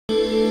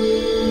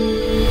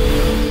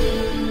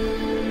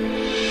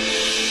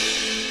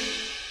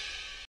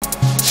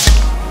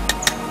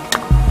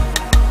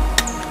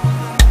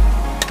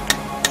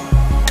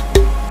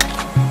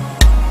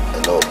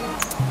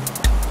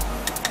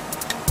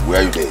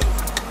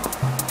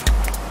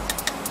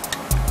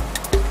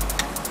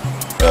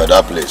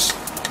That place.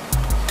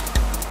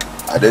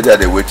 I did that,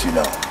 they wait you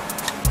now.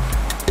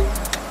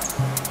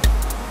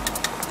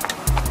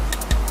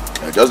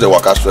 Just the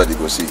workers straight they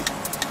go see.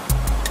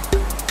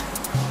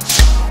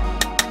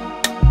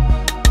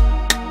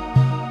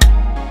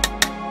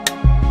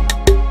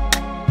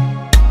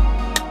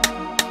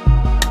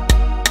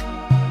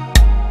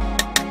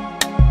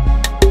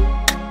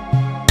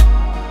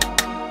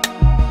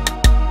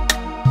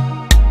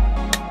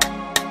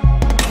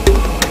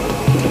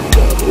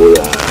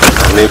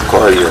 Let me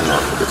call you now.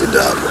 Get it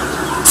down.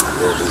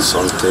 There is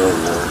something I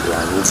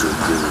need to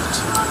do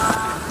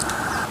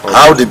with.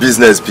 How the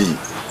business be?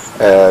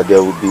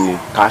 There will be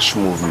cash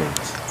movement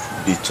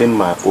between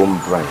my own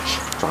branch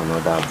to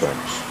another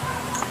branch.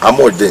 How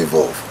much they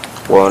involved?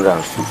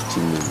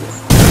 150 million.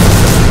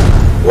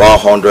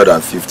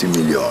 150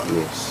 million?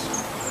 Yes.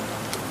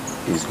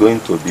 It's going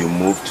to be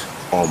moved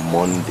on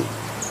Monday.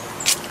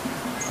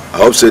 I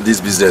hope so this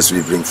business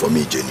will bring for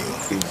me genuine.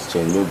 It's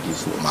genuine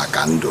business.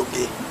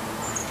 Makandoge.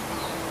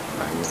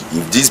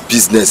 If this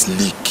business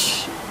leak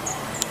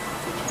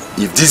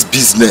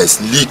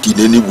in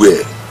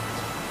anywhere,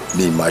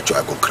 me macho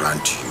I go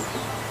grant you.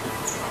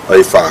 Or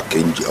if I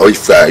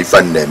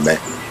name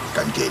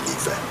can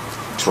deliver.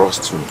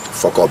 Trust me.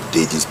 Fuck up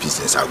this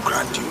business, I'll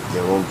grant you.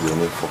 There won't be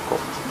any fuck up.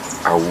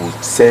 I will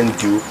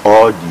send you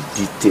all the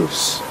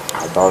details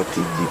about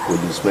it, the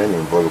policemen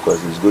involved,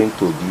 because it's going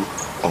to be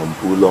on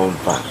Bullion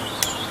van.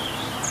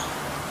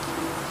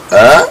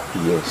 Huh?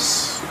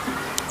 Yes.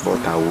 But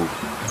I will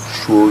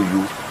show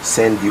you,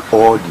 send you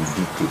all the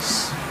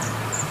details.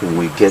 You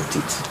will get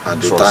it.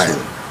 And the time?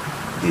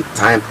 The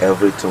time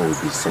everything will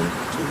be sent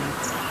to you.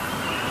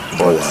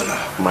 But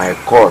my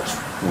cut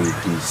will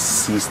be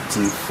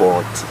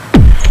 60-40.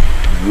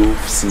 You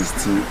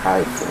 60,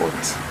 I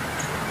 40.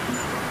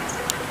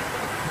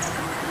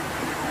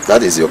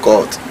 That is your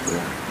cut?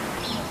 Yeah.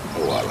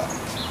 Voila.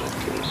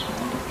 Okay.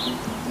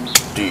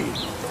 Deal.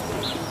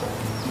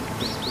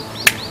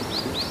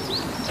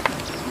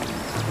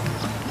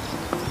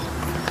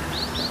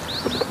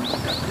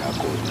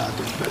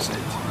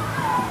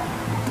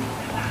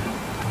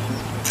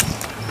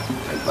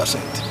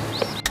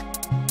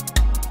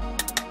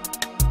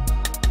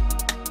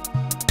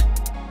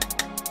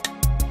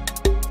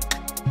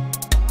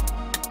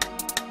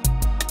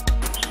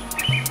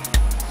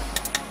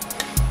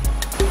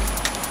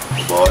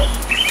 Boy,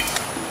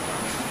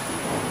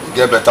 you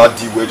get better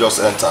deal we just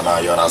enter now,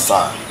 you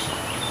understand?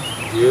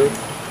 Yeah.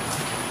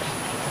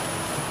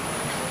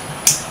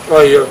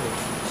 Oh yeah.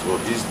 So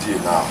this deal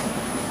now,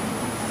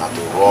 now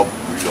to rob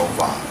Bullion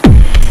van.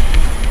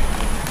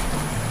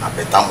 A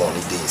better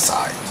money dey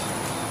inside.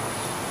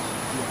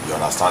 You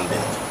understand me?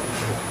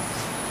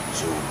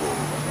 So go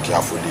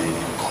carefully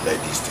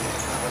collect this thing. A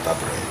better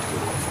bread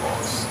will come for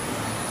us.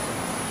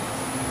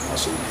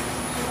 That's okay.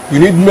 You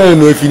need men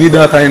if you need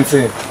that kind of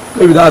thing.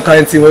 Maybe that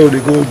kind of thing where they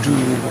go do,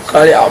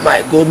 carry out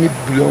my go meet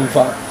Bullion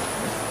van.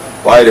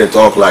 Why they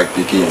talk like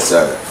pikin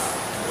self?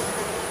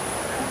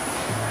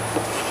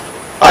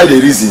 Why they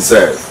reason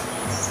self?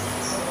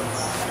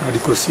 And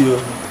because you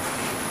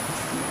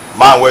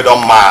Man we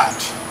don't mad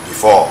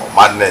before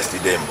madness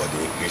today but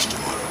they reach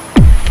tomorrow.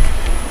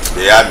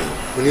 They hear me?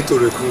 we need to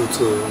recruit,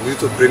 we need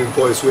to bring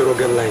boys who are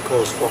again like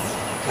us,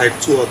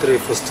 like 2 or 3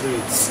 for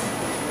streets.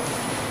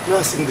 Now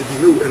I think the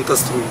delay will enter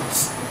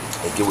streets.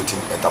 I get what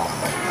enter my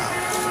mind now.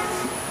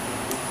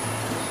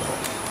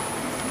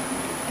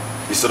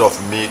 Instead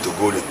of me to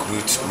go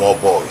recruit more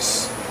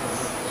boys,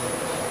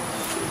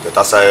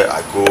 better say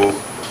I go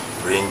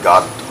bring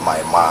out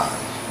my man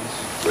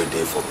where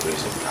they for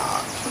prison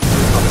yard.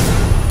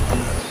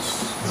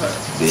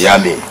 Yes. They hear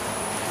me?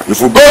 If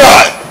we go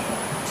right,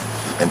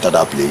 enter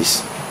that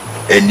place,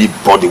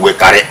 anybody will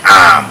carry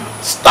arm,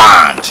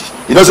 stand.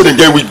 You know so they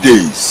get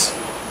weekdays.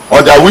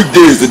 On their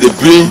weekdays they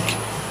bring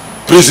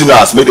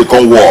prisoners, make they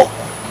come work.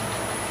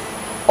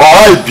 Or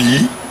I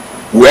be,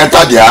 we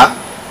enter there,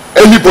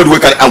 anybody will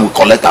carry and we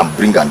collect and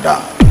bring them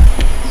down.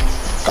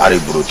 Carry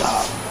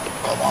brutal.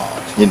 Come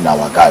on. In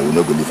our guy, we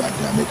not go live and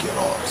there make it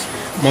rods.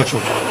 Macho,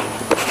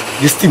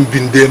 this thing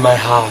been there in my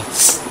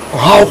heart.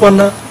 How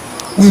can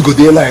we go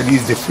there like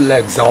this, the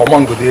flags, our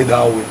man go there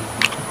that way.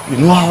 You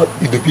know how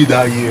it be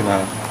that year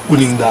now,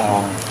 winning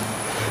that.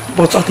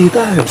 But at the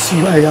time,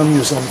 see why I am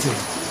you something.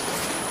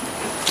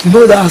 You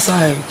know that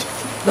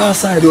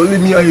side, only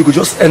me and you could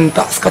just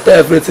enter, scatter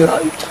everything.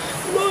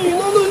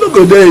 No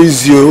go there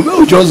easy.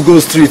 We'll just go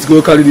streets,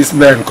 go carry this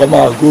man, come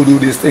out, go do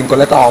this thing,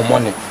 collect our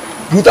money.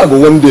 You go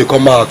one day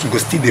come out, we go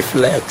steal the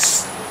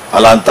flags.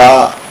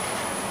 Alanta,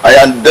 I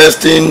am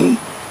destined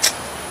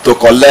to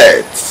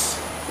collect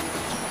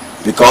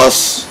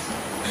because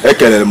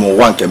if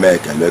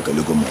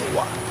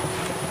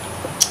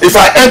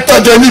I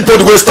enter the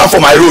anybody will stand for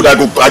my road, I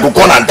go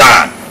gun and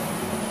down.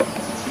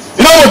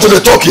 You know what to the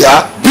talk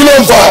here?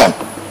 Bullion van.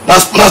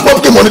 That's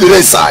public money the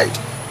inside.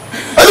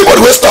 Anybody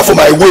will stand for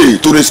my way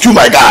to rescue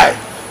my guy,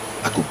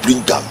 I could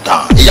bring them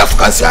down.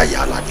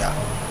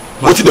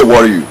 What did they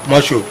worry you?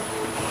 Macho,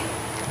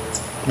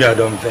 me I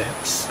don't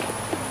vex.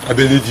 I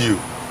believe you.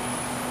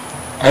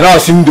 And I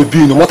seen the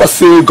bill, no matter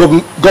say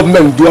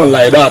government doing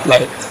like that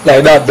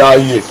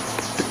year.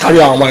 They carry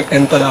our man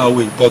enter that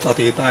way, but at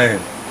a time,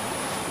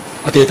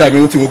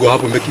 anything will go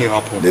happen, make it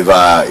happen.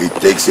 Never, it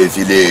takes a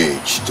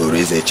village to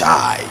raise a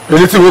child.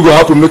 Anything will go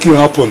happen, make it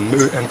happen,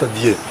 may enter the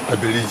year, I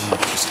believe you.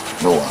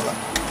 No one.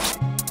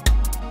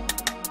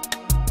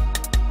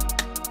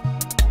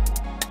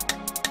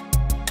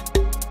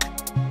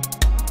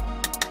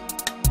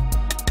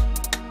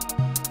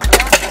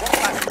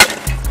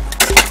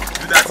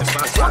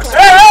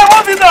 Hey,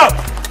 what is up?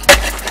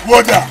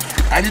 Water.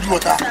 I need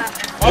water.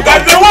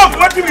 Okay, the work.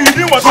 What do you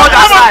need water? Go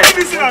that side.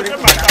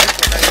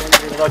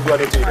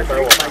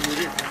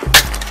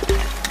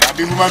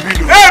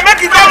 Hey,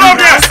 make it down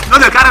there. No,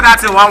 they carry that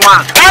in 1-1.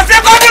 I say,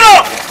 come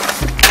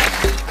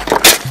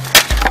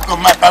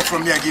Come my back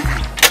from me, I give you.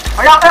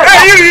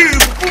 Hey, you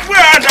put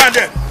your hand down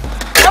there.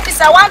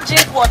 Officer, I want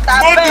drink water.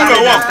 Go do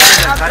your work.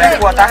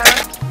 Drink water.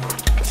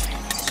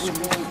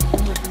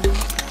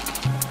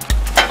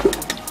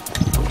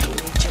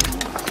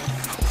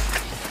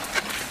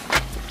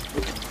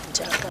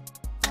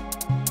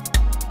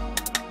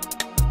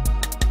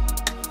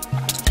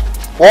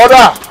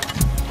 Order!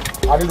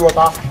 I need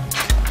water.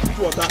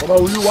 Mama,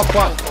 will you walk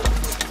back?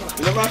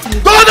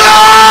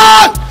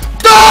 Done!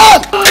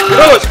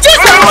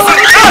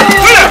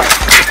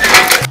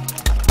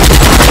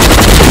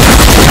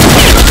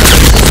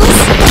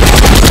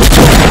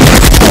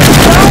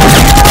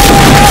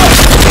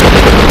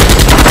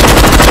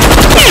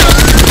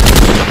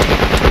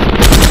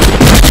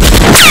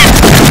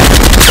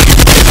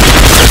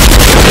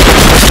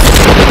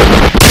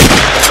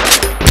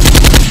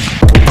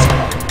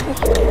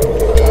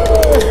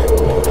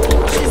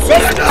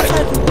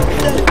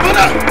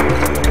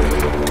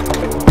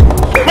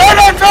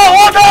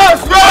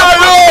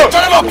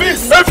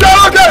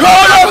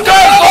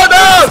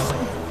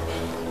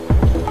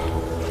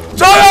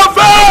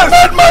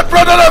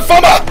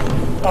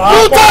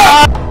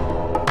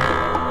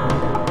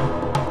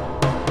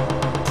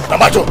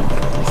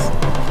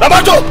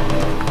 Namajo!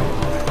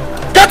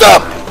 Get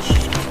up!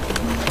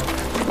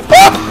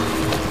 Up!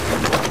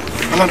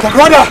 Alanta,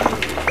 Rhoda!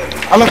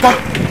 Alanta!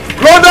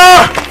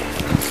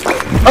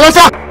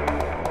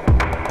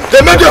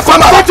 They made you a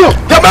farmer!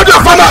 They made you a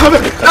farmer!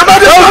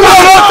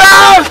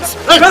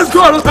 Let's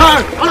go!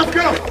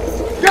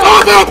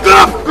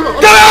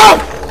 Get up!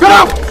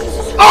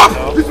 Up!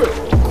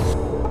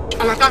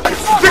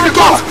 Take the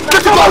guns!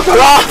 Take all the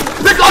guns!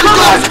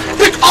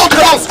 Take all the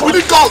guns! We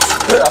need guns!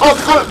 Get out!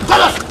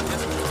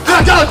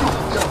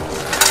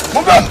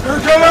 Move them!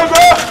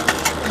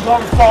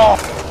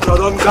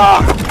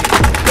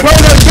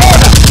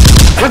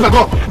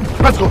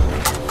 Let's go!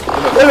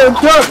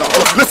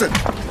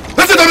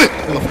 Listen to me!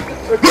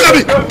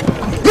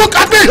 Look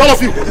at me! All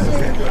of you!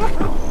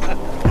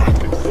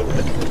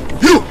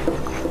 You!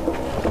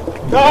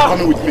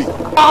 Coming with me!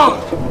 Come on!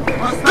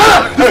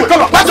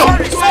 Let's go!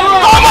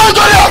 Come on,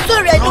 Julia!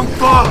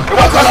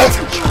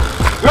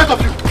 The rest of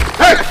you!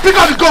 Hey, pick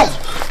up the guns!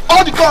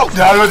 All the guns!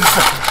 They are ready,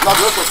 sir. Now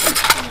the rest of you.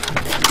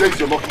 Today is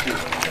your lucky day.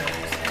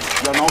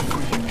 You are now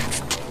free.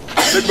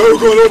 Make me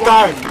go no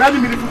time. Many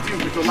meaningful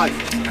things with your life.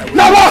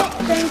 Now what?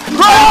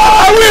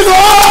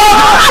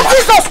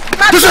 Jesus!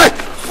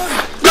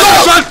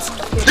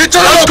 The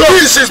channel of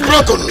peace is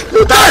broken.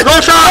 No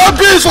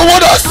peace for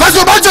wonders. Let's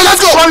go, let's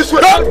go.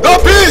 No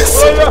peace.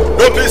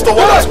 No peace to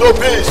wonders. No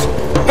peace.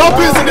 No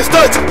peace in the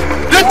state.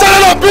 The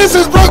channel of peace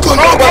is broken.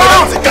 No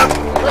peace.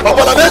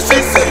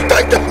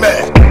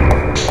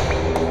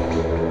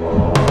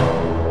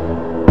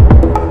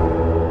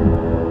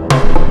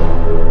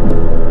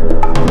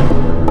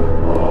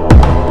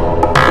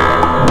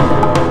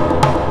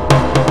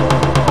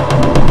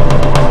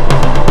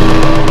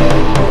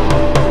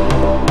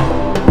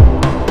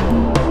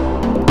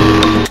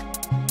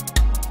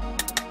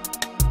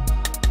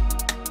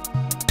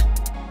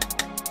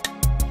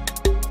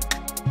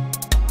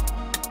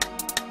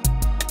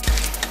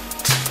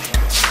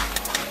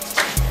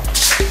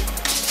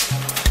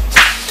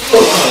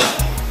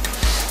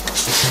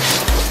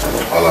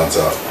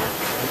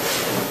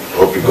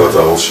 Hope you got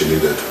all she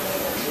needed.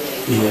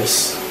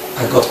 Yes,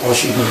 I got all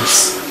she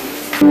needs.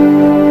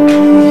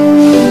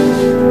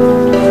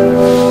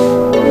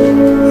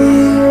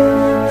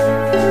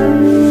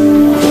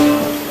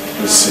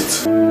 Please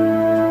sit.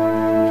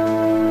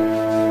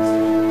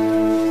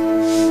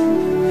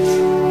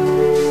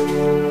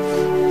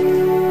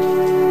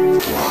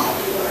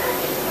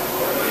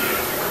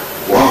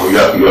 Wow,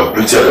 you are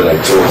prettier than I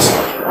thought.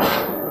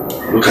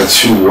 Look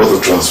at you, what a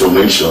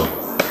transformation.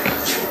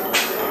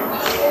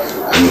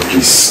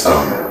 Please, I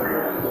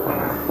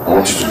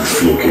want you to be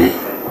free, okay?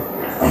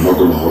 I'm not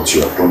going to hurt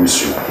you, I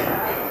promise you.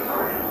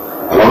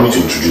 Allow me to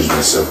introduce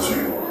myself to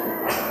you.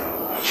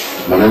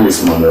 My name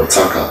is Manuel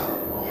Taka,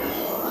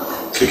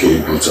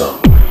 aka Brutal.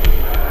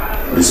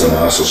 These are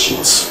my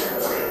associates,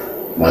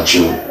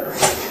 Racheal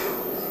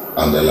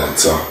and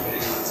Elanta.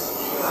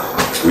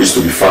 We used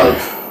to be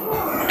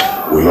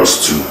 5. We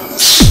lost 2.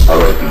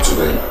 R.I.P. to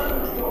them.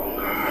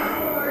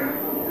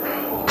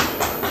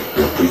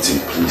 You're pretty,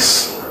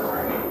 please.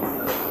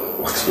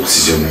 What? What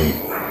is your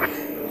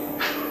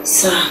name?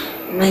 Sir,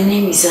 my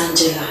name is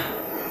Angela.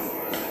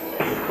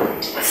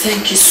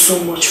 Thank you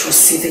so much for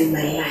saving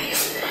my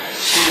life.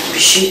 I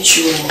appreciate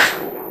you all.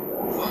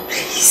 Oh,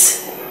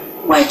 please,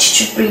 why did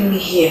you bring me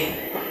here?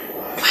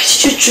 Why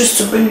did you choose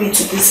to bring me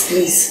to this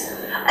place?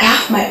 I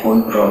have my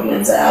own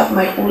problems, I have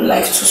my own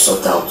life to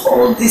sort out.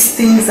 All these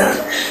things are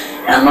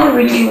not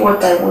really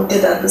what I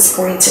wanted at this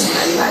point in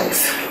my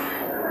life.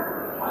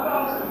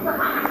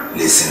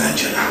 Listen,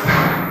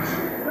 Angela.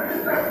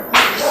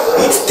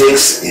 It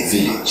takes a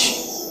village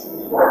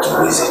to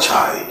raise a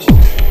child.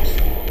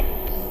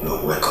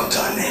 You're welcome to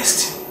our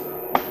nest.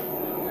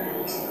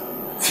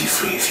 Feel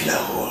free, feel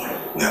at home.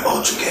 We are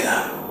all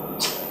together.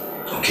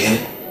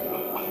 Okay?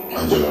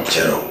 Angela.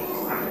 Cheer up.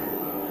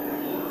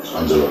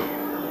 Angela.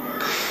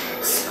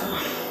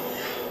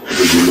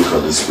 Did you look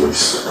at this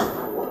place?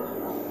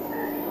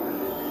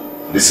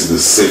 This is the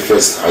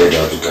safest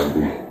hideout you can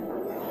be.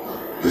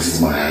 This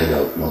is my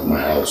hideout, not my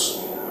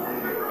house.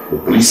 The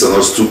police are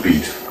not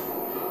stupid.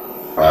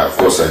 Of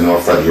course, I know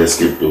after the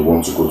escape they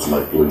want to go to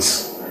my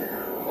place.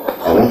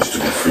 I want you to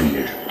be free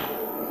here.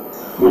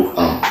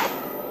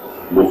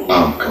 No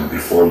harm can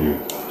befall you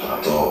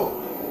at all.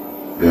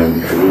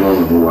 Then if you don't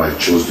want to know why I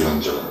chose you,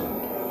 Angela,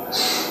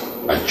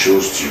 I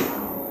chose you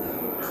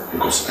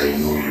because I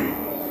know you.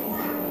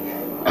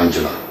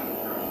 Angela,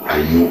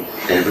 I know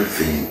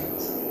everything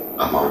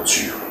about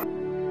you.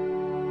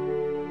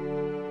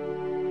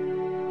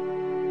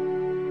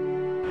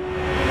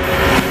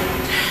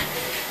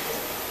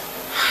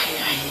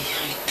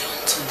 I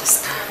don't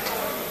understand.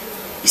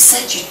 You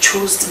said you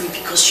chose me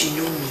because you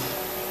know me.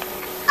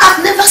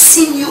 I've never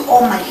seen you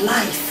all my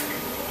life.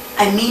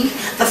 I mean,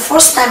 the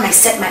first time I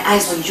set my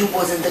eyes on you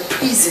was in the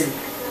prison.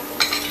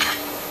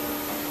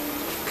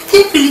 We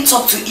didn't really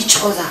talk to each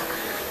other.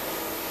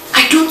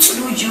 I don't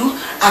know you,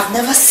 I've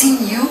never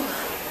seen you,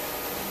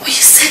 but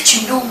you said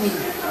you know me.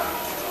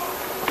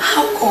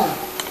 How come?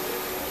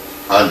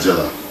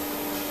 Angela,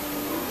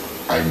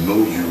 I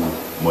know you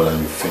more than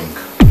you think.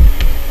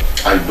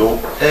 I know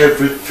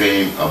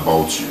everything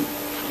about you.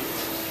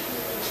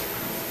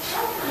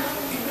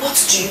 What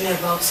do you know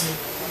about me?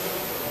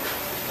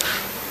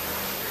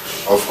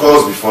 Of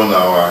course, before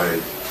now I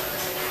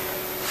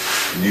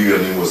knew your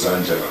name was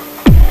Angela.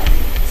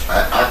 I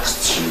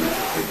asked you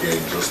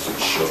again just to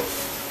be sure.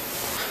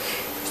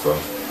 So,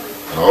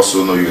 I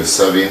also know you're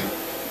serving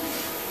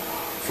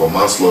for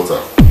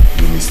manslaughter.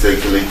 You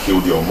mistakenly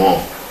killed your mom.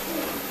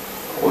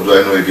 What do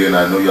I know again?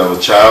 I know you have a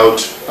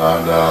child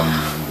and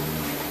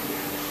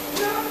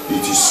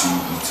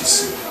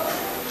etc.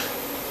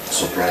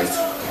 Surprised?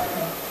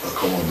 But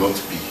come on,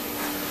 don't be.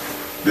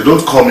 They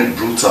don't call me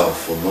brutal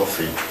for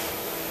nothing.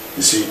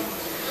 You see,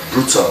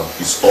 brutal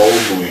is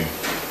all-knowing.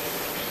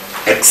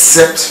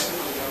 Except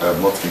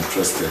I'm not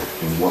interested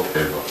in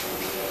whatever.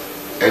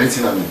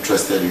 Anything I'm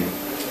interested in,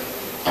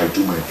 I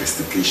do my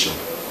investigation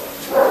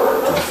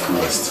to the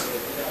fullest.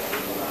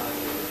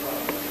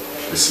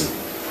 Listen,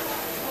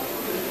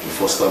 the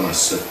first time I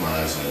set my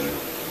eyes on you,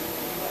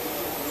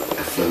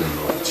 I fell in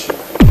love with you.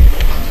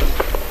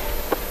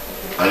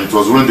 And it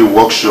was when the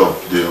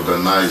workshop they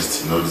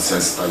organized, the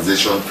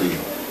sensitization thing,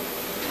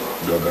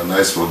 they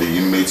organized for the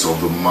inmates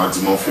of the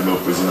maximum female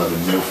prison and the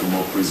male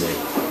female prison.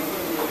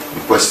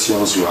 The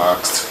questions you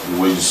asked, the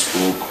way you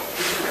spoke,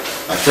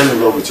 I fell in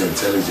love with your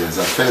intelligence,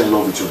 I fell in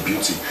love with your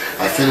beauty,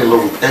 I fell in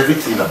love with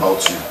everything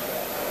about you.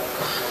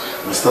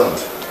 Understand?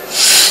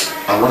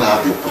 And when I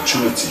had the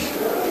opportunity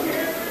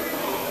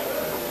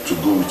to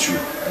go with you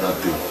that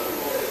day,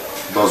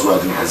 that's why I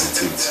didn't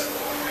hesitate.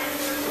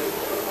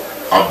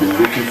 I've been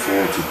looking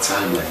forward to a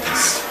time like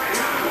this.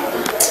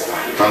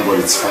 Thank God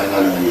it's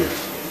finally here.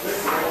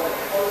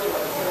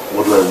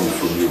 What do I want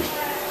from you?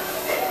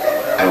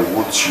 I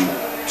want you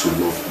to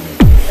love me.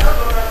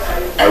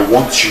 I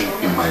want you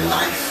in my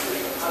life.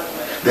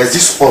 There's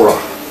this aura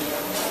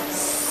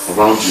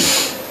around you.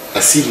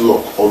 I see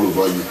luck all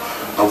over you.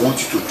 I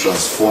want you to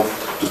transfer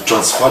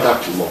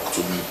that luck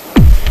to me.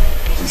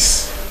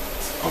 Please,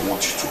 I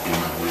want you to be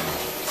my woman.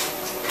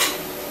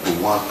 The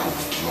one I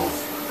would love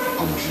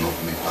and would love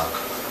me back.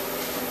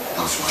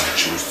 That's why I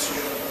chose you.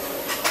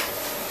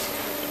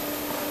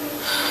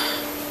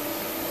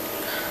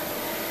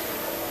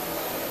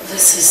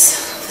 This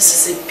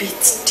is a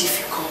bit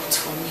difficult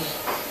for me.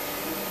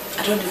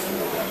 I don't even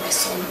know where my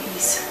son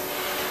is.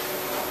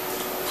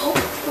 Oh,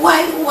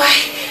 why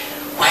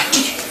do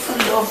you even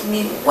love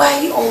me?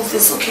 Why all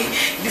this? Okay,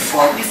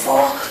 before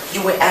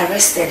you were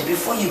arrested,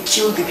 before you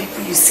killed the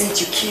people you said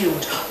you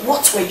killed,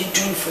 what were you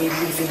doing for a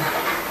living?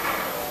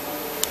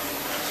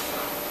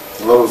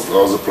 I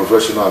was a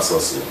professional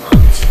assassin,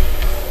 and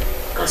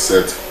like I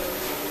said,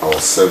 I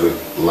was serving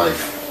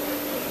life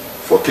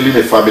for killing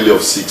a family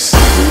of 6.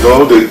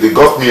 They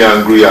got me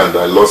angry and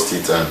I lost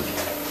it and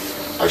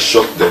I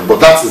shot them. But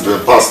that is in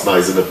the past now.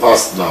 It's in the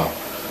past now.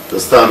 You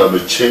understand? I'm a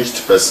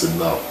changed person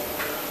now.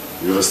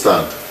 You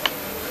understand?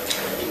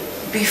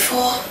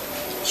 Before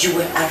you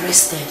were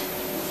arrested,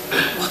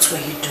 what were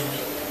you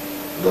doing?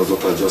 That's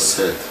what I just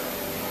said.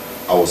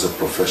 I was a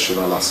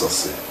professional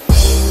assassin.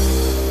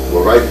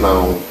 But right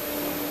now,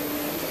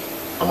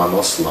 I'm an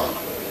hustler,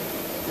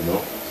 you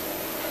know.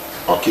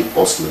 I'll keep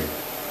hustling.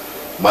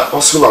 My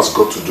hustle has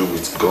got to do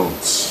with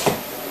guns.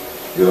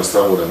 You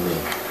understand what I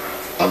mean?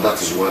 And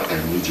that is why I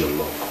need your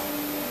love.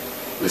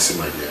 Listen,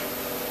 my dear.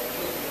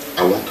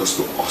 I want us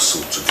to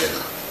hustle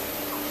together.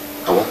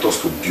 I want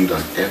us to build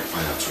an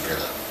empire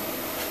together.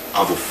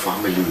 Have a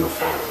family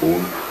of our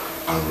own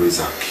and raise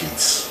our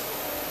kids.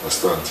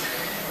 Understand?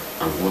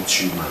 I want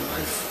you in my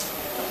life.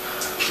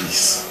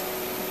 Please.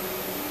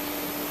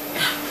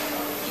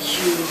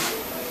 You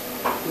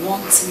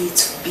want me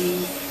to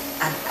be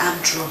an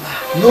armed robber?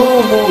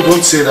 No,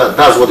 don't say that.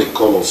 That's what they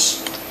call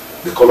us.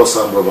 They call us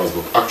armed robbers,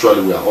 but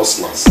actually we are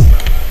hustlers.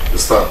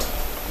 Understand?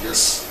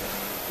 Yes,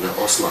 we are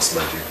hustlers,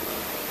 my dear.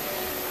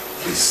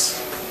 Please.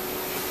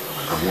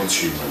 I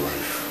want you in my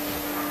life.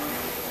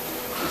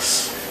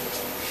 Please.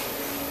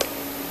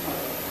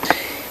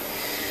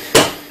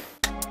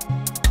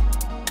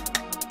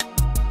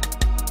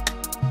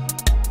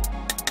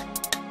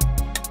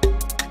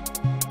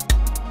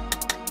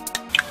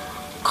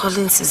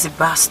 Collins is a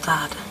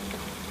bastard.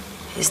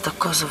 He's the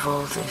cause of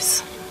all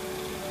this.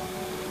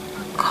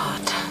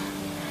 God.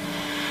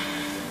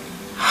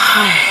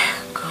 Hi,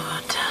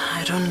 God.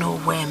 I don't know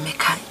where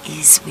Mecca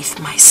is with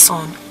my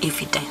son,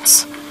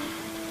 evidence.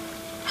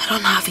 I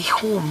don't have a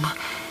home.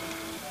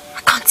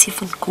 I can't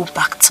even go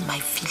back to my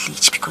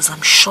village because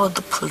I'm sure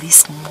the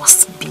police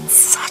must have been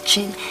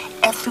searching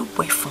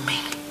everywhere for me.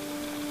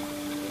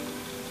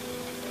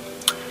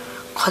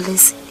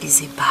 Collins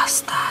is a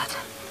bastard.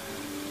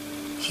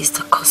 He's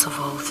the cause of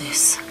all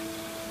this.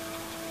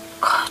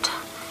 God,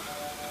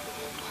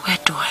 where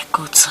do I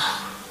go to?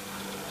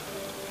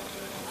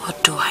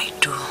 What do I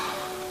do?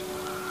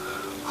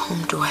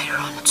 Whom do I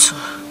run to?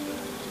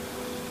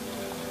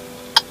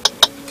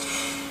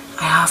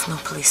 I have no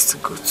place to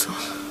go to.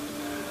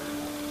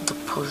 The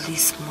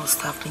police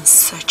must have been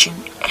searching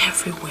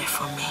everywhere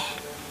for me.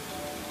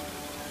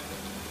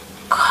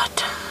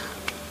 God,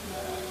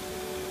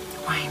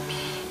 why me?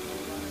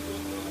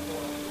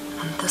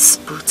 And this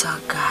brutal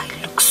guy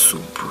looks so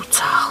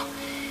brutal.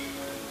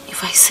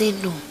 If I say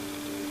no,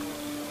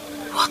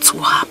 what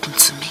will happen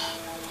to me?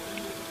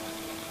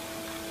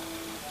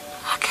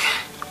 Okay,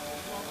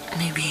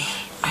 maybe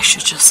I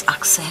should just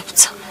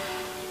accept,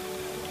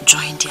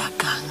 join their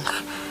gang,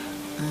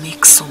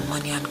 make some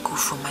money and go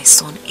for my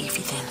son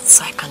evidence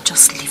so I can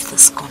just leave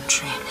this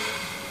country.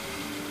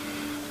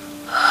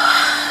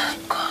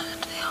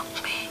 God,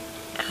 help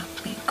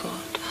me,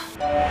 God.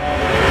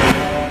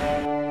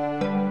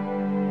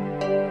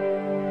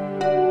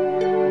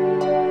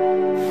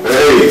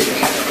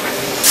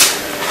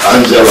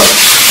 Angela.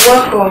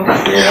 Welcome.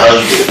 Yeah, how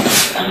you doing?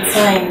 I'm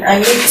fine. I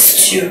made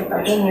stew.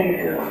 I don't know if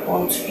you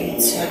want to eat,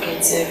 so I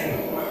can serve you.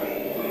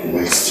 You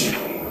made stew.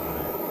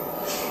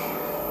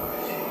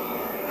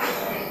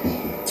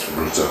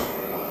 Brutal.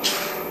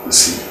 You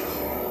see,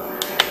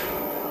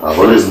 I've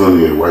always known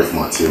you're a wife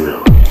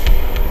material.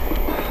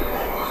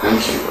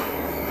 Thank you.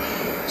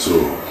 So,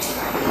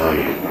 how are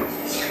you?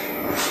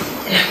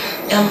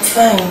 Yeah, I'm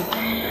fine.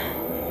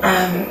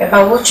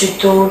 About what you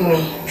told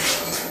me,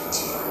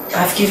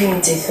 I've given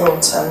it a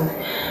thought and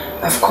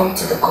I've come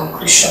to the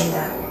conclusion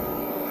that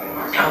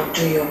I'll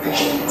do your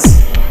business.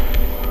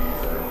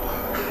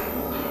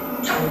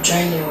 I'll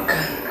join your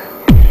gang.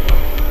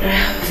 But I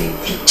have a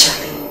big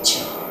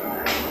challenge.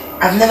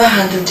 I've never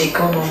handled a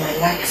gun all my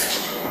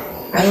life.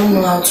 I don't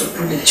know how to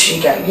pull the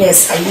trigger.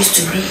 Yes, I used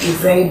to be a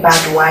very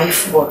bad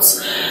wife, but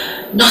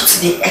not to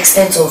the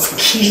extent of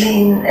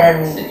killing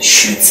and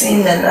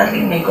shooting and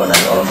having a gun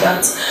and all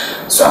that.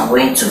 So I'm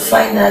going to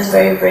find that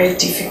very, very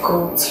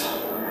difficult.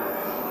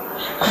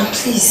 And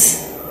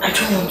please, I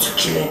don't want to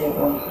kill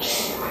anyone.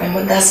 My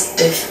mother's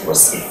death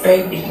was a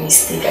very big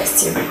mistake. I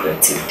still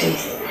regret till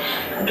death.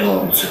 I don't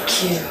want to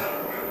kill.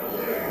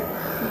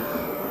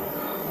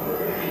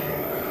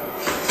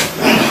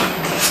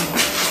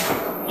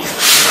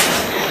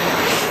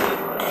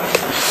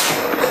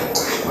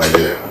 My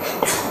dear,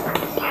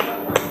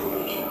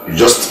 you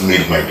just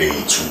made my day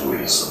in two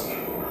ways.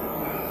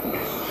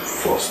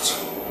 First,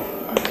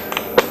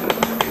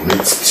 you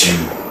made stew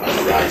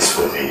and rice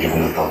for me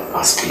even without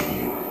asking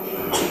you.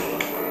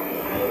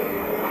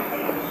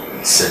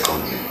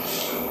 Secondly,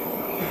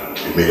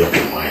 you made up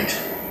your mind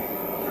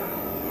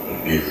to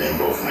be a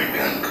member of my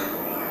gang.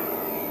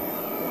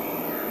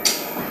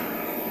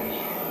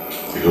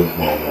 You don't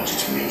know how much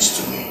it means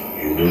to me.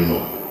 You don't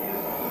know.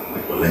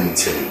 But let me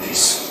tell you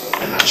this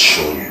and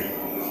assure you,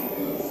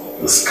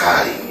 the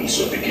sky is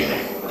your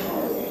beginning.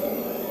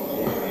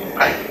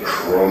 I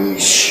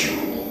promise you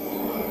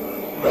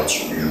that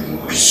you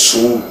will be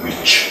so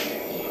rich,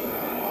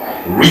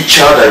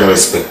 richer than your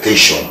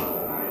expectation.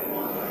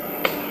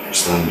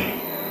 Understand me?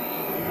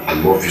 I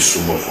love you so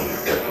much from the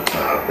depth of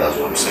my heart. That's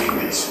what I'm saying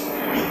this.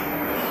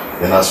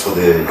 Then as for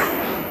the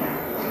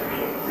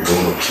you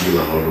don't want to kill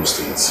and all those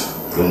things,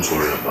 don't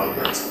worry about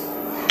that.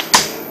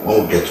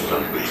 When we get to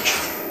that bridge,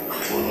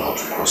 we'll know how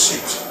to cross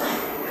it.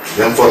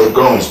 Then for the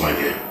guns, my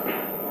dear,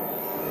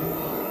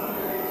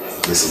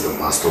 this is the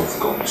master of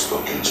guns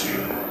talking to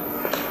you.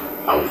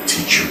 I will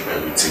teach you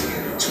everything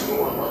you need to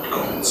know about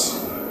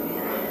guns.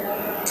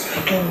 I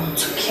don't want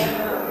to kill.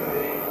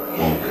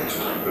 Won't get to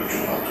that bridge you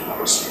have to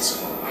cross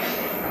it.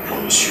 I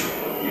promise you,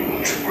 you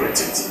won't regret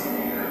it.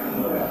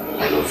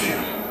 I love you.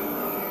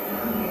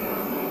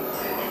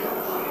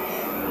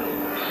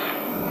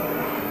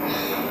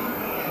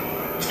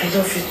 I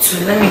love you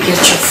too. Let me get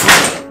your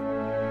food.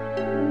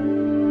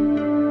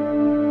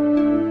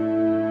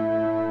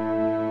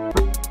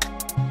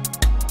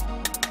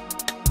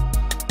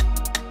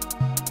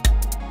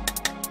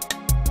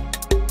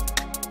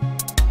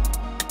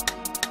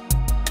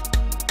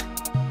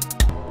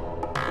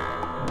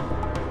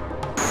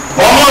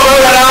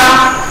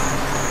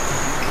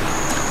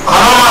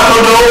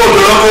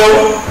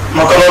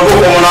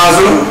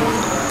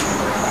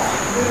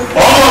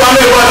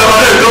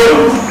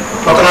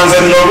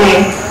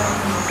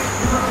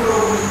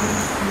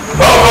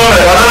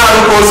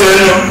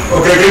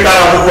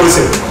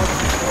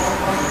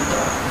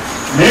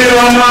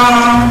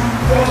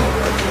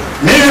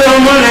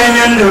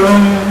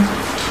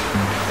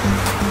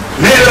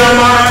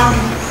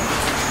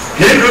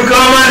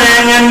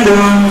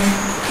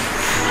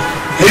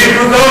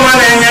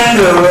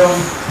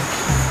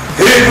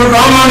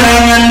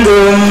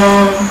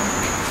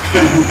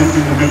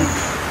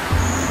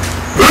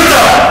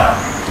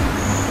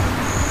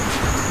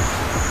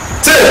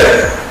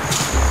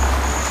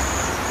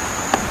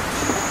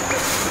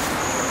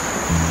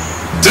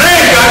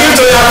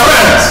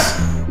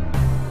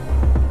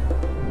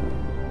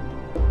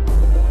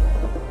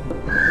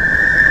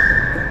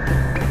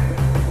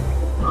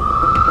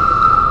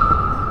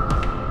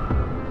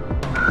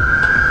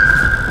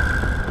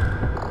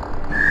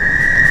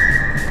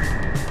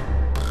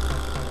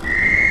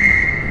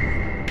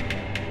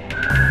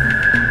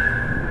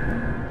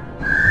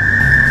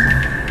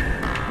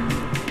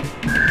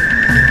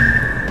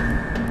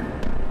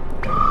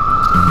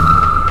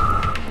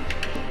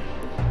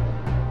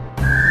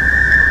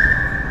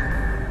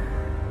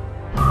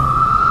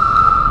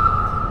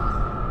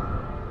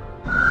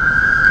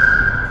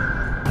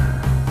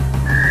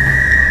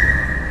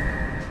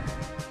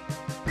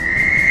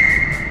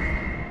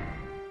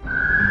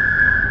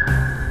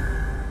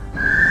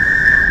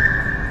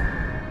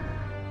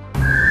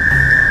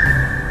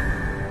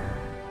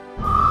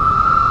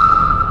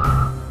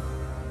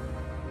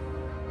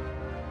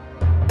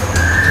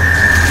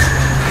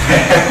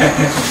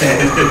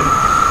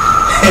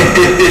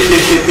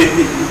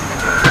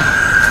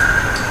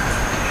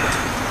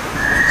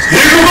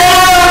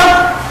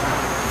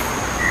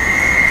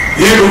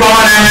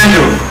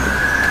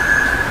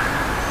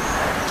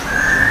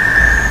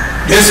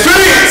 The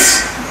spirit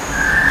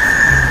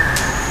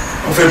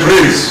of a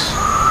breeze.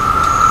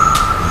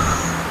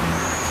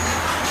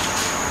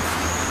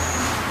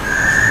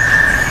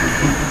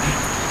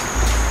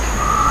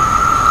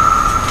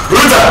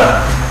 Brother,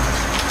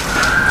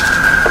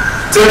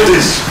 take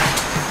this.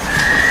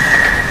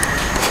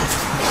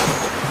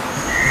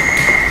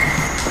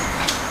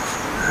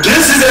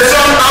 This is a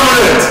strong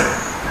amulet.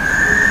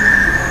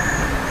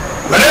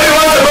 Whenever you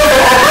want to go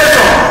for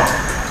operation,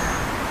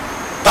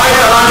 tie it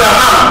around your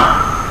hand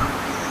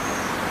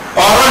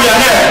or around your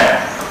neck.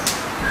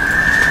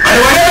 And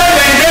whenever you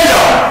are in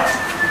danger,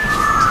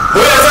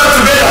 hold yourself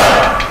together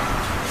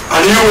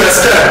and you will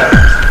escape.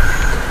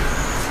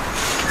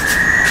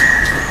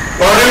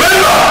 But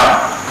remember,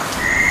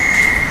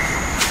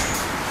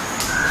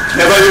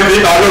 never you be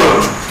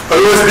alone,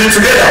 always be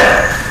together.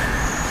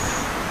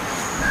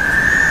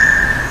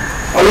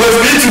 Always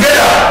be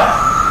together.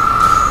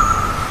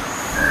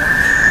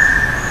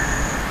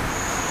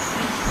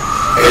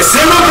 A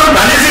single group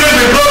can easily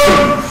be broken,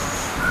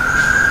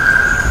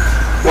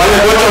 while a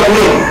bunch of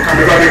group can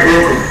never be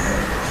broken.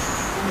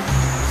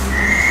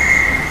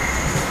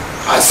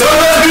 I say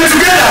always be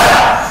together.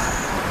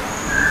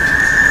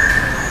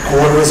 I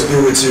will always be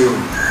with you.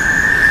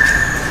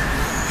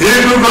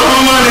 Here we go,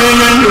 man, here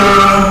we go.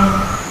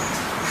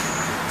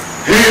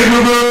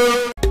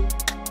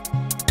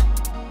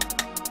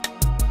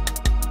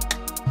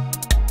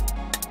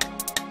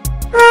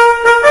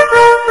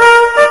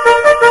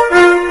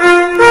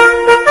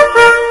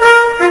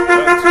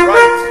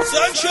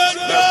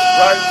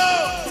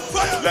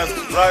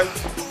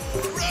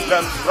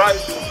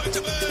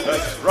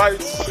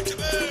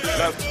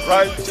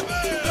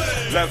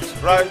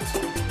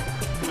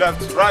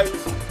 Left, right,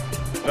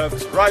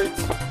 left, right,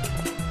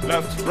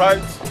 left,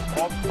 right,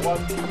 up,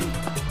 1, 2.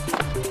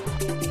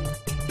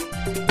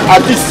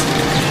 At this.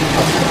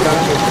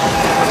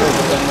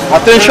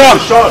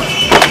 Attention.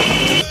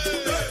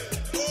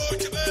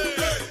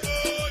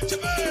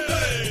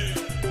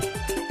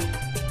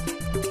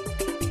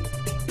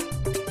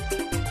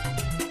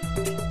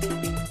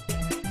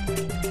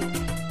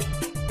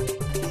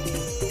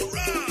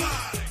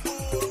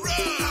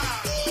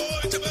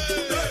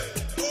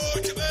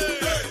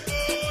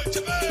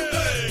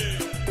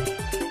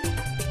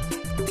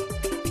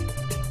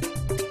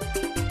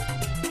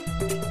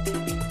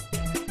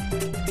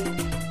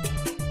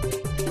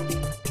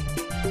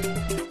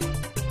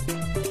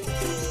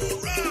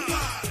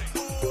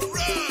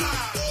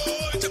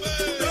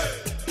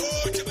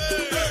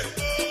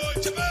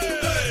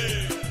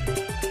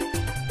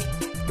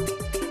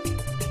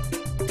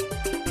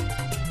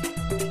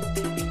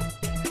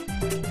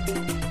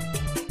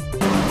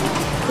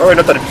 Why were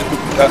you not at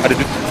the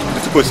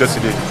duty post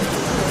yesterday?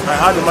 I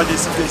had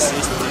emergency case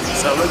yesterday,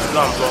 so I went to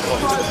go and block out.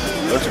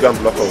 You went to go and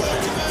block out?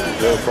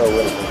 Yeah, quite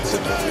well.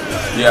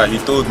 Yeah, he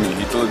told me.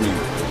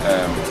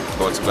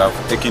 But we have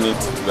taken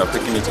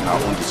it in our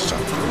own decision.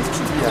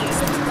 Yes.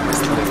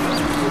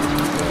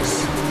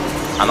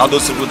 And all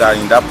those people that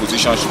are in that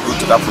position should go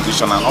to that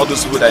position, and all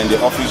those people that are in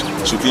the office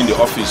should be in the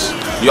office.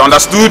 You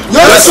understood?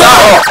 Yes,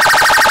 sir!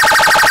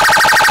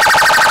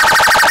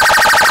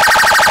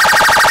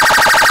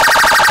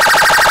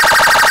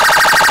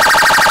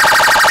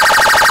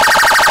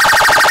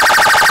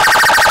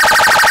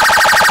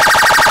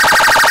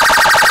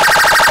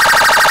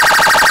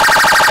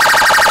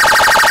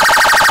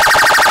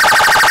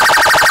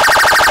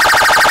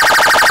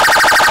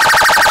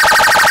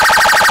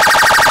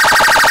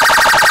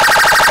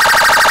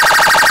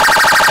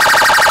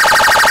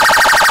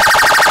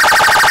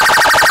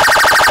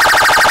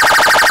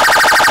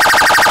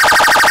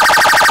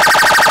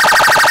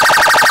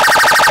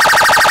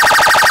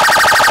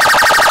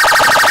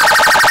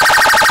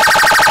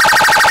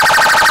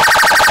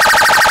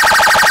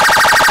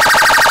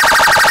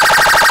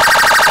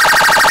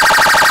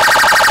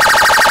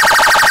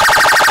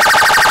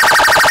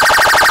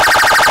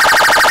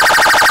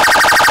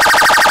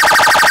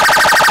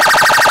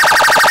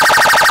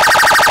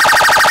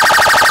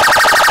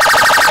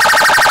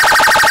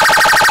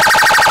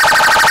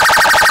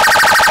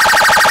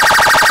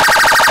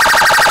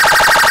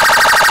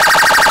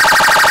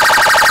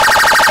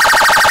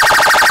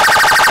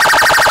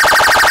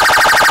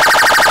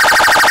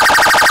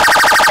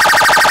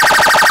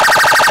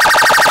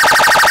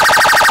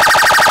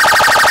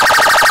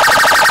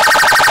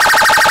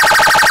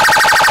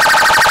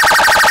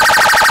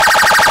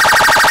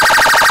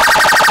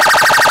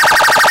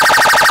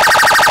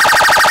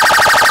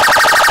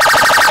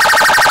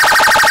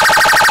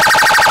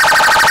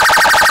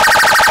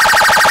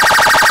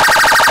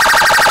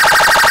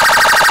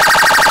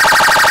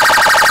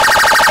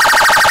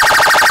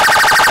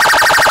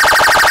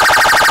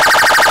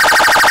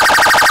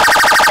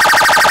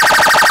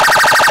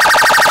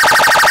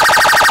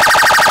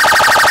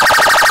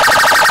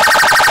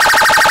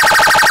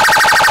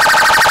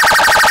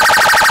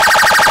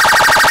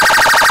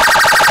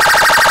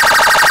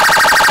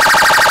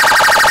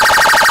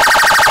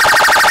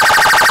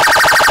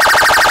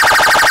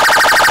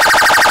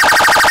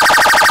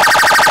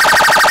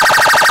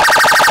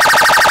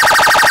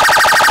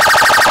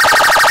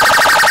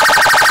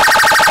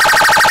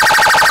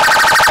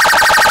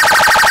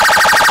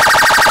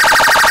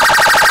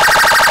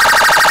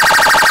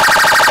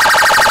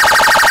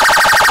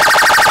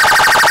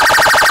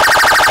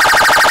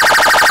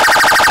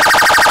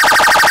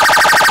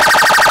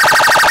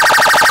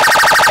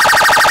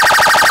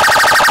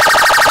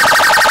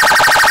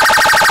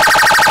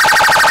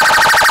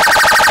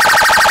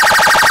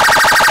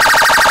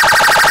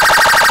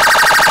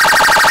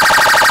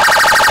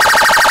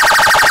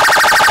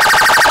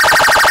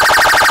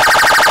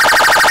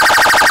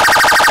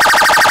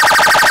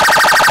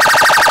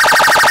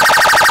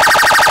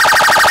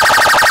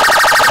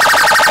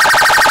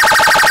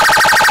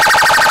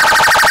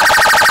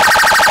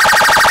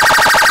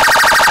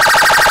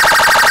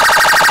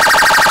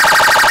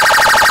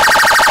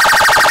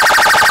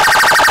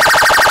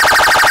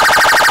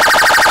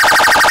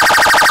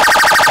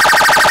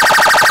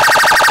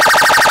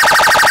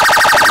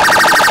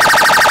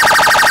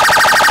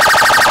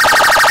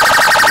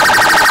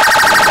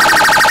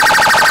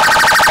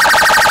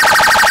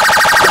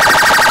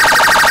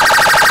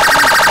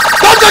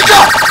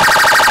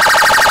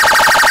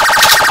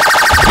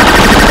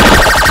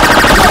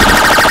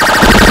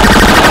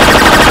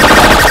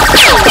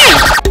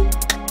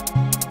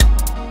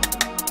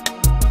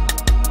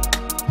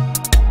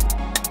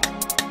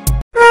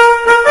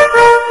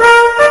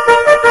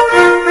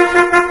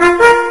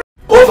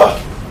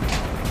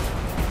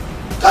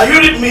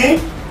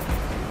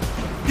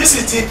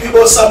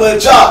 Samuel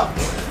Jar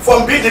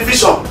from B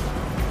Division.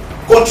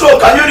 Control,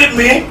 can you read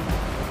me?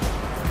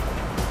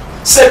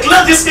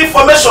 Circulate this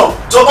information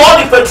to all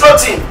the patrol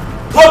team,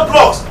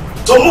 roadblocks,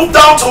 to move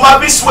down to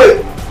Mabis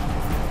Way.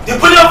 The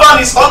bullion van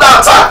is under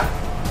attack.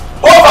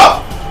 Over.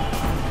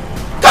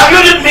 Can you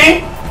read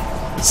me?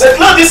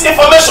 Circulate this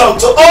information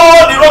to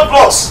all the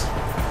roadblocks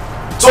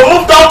to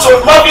move down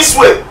to Mabis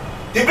Way.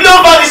 The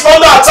bullion van is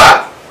under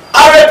attack.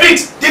 I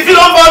repeat, the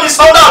bullion van is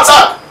under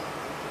attack.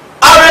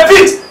 I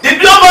repeat, the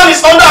bullion van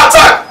is under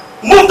attack.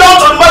 Move down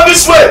to the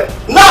Mabis Way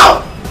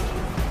now.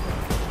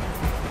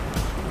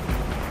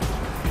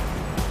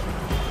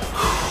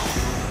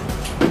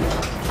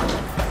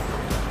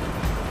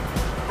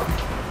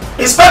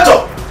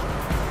 Inspector,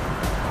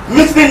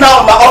 meet me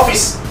now in my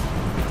office.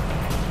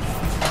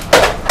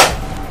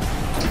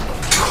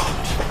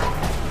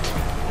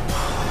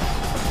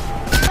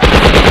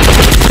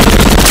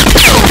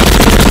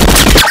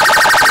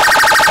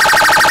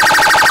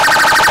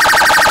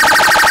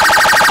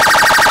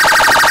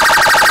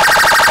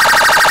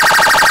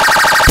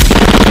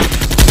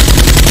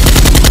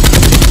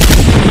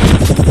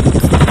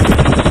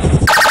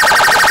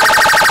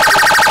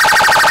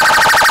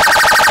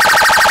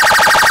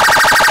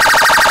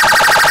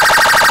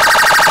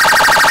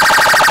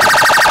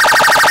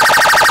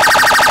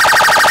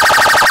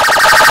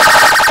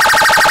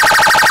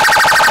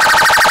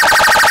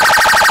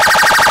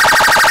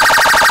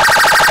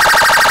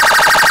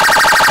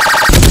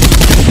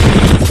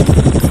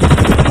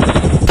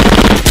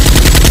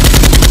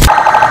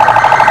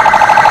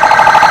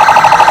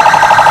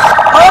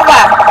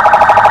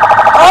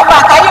 Over,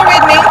 can you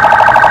read me?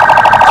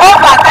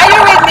 Over, can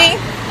you read me?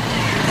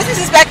 This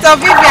is Inspector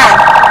Vivian,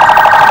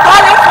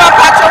 calling from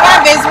Patrol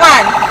 1 Base 1.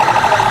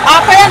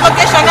 Our current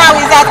location now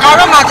is at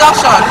Aroma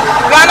Junction.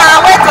 We are on our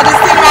way to the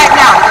scene right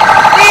now.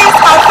 Please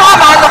confirm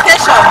our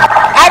location.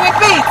 I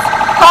repeat,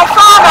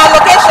 confirm our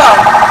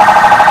location.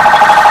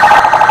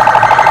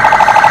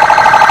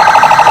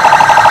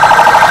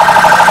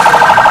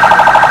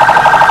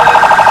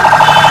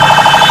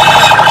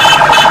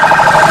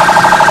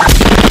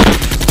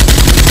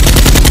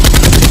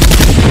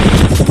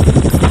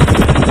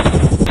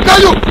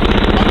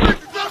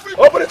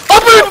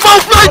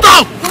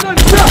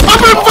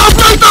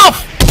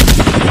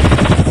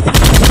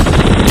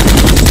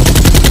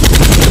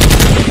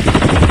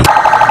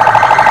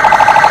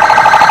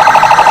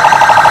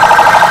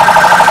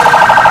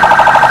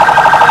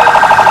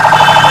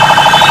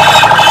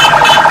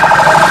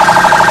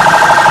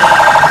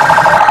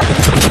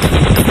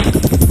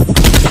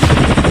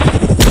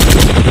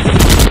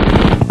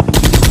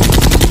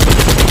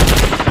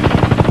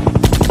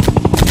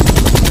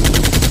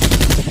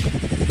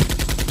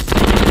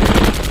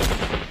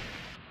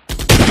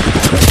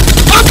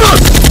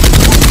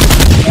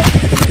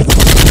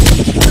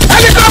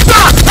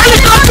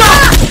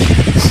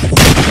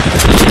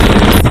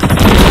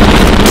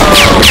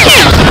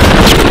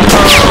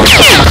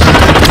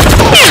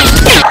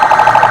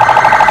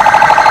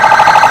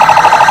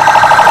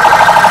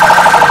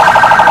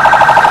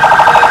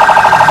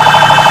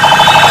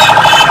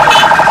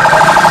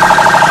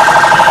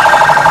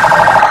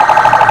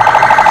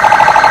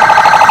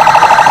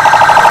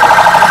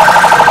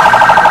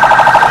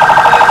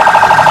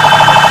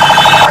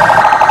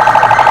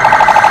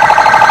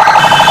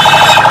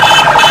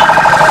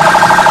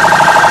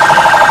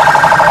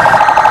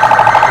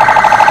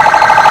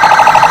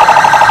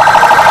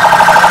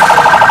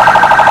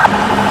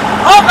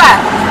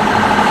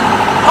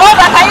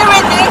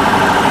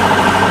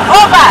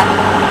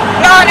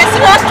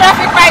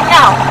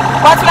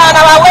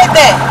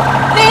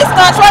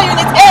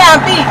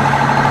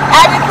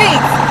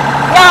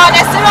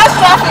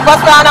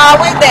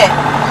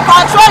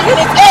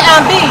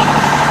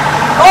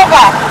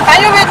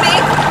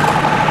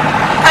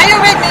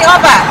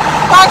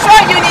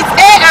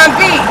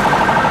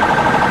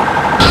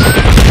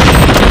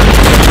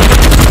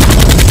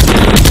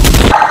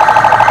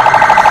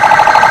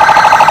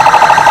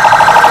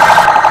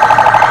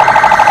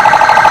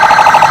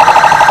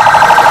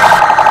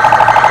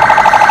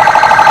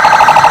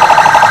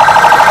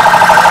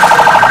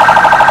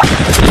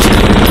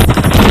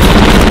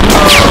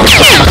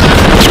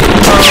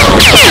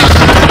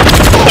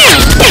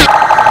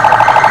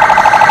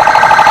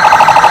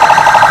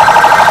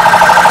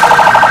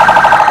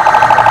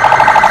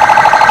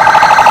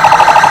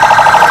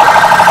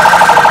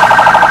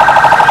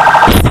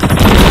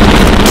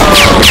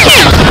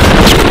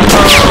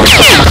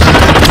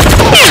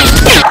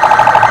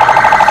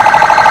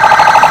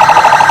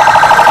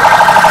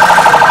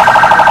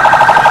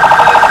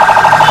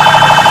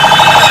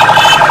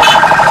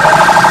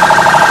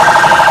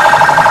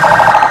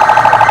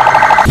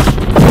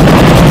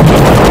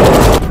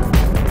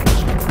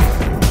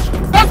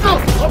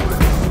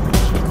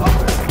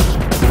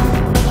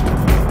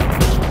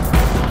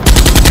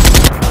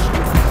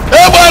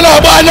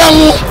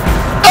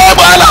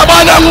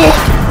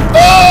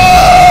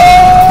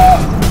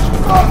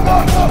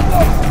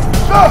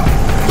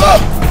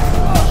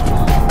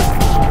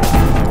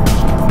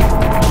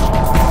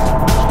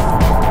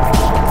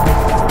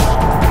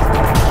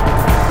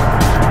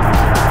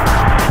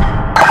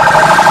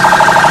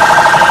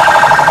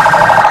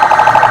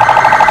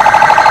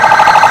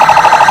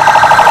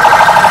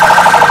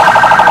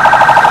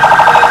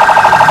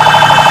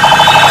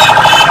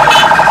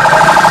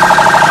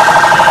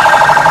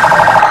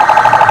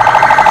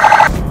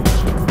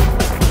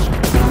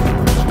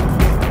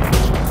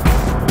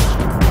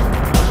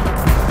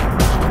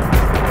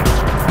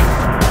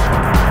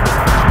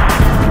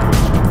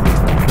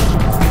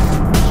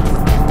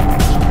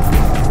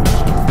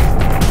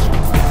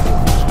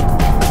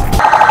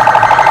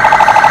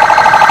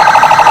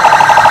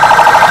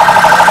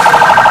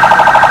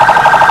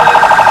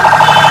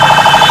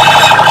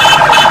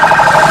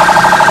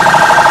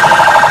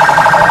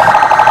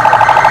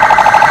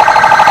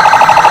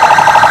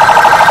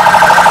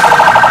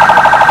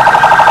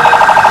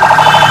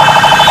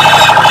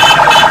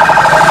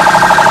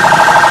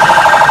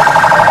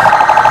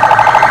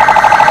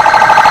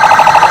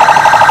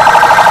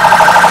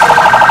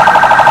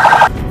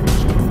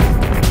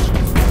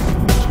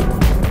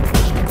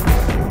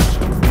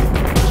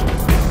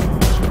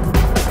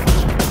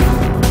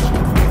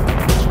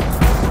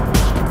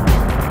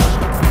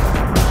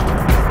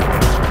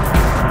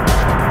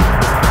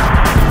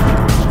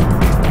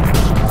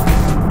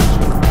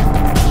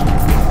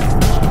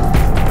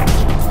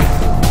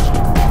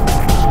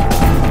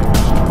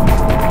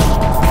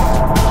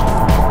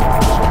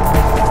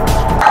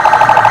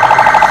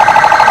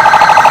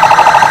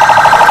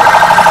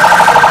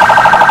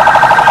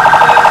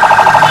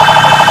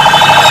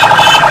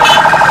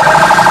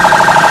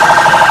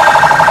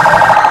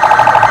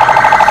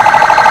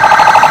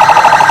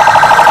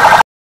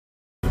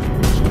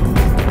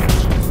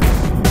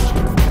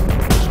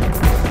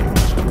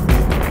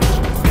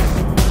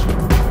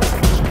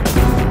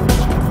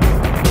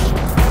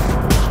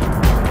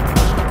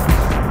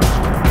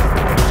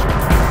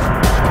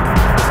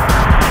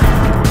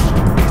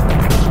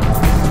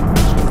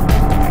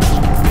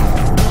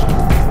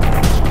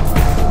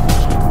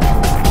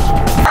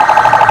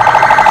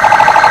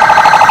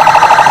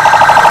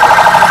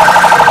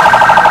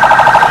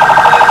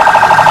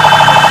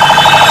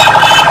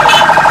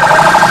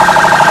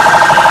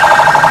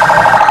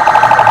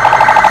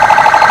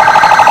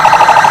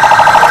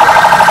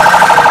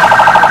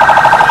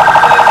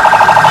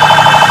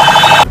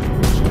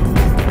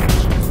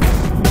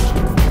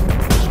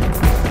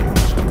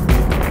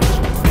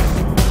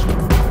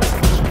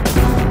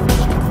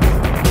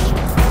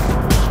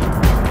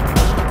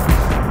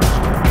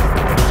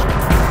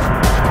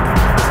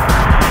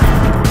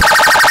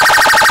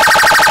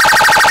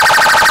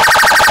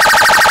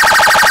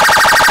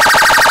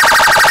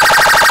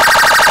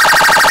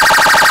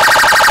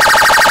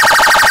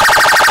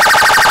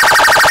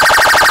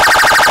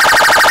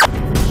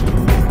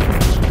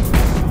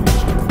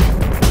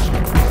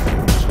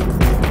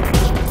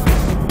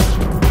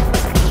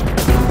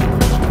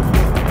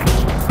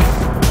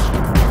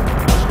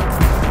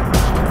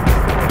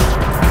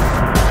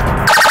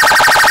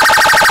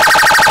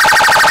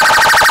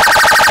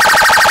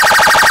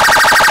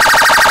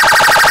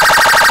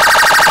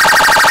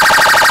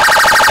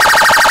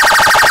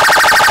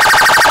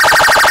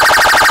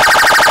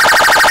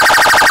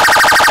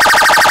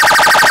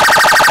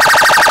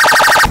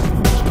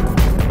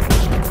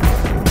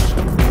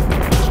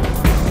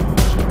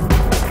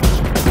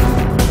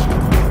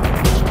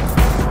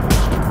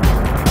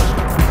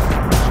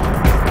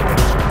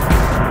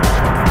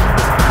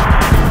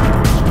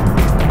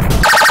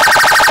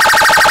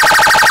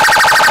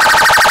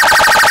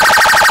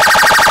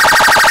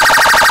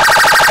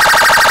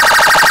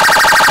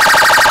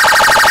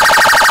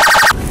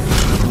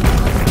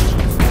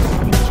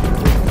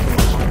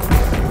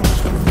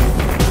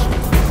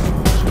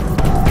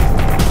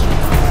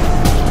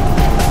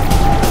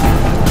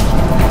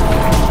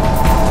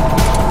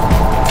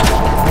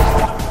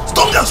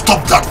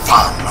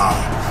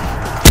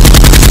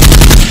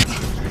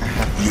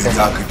 Hey!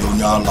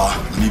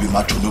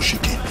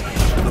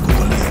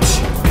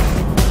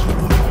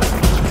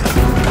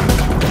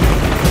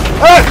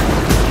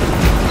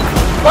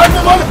 Find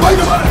the money! Find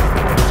the money!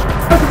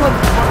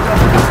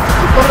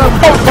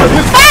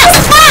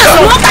 Fast!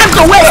 No time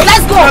to waste!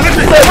 Let's go! Let's go! Give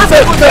me!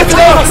 Let's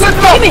go!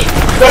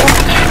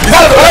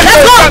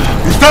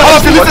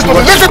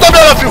 Listen to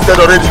me, all of you!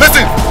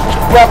 Listen!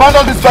 We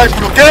abandon this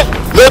vehicle, okay?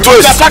 Let's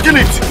waste! We are attacking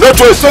it! Let's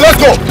waste! So let's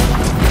go!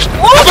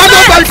 Abandon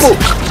the vehicle!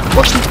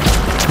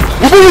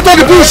 We move into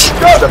the bush!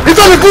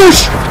 Into the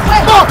bush!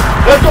 Come on!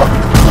 Let's go!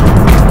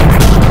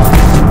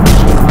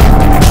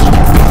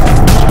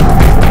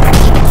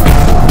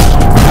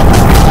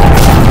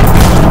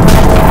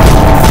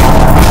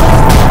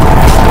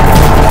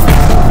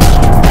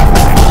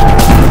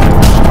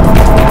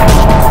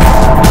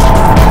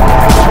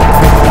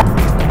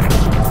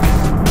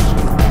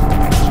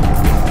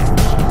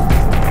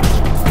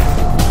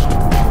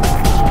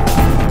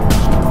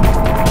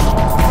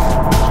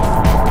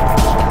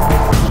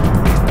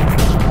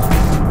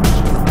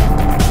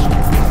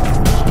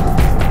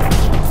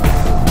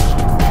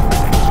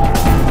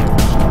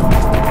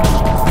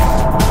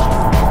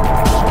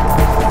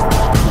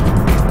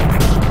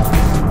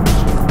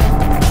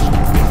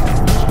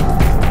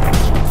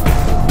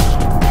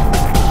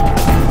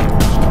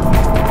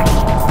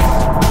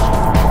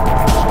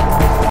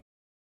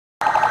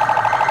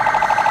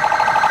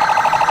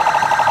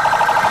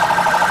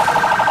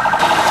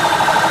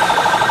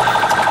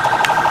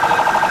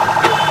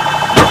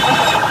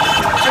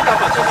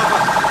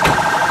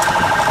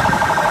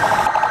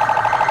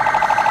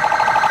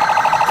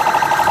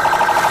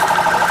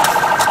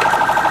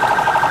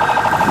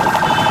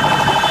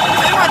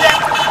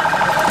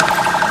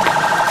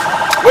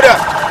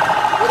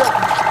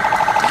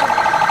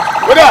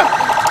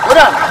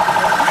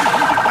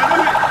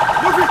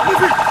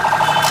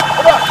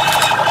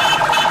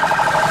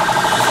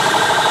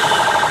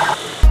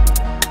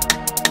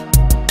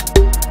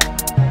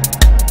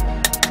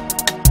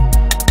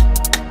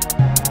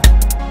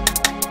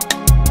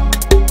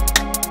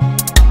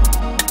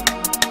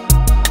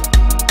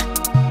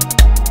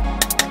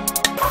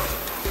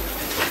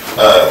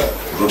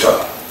 Racheal,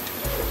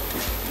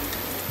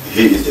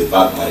 he is the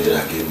bank manager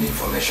that gave me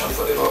information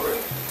for the robbery.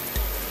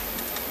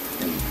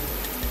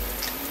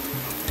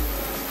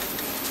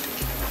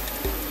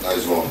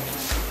 Nice one.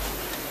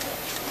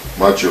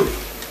 Macho,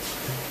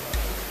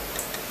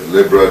 the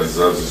laborer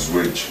deserves his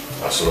wage.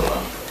 That's all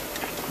right.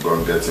 Go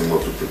and get him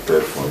what to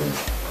prepare for him.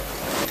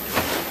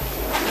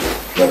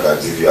 Like I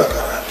give you a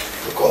card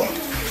to come.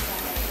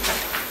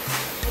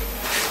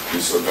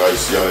 Listen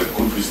guys, you are a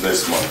good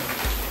businessman.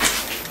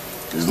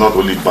 It's not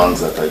only banks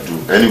that I do.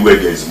 Anywhere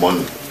there is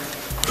money,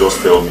 just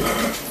tell me.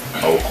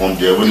 I will come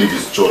there, even if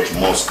it's church,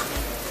 mosque,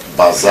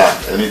 bazaar,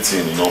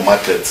 anything,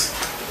 market.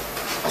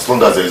 As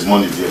long as there is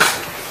money there,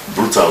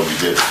 Brutal will be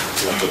there.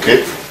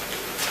 Okay?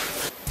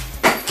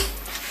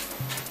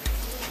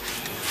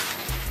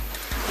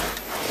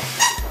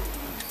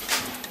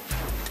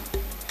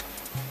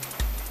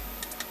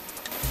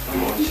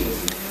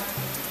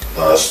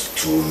 That's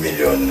 2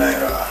 million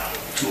naira.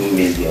 2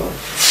 million?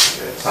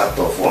 Yes. Out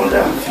of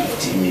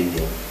 150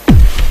 million.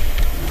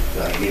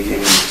 You are giving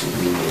me 2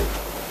 million.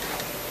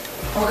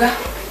 Oga,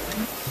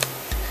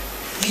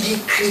 you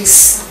did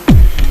Chris.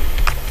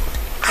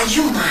 Are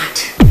you mad?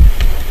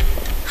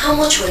 How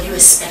much were you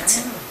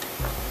expecting?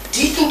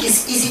 Do you think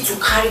it's easy to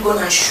carry gun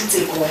and shoot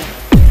a gun?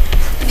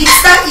 If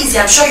it's that easy,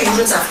 I'm sure you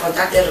wouldn't have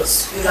contacted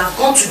us. You would have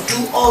gone to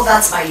do all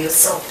that by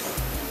yourself.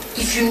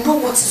 If you know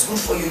what is good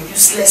for your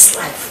useless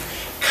life,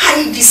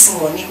 carry this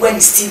money when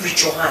it still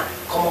reach your hand.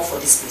 Come on for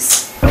this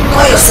place.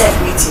 Call yourself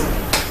meeting.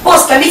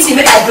 Boss, permit me,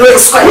 make I blow a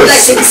square. Like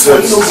say this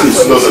money no good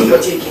for you,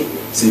 you're taking.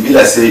 See, if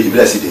I say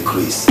the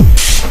craze.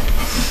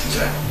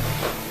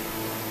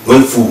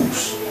 When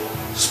fools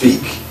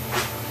speak,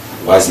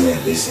 wise men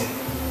listen.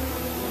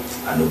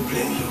 I don't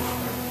blame you.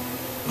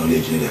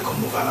 Knowledge need to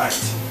come overnight.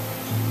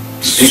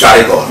 If you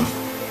carry gun,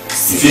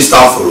 if you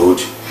stand for road,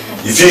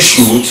 if you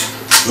shoot,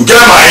 you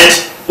get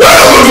mind. What are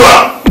you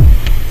going to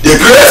do? The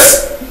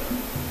grace?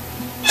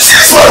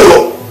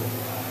 Swallow.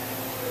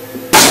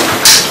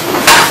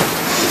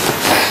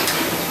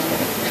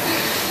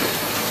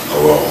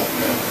 Oh, wow.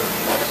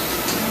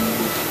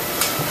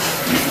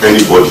 If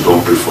anybody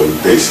don't pray for you,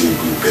 they say it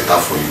will be better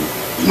for you.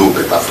 You know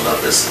better for that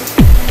person.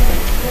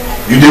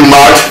 You did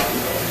mad?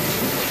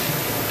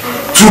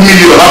 2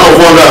 million out of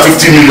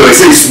 150 million, you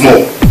say it's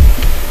small.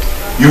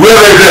 You wear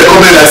a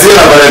comment and say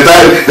that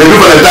Valentine, they do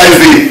Valentine's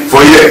Day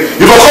for here.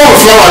 If I come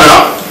with flower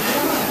now,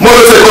 more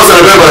than say cause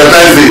celebrate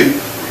Valentine's Day.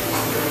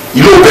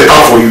 You know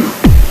better for you.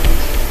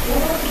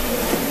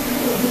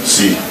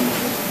 See,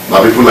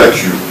 now people like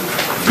you,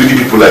 greedy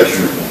people like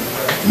you,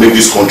 make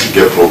this country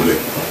get problem.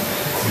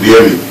 You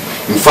hear me?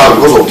 In fact,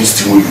 because of this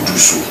thing when you do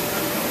so,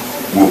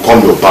 we'll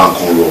come your bank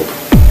on rob.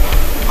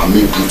 I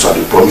mean brutal,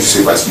 they promise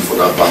you say if I sleep for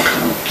that bank, I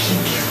will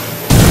kill you.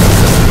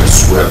 I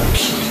swear I will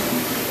kill you.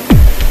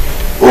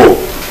 Oh,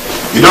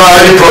 you don't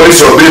already promise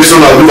your babe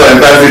son I'll do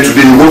Valentine's Day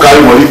today, you go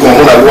carry money,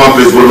 come home, I go one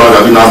place, go long,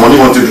 I mean now money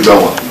won't take do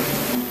that one.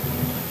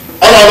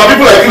 I the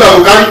people like you that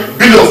will carry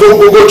billions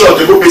go church,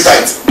 they go pay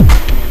tithe.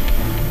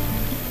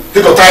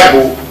 Take your time,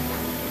 bro.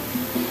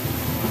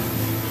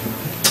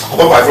 Come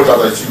on, my friend,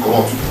 that you come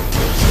on.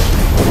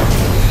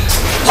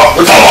 Come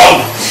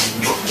on.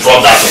 Drop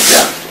that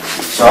here.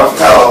 So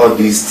after all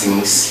these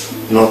things,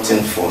 nothing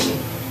for me.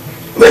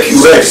 Make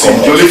you rest. The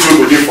only thing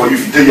we go do for you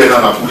if you take here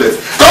now and bullet.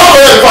 Come on,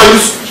 if I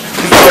use.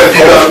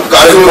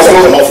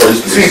 Come on for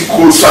this place. See,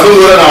 cool. I don't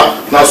know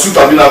whether na suit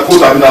I mean na coat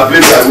I mean na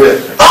blazer I wear.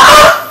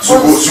 So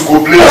go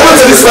play.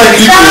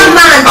 That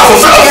man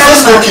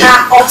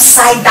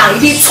upside down.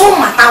 He turn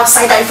matter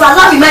upside down. If you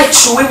allow me, might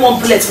throw away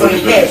one bullet for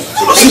your head.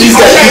 See this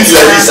guy greedy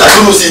like this. I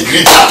don't know see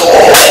greedy at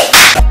all.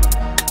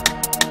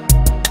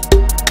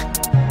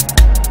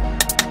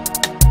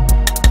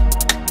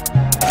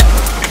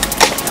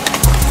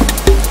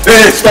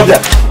 Hey, stop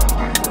there.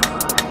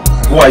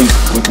 Who are you?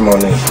 Good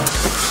morning.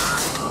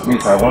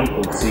 Please, I want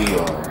to see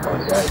your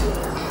guy.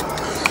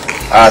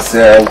 As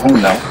who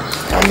now?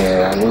 I'm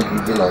an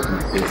individual of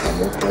this place.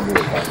 I'm actually a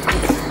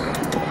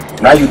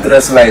pastor. Now you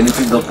dress like a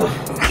little doctor.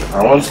 I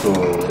want to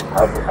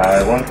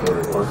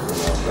report to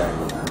my guy.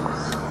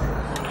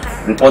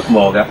 Report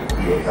Morga?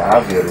 Yes, I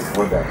have a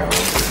report that I want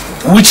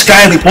to. Which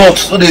kind of report?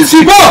 So they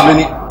see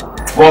many.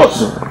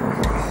 Boss.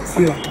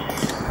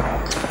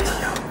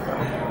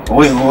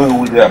 Wait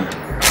there.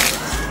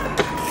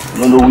 You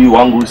don't know who you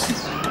want to go see.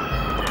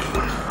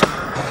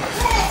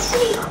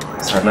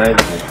 It's a nice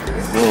day.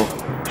 Go.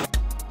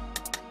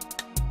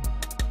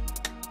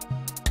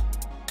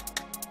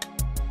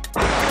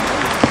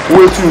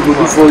 What you do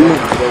for you?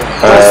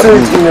 Just say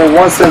it in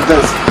one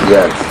sentence.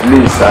 Yes,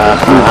 please, I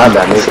had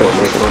an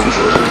information to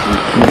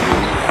give you.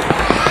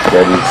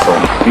 There is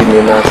some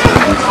criminals in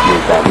this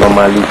place that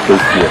normally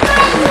take here,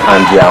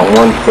 and they are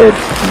wanted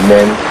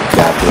men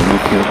that they're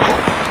looking for.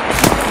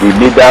 The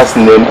leader's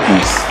name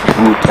is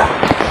Bruta.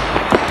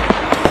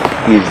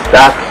 He's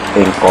dark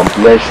in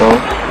complexion,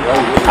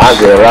 has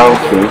a round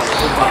face,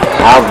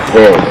 have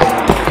hair.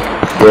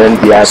 Then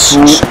there are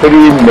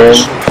 3 men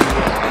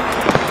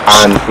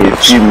and a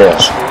female.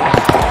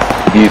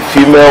 The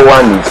female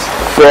one is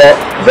fair,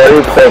 very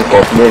fair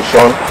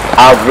complexion,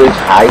 average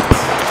height,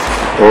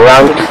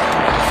 round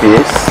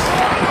face.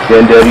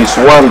 Then there is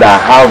one that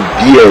have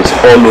beards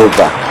all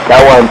over.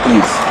 That one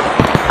is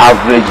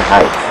average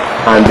height.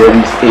 And there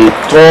is a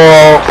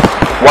tall,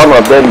 one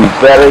of them is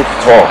very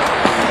tall.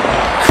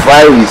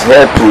 Fry his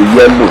hair to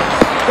yellow,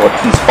 but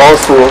he's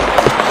also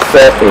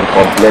fair in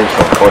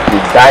complexion, but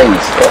he dyes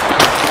his hair.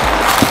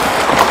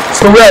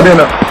 So where are they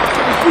now?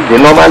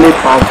 They normally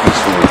pass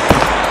this way.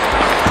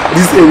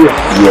 This area?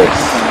 Yes.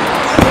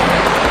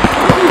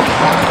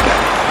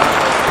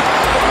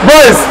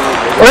 Boys!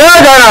 Oya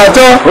gana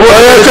to!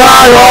 Oya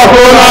tayo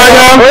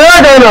funanya! Oya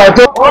gana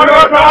to!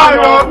 Oya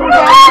tayo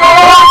funanya!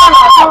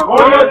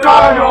 Oya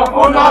tayo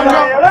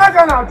funanya! Oya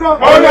gana to!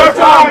 Oya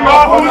tayo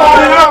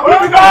funanya!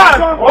 Oya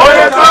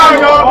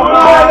tayo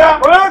funanya!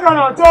 Oya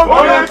gana to!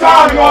 Oya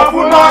tayo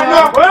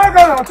funanya! Oya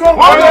gana to!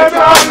 Oya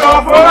tayo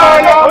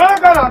funanya! Oya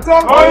gana to!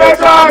 Oya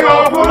tayo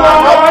funanya!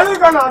 Oya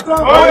gana to!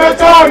 Oya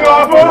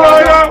tayo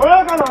funanya!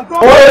 Oya gana to!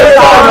 Oya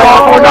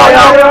tayo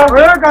funanya!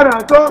 Oya gana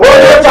to!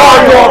 Oya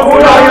tayo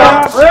funanya!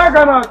 Oya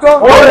gana to!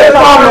 Oya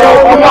tayo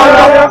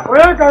funanya!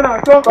 Oya gana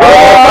to!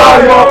 Oya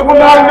tayo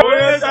funanya!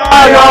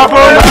 Oya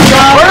funanya!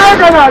 Oya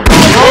gana to!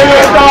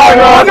 Oya tayo funanya! Oya gana to! Oya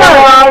tayo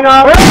funanya!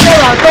 Oya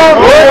gana to!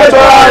 Oya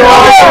tayo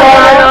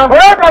funanya!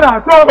 Oya gana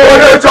to! Oya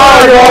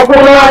tayo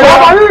funanya!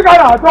 Oya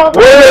gana to!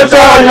 Oya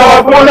tayo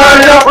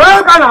funanya!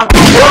 Oya gana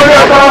to! Oya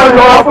tayo funanya!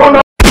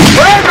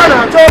 Oya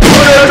gana to!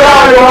 Oya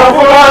tayo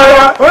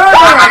funanya!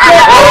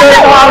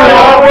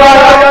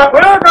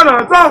 Oya gana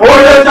to!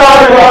 Oya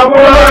tayo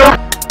funanya!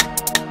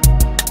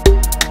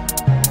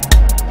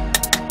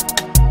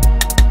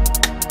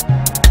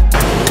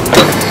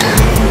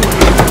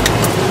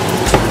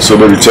 So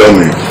baby, tell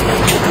me,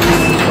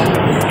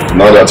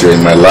 now that you're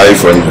in my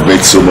life and you've made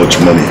so much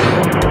money,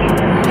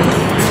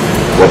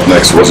 what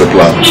next? What's the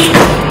plan?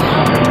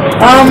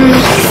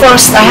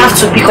 First I have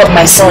to pick up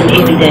my son,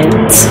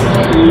 Evidence.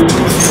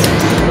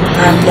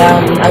 And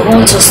I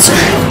want us to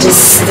leave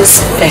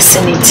this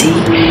vicinity,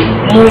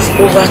 move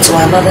over to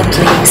another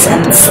place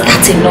and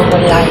start a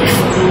normal life.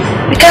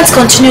 We can't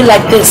continue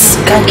like this.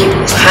 We can't keep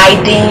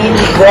hiding,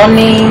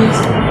 running.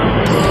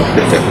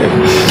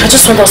 I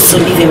just want us to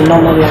live a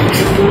normal life.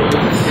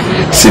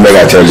 See, may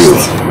I tell you,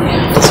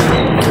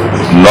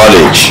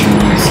 knowledge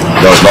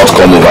does not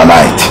come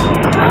overnight.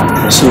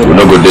 We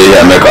no go there here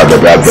and make our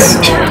baby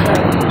bend.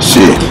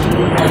 See,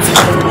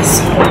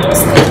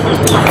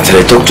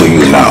 until I talk to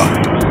you now,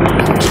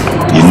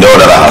 you know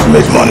that I have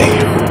made money.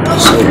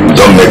 You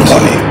don't make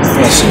money.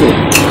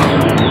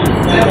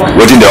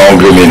 What in the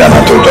hungry mean and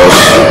I told us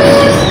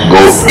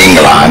go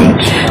England,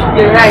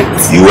 You're right.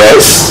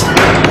 US,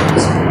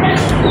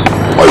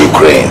 or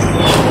Ukraine.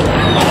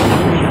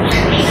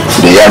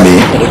 Do you hear me?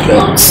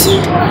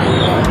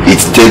 It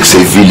takes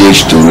a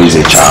village to raise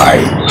a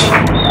child.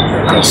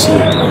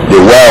 The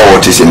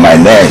wild is in my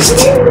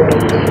nest.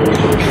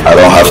 I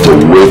don't have to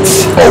wait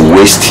or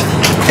waste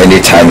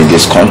any time in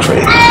this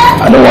country.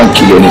 I don't want to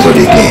kill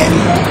anybody again.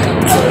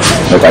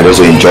 Look, I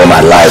just enjoy my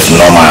life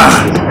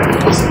normal.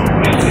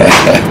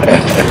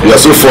 You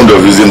are so fond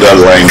of using that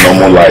line,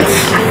 normal life.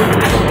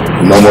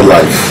 Normal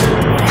life.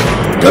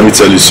 Let me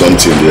tell you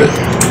something there.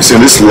 You see,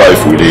 in this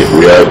life we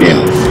are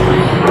in,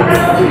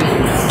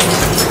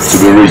 to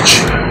be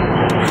rich,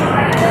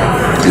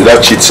 either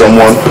cheat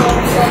someone,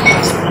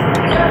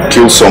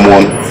 kill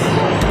someone,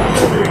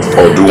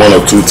 or do one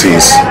or two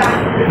things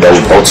that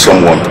will hurt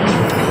someone.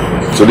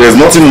 So there's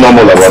nothing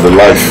normal about the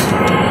life.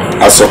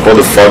 I support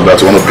the fact that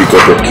you want to pick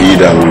up a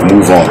kid and we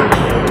move on.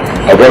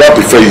 I'd rather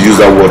prefer you use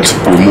that word,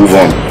 we move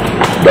on,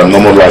 than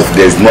normal life.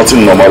 There's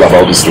nothing normal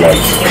about this life.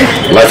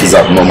 Life is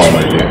abnormal,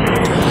 my dear.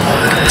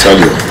 I tell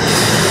you.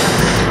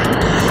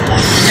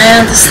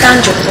 I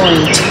understand your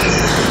point.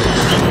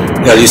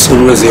 There is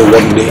always a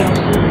one day.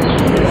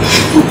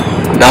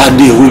 That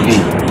day will be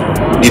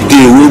the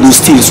day when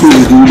those things we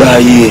do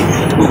that year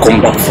will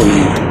come back for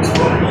you.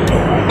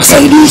 As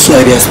I do so,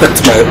 I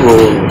respect my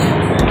own.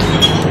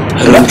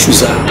 I don't choose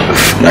her.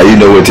 Now you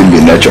know what in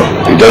be nature.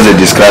 It doesn't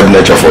describe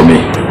nature for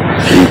me.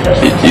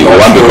 You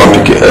want to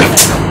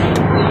complicate.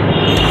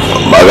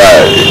 My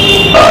guy,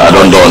 I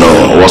don't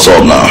know what's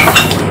up now.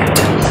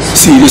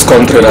 See this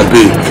country that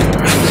big.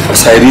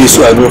 As I do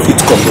so, I know if it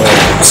come out.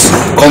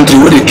 Country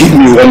where they give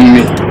me 1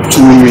 minute,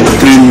 2 minutes,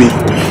 3 minutes.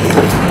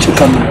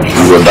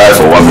 You will die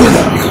for 1 minute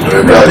now.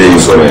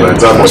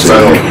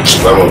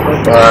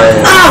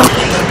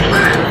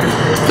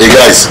 Hey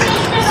guys,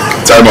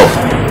 time up.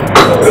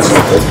 Let's go.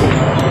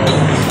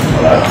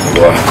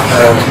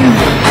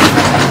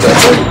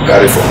 That's all you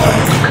carry for me.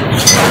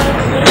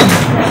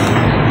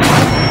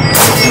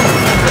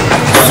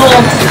 So,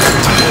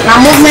 now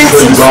movement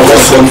is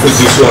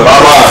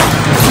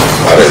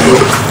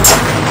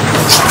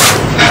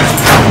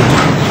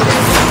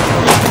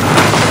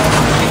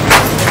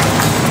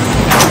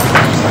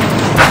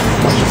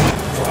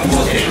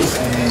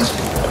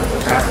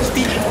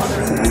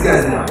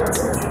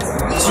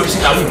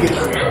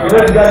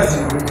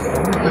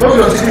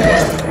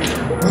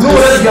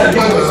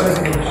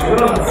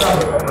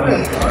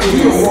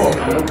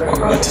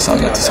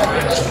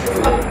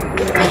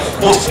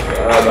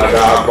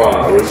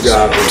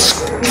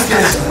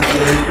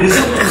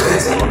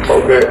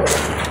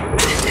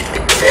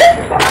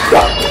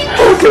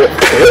Okay.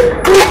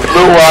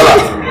 No wahala.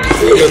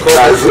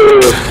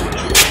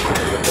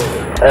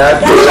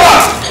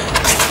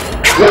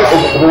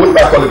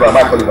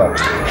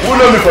 Who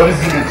know me for this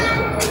village?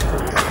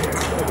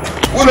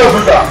 Who knows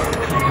Buta?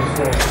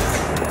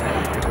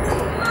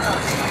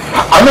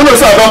 I don't know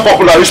if I don't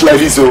popular rich like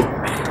this, so.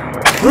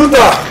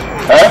 Buta,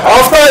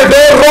 after I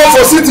don't run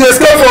for city,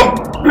 escape from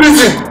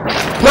prison,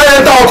 now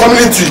enter our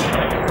community.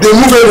 They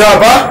move in here,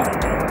 huh?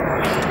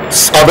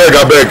 I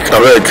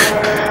beg.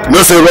 No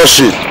say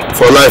rush it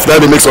for life. Now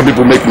they make some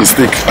people make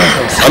mistake.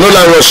 I don't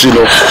like rush, you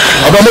know.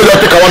 I don't know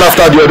that take one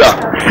after the other.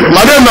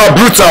 My name is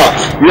Bruta.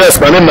 Yes,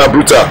 my name is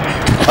Bruta.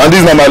 And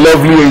this is my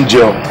lovely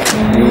angel.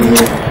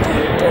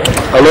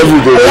 I love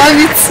you, baby. I love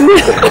you too.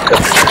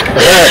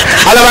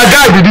 And my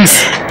guy be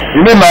this.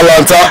 You name my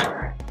Lanta.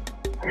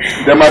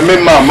 Then my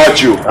main man,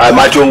 Matthew. I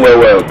match you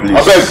well, please.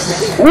 I beg.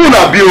 Who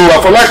na be you?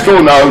 I for like to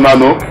now,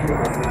 no?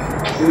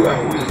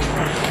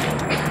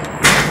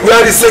 We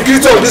are the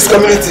security of this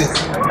community.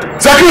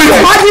 Security!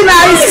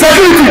 Ordinary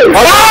Security!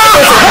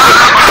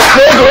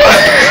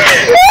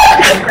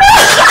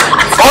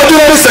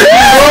 Ordinary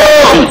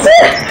security!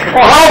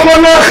 How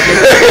come not?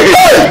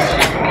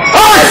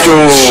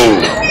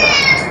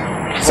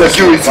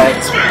 Security.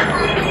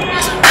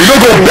 You don't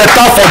go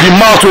better for the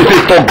mouth when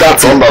they talk that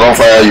thing. Don't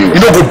fire you. You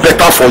don't go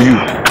better for you.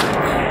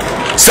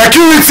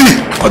 Security.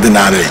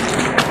 Ordinary.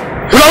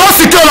 We are not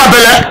secure our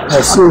belly.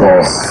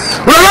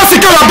 We are not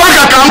secure our bank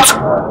account.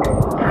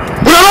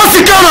 We are not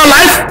secure our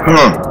life.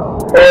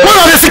 We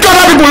are the secure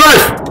other people's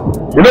life.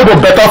 You don't go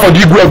better for the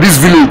Igwe of this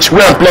village.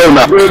 We are playing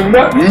now.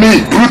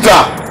 Me,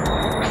 Bruta.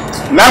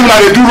 Now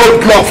they do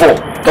road block for.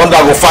 Thunder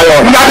go fire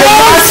on. Now the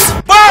last.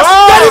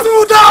 Get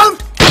it down.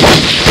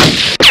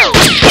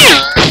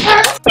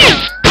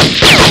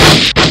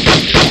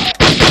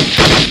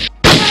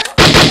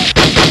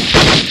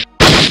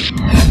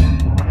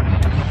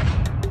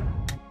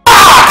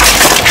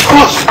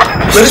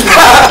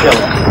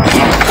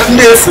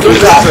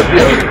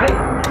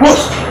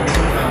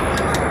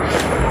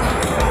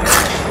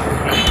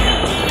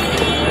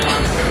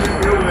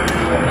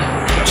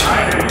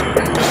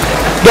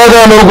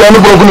 Dada na ugwu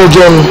anụbụrọgwụ na-eji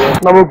ọnụ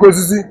na mokwu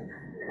osisi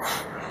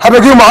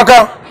abịaghị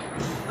ụmụaka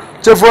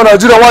chefuo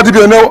Naijiria nwa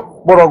dibịa ene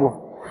gbọrọgwụ.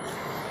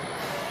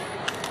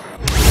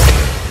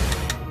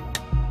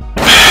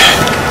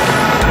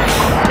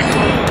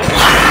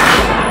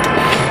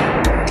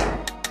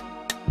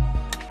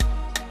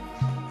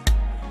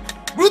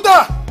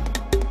 Bruta!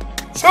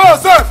 Show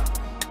yourself!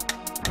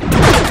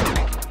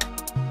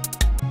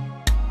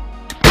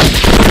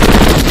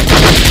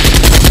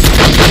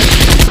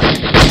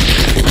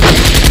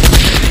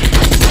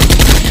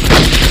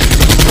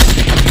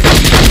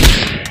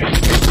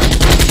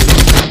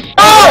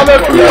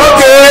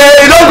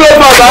 Okay, don't go,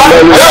 Papa.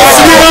 That's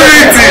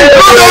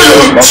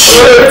security. Okay,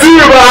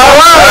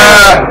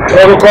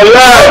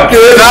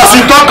 now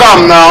you talk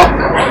am now.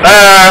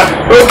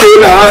 Okay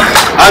now.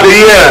 At the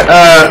year.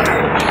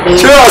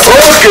 Cheers.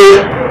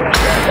 Okay.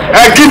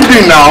 Give me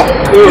now.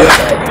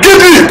 Give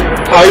me.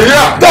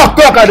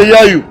 Talk. I dey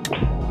hear you.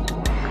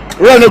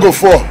 Where no go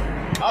for?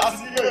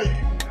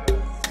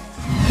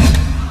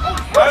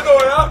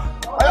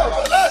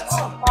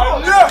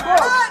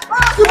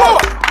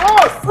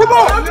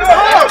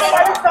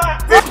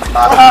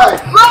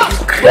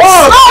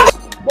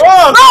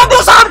 No, do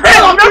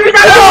something! I'm not going to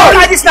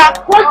like this now!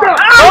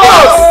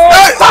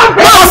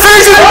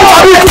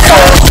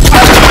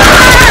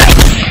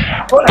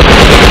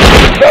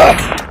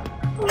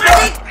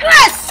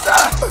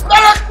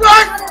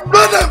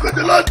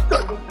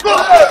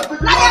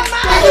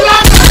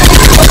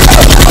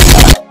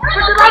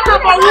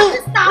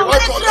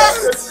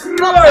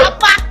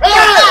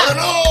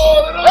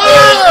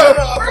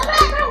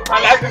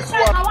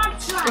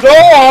 Go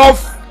off!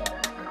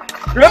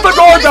 You have to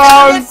go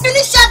down!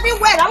 Finish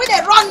everywhere. Now when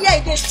they run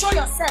here, they show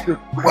yourself.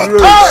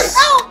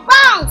 Oh,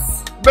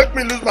 bounce! Make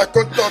me lose my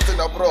contact in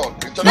abroad.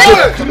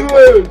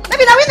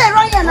 Maybe now when they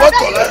run here, now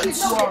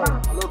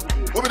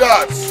Who be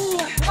that?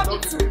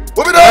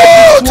 Who be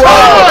that?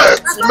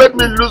 You make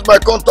me lose my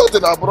contact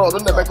in abroad.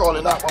 Don't never call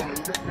it that.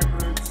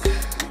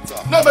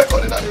 Never call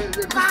it that.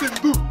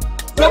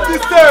 Stop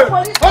this thing!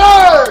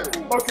 Hey!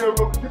 Okay,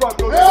 we'll keep on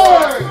going.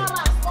 Hey!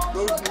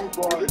 Don't move,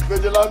 boy.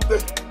 Vigilante.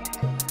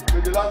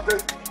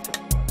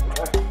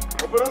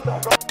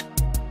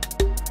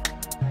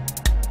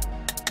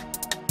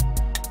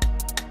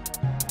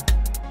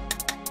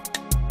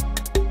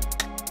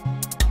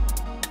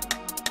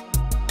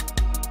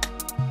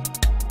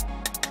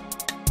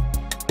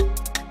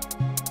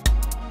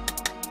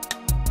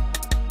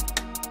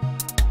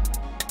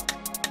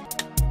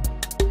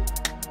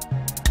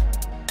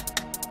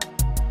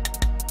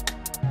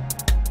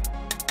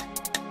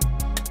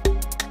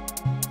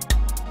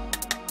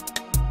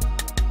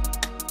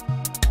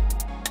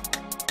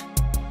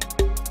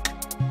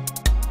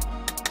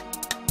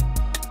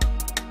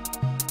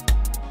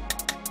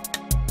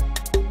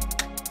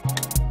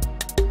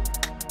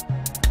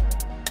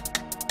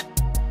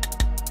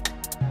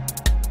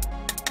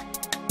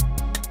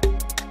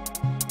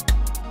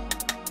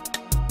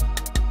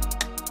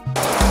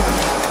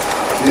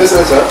 Yes,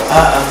 sir.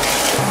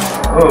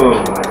 Oh,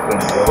 my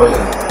friend, you're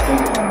welcome.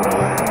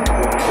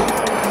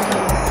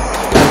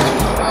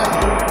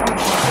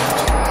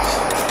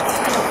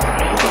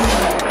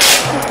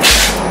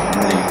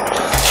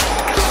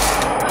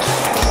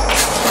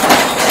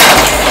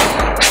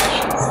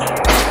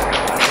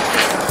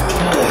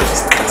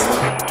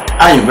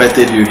 I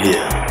invited you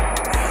here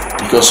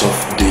because of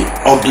the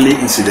ugly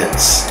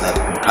incidents that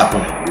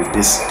happened with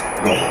this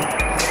governor.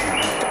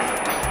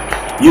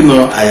 You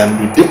know, I am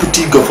the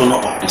deputy governor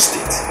of the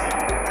state.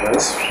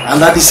 Yes.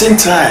 And at the same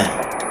time,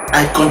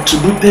 I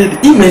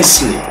contributed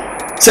immensely,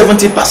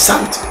 70%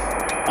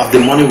 of the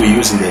money we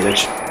use in the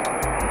election.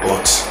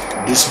 But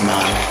this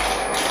man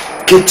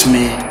kept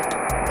me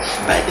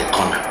by the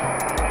corner,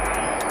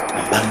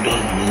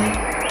 abandoned me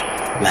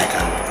like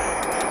an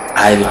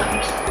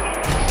island.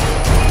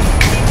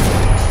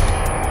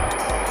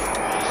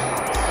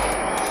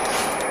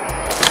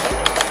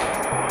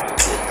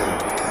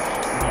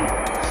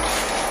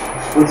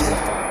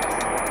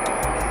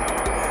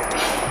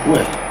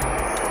 Well,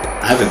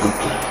 I have a good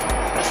plan.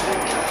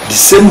 The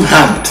same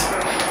hand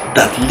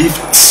that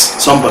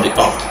lifts somebody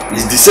up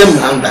is the same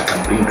hand that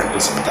can bring that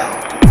person down.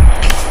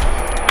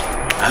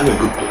 I have a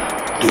good plan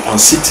to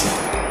unseat him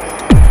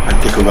and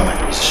take over my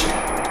position.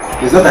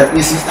 It's not an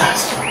easy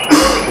task.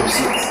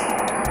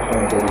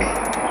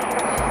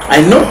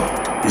 I know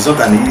it's not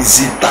an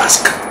easy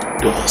task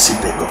to unseat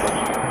the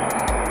governor,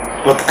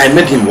 but I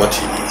made him what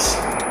he is.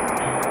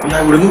 And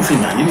I will remove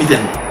him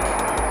immediately,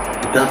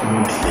 without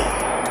no delay,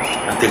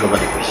 and take over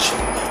the position.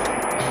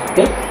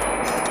 Okay?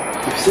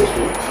 If you say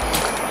so,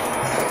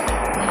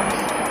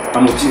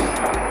 I'm with you.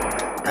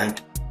 And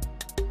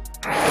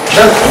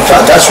in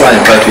fact, that's why I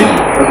invited you.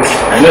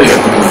 I know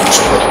you're good enough to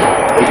support me.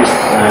 Thank you.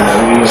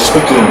 We will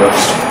speak to you in the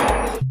office.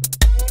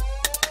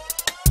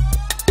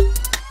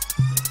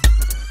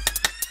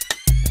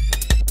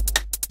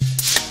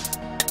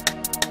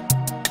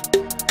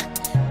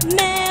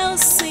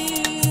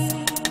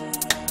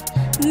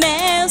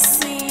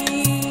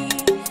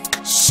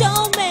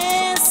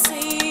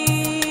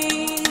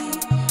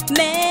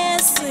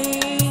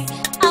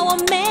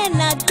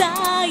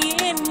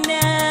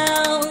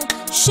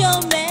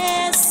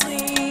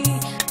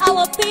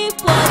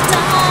 People are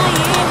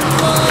dying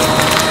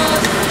more.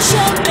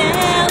 Show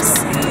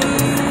mercy.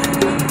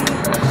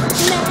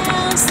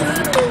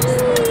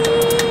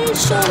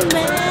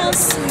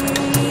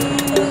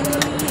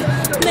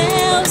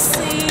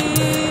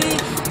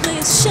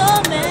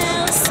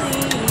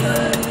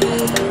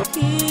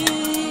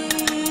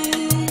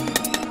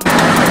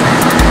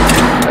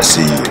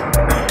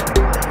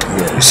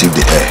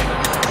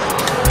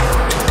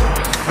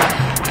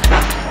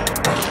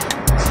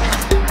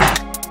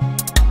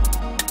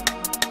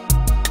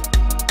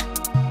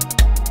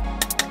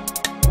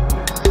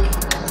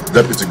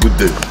 Deputy, good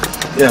day.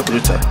 Yeah,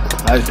 Bruta.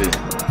 How you doing?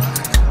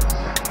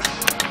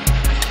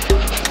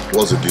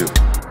 What's the deal?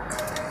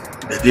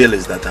 The deal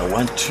is that I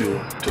want you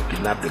to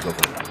kidnap the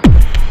governor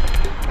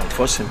and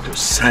force him to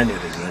sign a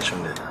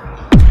resignation letter.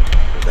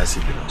 That's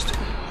it belongs to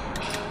me.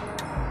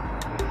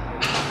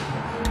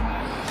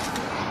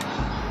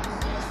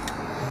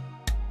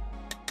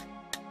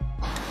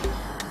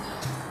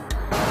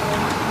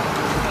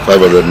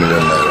 $500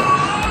 million naira.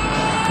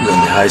 You're on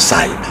the high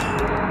side.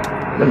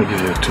 Let me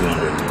give you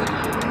 200 million.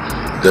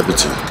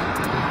 Deputy,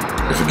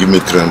 if you give me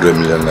 300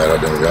 million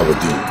naira, then we have a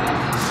deal.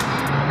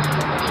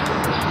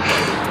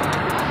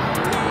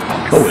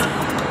 Oh well.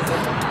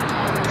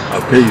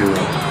 I'll pay you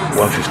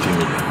 150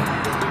 million.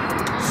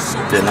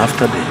 Then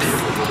after the deal,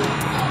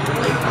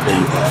 I'll pay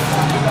you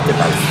the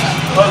balance.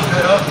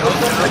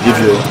 I give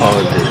you all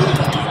the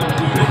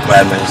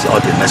requirements,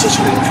 all the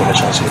necessary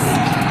information you need.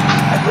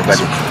 I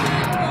provide it for you.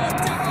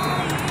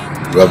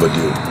 We have a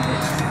deal.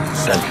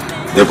 Thank you.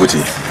 Deputy,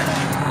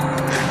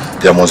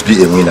 there must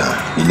be a winner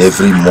in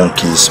every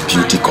monkey's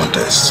beauty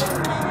contest.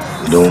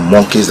 You know,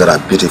 monkeys that are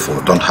beautiful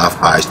don't have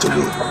eyes to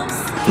look.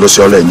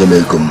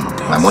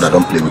 My mother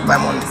don't play with my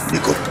money.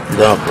 Because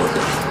no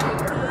problem.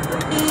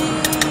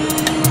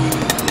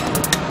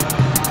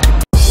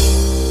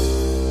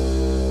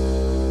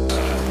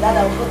 Dad,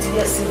 I'll go to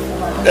your simple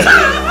man.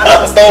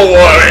 Don't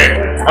worry.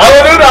 I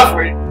will do that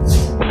for you.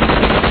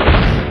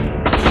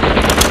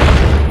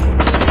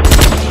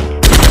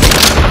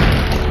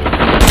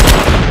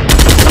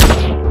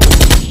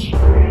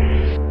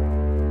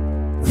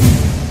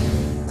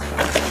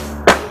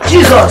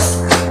 Jesus!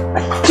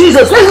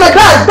 Jesus, where's my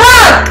dad?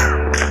 Dad!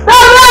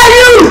 Dad, where are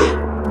you?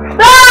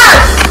 Dad!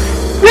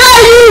 Where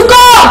are you?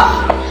 Go!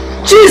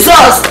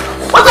 Jesus!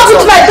 What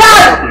happened to my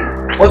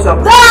dad? What's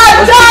up?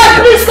 Dad!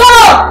 Dad, please go!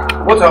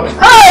 What's up?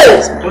 Hey!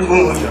 What's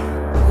going on here?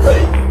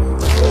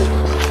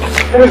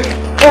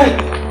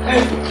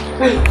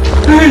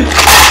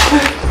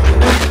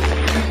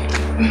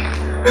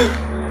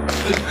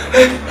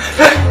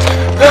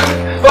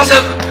 What's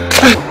up?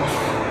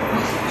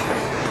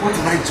 What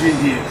am I doing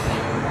here?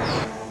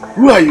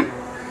 Who are you?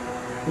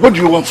 What do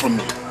you want from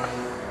me?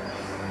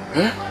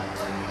 Huh?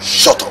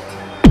 Shut up.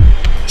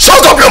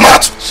 Shut up your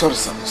mouth! Sorry,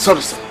 sir.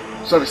 Sorry, sir.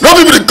 Sorry, sir. Not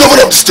be the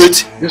governor of the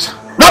state. Yes, sir.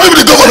 Not be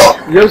the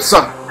governor. Yes,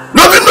 sir.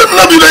 Not be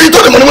the eat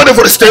all the money waiting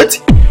for the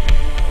state.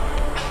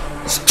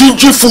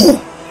 Stingy fool.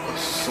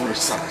 Sorry,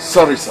 sir.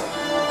 Sorry, sir.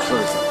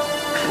 Sorry, sir.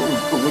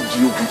 What do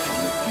you want from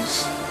me, please?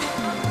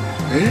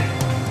 Eh?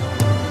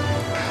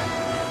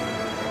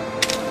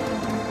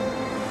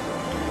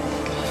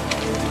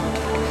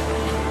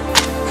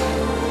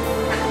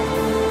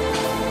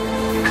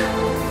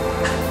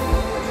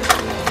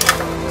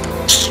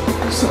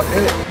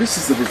 This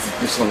is the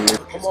resignation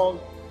letter. Come on.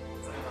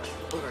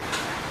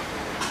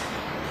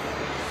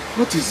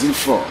 What is it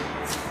for?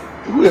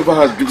 Whoever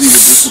has given you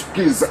this,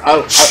 please,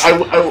 I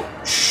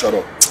will. Shut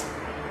up.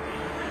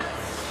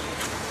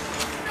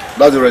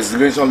 That's the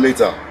resignation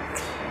letter.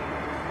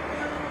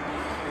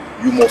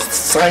 You must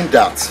sign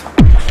that.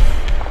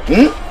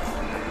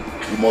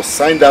 You must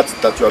sign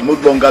that you are no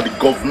longer the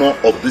governor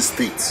of this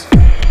state.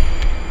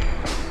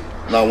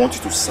 Now I want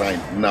you to sign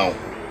now.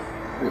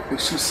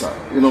 Excuse sir,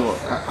 you know,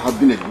 I have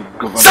been a good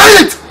governor.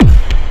 Sign it!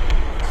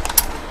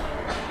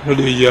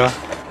 Hallelujah.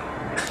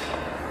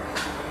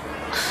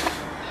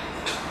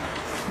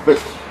 But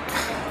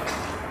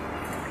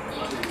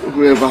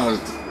whoever has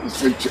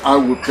sent you, I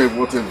will pay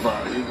whatever.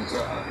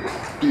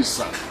 Please,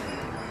 sir.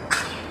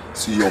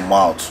 See your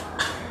mouth.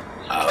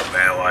 I'll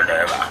pay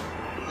whatever.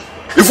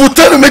 If you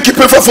tell me make you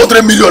pay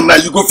 500 million now,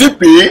 you go fit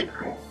pay.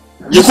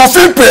 You go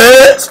fit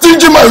pay.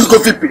 Stingy man, you go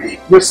fit pay.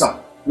 Yes, sir.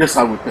 Yes,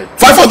 I will pay.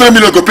 500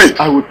 million go pay.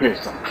 I will pay,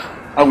 sir.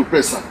 I will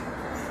pay, sir.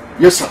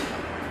 Yes, sir.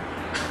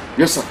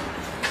 Yes, sir.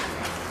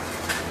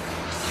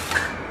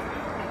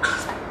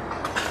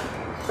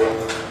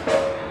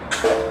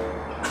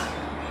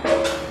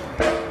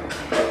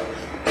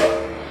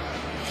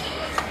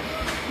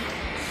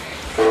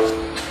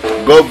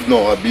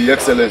 Governor, Abi,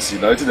 Excellency,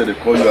 now they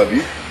call you,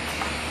 Abi.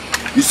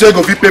 You say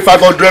go fit pay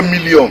 500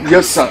 million.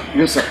 Yes, sir.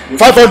 Yes, sir. Yes,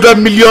 500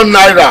 million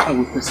naira. I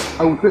will pay, sir.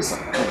 I will pay, sir.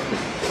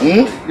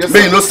 Yes,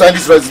 may you not sign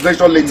this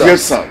resignation later.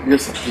 Yes, sir.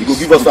 Yes, sir. You go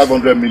give us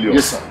 500 million.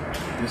 Yes, sir.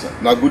 Yes, sir.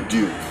 Now good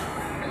deal.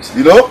 Yes,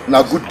 you know,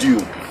 now good deal.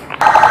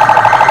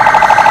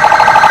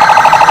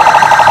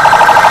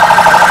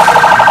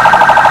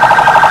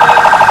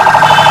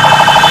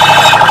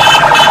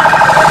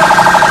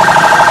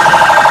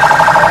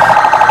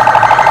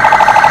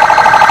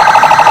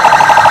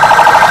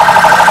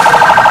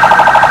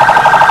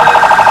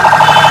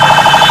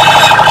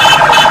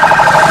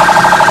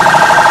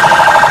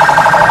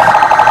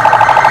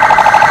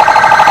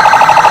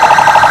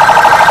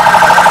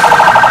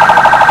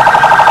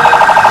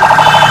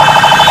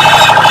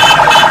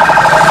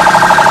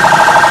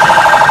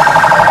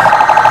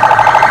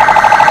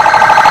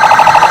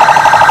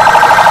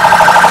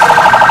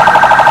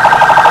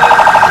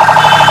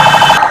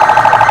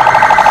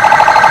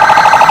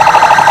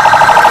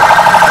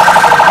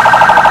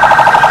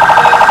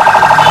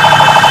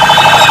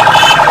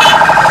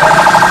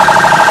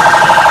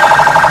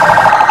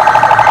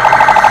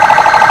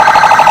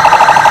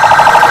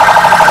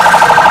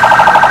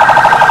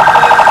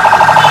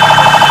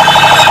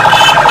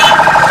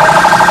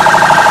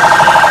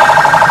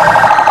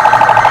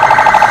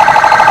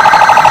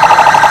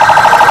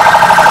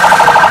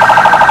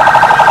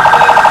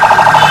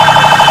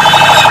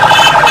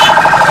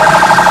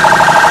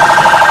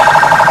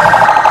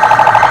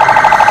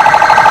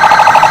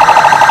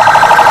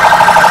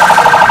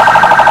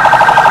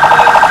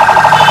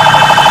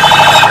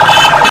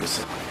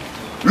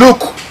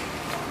 Look,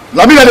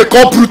 Lamina they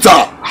call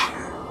brutal.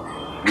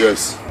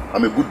 Yes,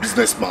 I'm a good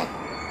businessman.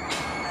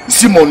 You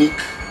see money?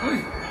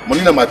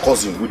 Money and my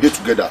cousin, we did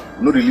together.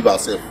 We know they live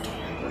ourselves.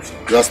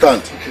 You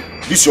understand?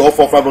 This your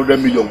offer 500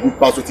 million good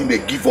pass waiting they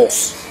give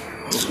us.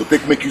 It's going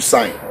to make you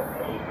sign.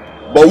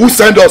 But who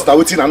send us that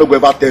waiting I no go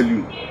ever tell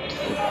you.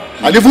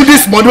 And even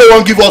this money we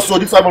won't give us so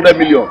this 500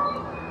 million.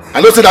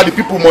 I know say that the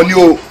people money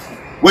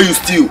where you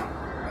steal.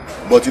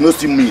 But you know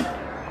still me.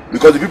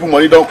 Because the people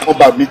money don't come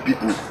back meet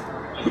people.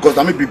 Because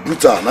that may be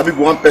brutal. That may be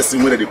one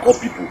person where they call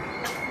people.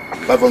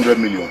 500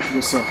 million.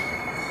 Yes, sir.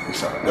 Yes,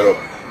 sir. Hello.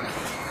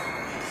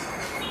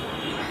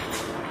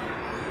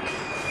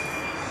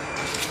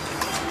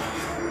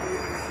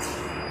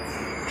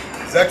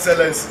 His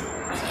Excellency.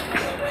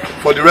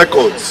 For the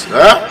records, I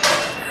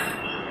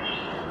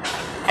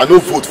no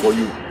vote for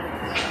you.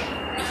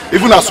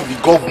 Even as you be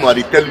governor,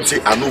 they tell you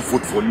say I no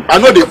vote for you. I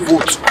know they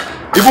vote.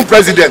 Even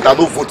president, I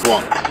no vote for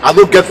him. I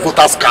no get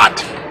voters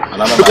card.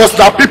 Because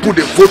there are people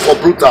they vote for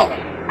brutal.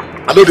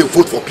 I know they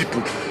vote for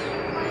people.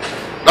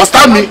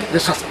 Understand me?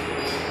 Yes, sir.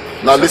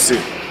 Now listen.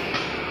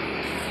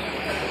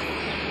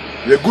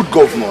 You're a good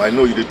governor. I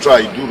know you they try,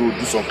 you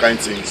do some kind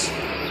things.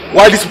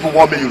 Why these people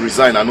want me to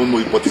resign, I don't know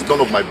it, but it's none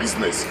of my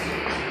business.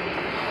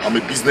 I'm a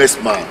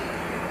businessman.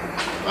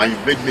 And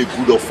you've made me a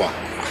good offer.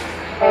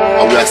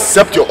 I will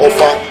accept your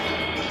offer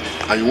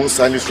and you won't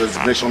sign this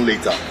resignation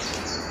later.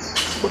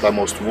 But I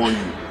must warn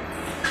you.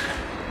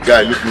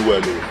 Guy, look me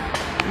well though.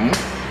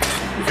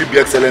 You will be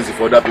excellency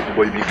for other people,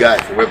 but you be guy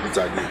for where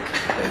people are there.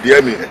 You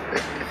hear me?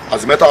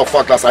 As a matter of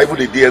fact, as I even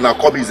the day now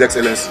call me His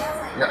Excellency.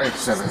 Your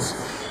Excellency.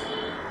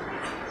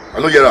 I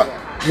know you're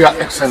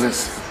Your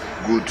Excellency.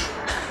 Good.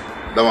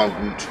 That one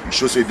good. You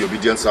should say the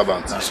obedient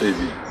servant. That's it.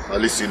 Now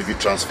listen, if you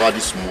transfer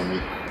this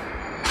money,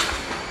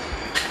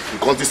 you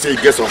can't say you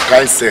get some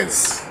kind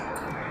sense.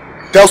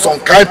 Tell some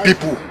kind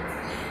people.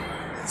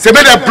 Say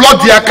make them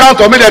block the account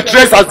or make them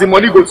trace as the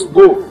money goes to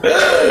go.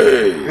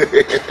 Hey.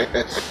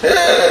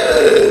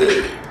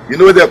 Hey. You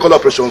know what they call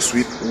Operation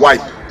Sweep?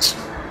 Wipe.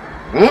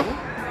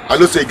 I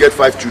know say you get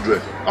 5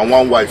 children and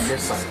 1 wife.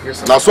 Yes, sir. Yes,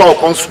 sir. Now so I'll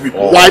come sweep,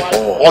 wipe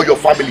all your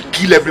family,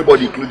 kill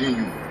everybody including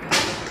you.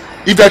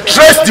 If they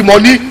trace the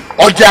money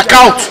on the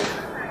account,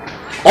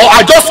 or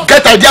I just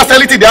get idea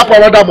selling it, they have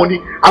another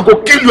money, I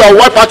go kill you and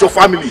wipe out your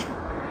family.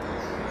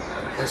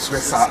 Yes,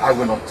 sir, I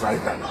will not try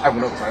that. I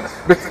will not try that.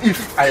 But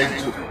if I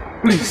do,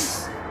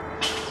 please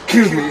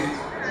kill me,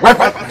 wipe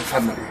out my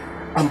family.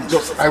 I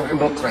will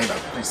not try that,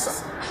 please, sir.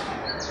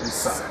 Please,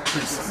 sir.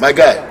 Please, sir. My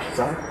guy,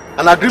 sir?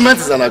 An agreement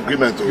is an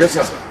agreement. Oh. Yes,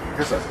 sir.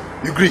 Yes, sir.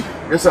 You agree?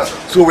 Yes, sir.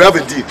 So we have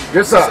a deal.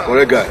 Yes, sir.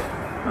 Correct guy.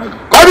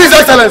 Call me His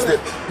Excellency.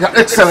 Your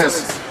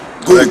Excellency.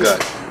 Correct guy.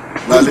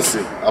 Now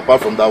listen,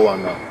 apart from that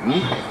one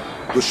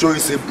now, to show you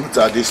say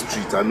brutal this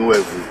street, I know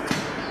every.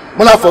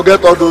 When I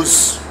forget all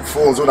those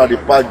phones when they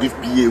pass give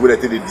PA where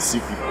they think they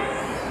deceive people.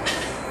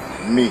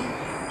 Me,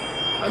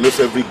 I know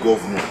every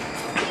governor,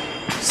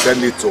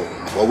 senator,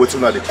 or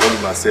waiting at they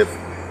call myself,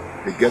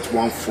 they get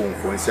one phone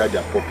for inside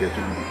their pocket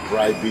to be the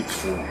private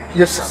phone.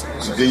 Yes,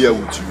 sir. Today here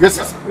with you. Yes,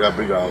 sir. We are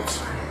bring her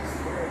out.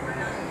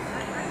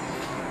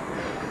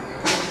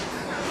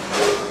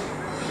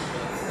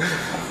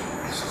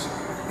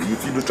 You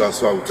feel do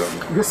transfer with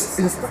them? Yes,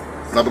 instant.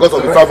 Now because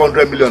of the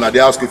 500 million, they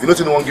ask you, if you don't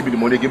see no one give me the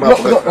money, give me no,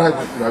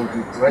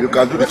 no, you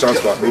can do the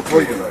transfer.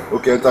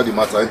 Okay, enter the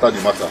matter,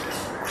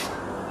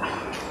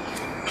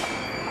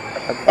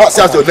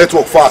 See as your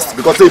network fast,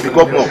 because they be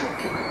governor.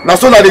 Now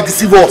so now they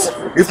deceive us.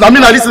 If na me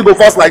na this will go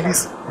fast like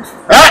this.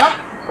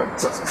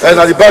 And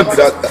at the bank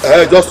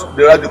just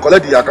they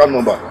collect the account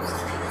number.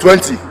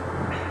 20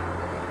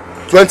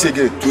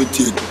 again.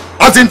 20 again.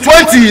 As in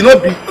 20,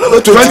 not be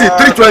 20,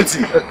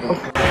 320.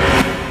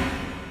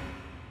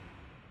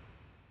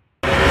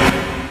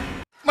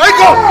 My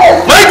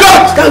God! My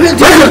God! My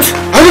God!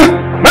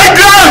 My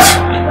God!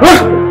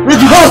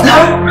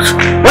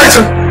 My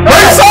son!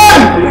 My son!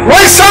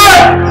 My son!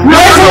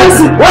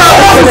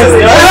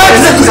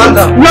 Calm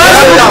down. I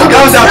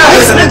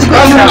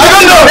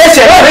don't know.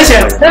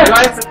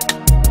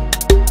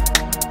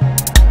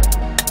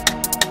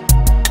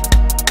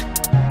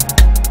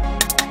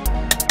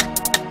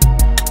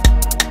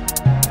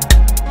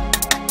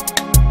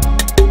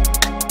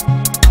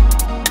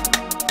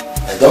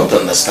 I don't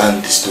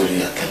understand the story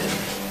you're telling me.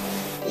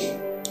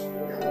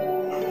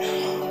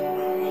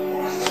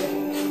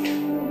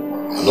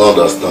 I don't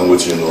understand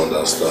what you don't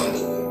understand.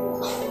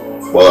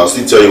 But I'll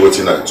still tell you what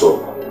I talk.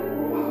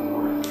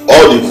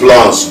 All the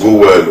plans go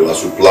well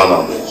as we plan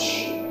them.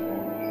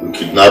 We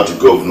kidnap the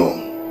governor.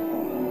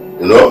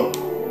 You know?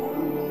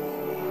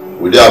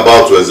 We're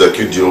about to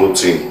execute the whole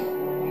thing.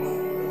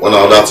 When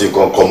another thing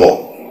can come up,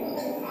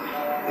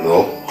 you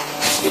know,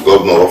 the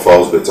governor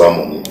offers better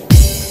money.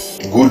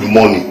 Good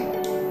money.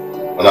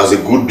 And as a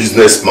good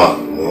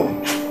businessman, you know,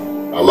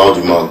 allow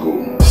the man go.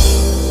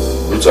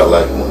 Which I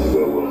like money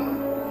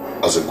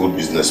well. As a good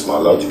businessman,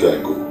 allow the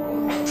guy go.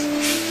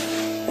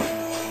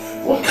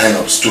 What kind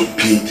of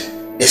stupid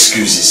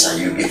excuses are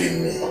you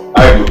giving me?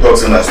 I go talk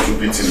saying that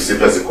stupid thing, say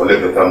person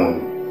collect better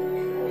money.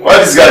 Why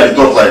this guy dey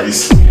talk like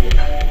this?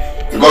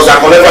 Because I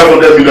collect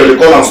 500 million, they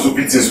call am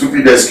stupid thing,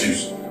 stupid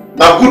excuse.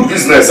 Now good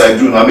business I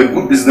do, I'm a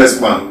good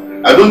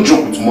businessman. I don't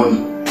joke with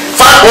money.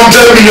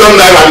 500 million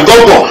naira, the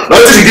governor,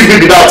 nothing to give me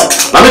with that.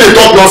 I mean they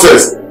talk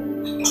nonsense.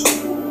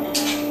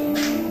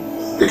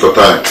 Take your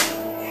time.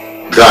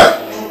 Guy,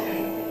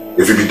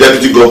 if you be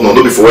deputy governor,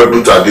 don't be for where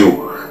brutal deal.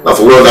 Now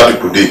for where other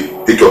people dey.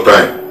 Take your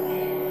time.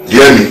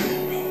 You hear me?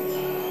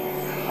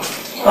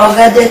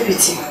 Oga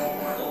deputy,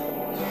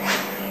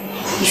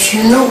 if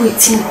you know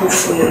wetin good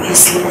for your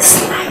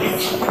useless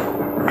life,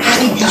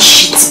 carry this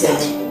shit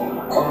belly,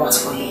 come out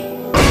for you.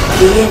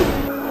 You hear me?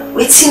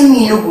 Wetin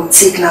me no go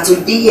take na to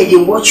dey here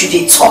dey watch you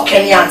dey talk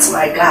anyhow to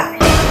my guy.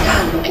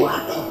 That no go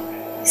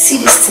happen. See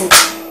this thing,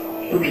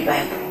 no be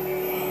Bible.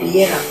 You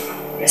hear am?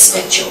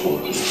 Respect your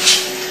old age.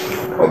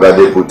 Oga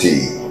deputy,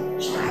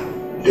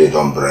 they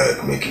don't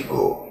break, make it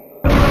go.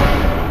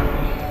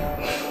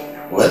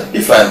 Well,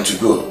 if I am to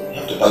go, you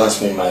have to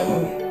balance me my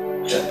money,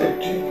 which I paid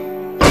to you.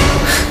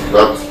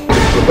 That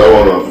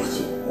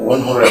 150.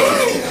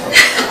 150.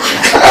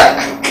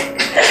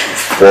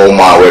 Four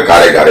man we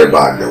carry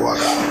bag the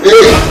water.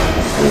 Hey!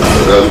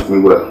 That look me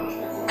well.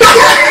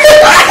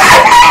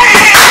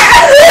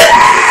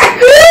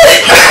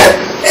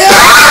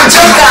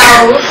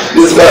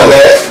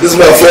 This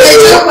man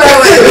friend.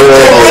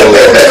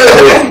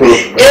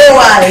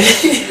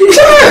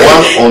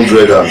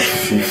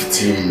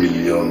 150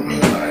 million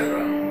naira.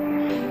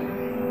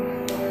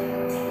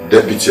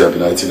 Deputy, I've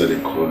been writing that they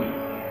call you.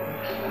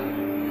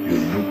 You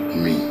look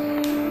me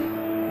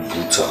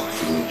brutal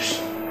finish.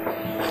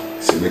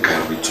 Say make I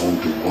return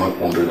the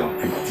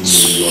 150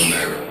 million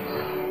naira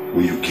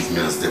will you give me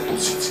as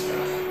deposit.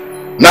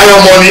 Now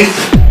your money.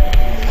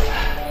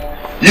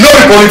 You know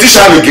the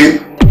politician again.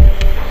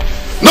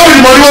 No be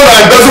the money when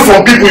I embezzle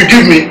from people you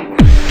give me.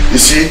 You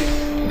see,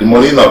 the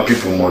money na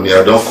people money.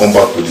 I don't come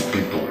back to the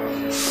people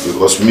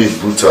because me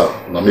brutal.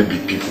 Now me be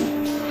people.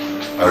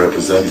 I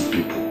represent the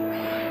people.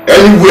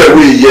 Anywhere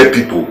we hear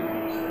people,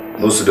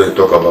 most of them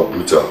talk about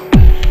brutal.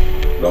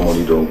 That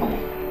money don't go,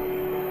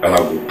 and I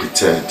go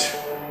pretend.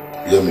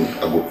 You hear me?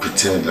 I go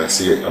pretend like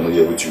say I don't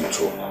hear what you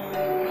talk.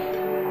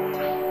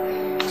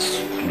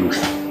 Look,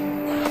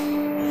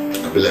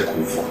 I be like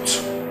who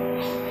vote.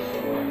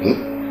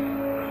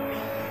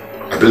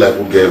 I be like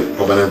who get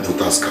permanent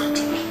voters card.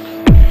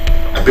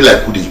 I be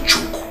like who they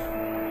joke.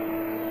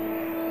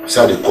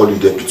 Say they call you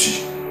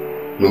deputy.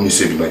 No me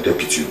say be my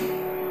deputy.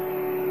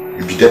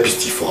 You be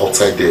deputy for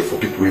outside there for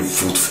people who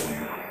vote for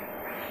you.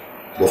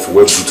 But for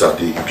where brutal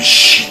they you be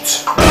shit.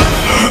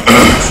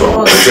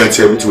 So I can't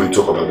tell everything when you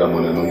talk about that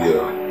money I don't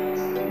hear.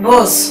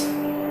 Boss,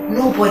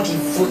 nobody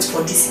vote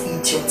for this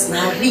idiot.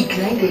 Now rig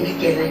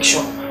the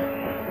election.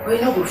 We're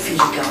not going to feel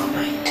it our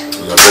mind.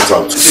 Get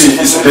out. See,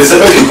 it's a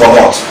make you come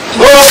out.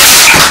 Go!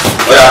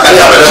 Oh yeah, can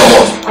you have a come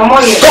out? Come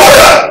on here. Go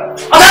here!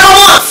 Okay, come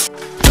on!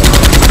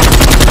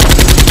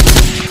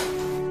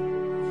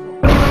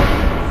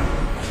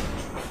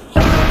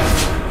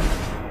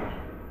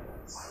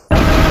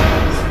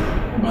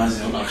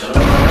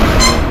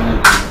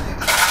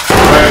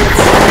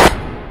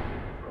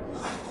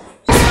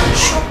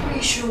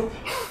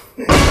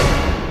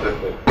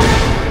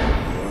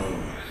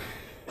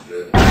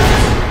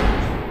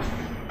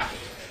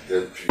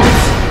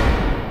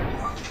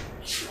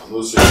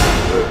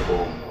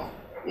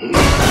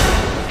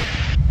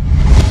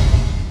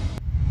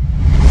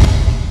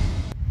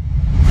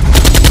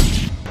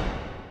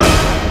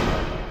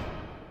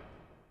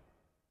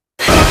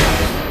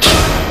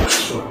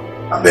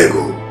 I beg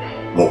you,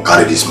 mo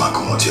carry this man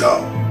come out here.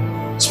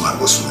 This man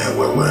goes to me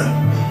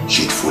well.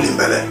 Shit full in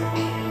belly.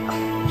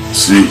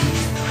 See,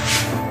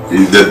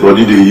 if that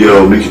body they hear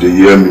or make it they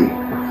hear me,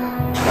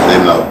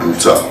 then now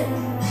brutal.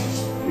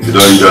 If you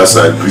don't use that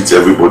side, greet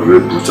everybody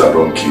with brutal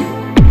don't kill.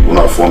 When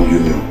I form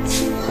union,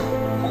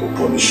 go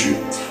punish you.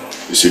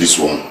 You see this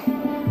one?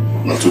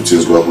 Now two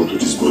things go happen to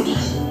this body.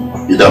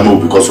 Either more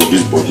because of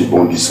this body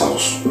burn this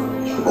house,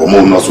 or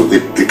more not so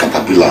take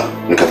caterpillar.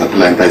 The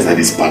caterpillar enter inside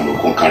this bag or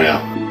come carry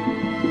out.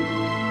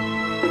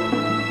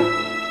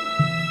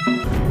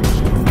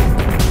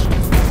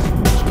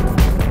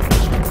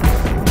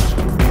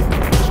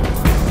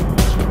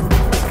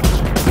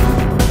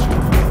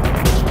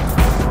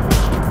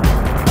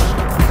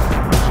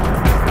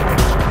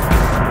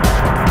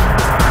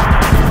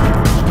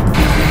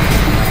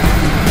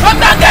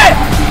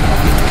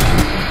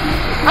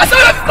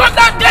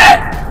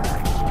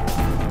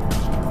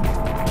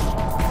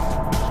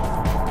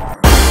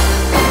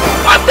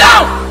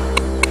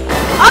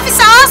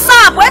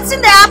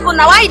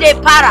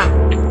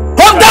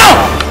 Calm down!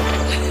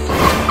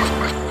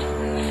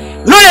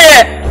 No,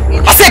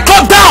 I said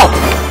calm down!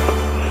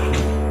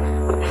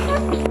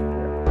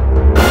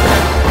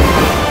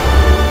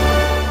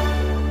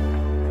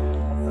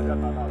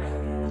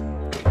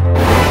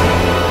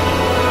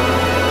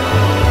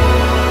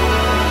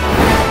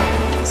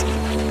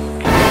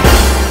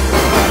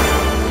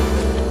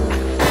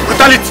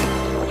 Brutality!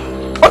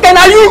 Okay,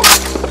 now you!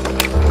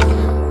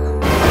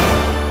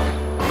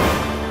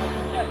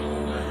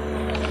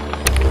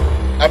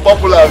 I'm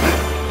popular,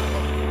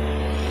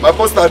 my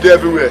poster there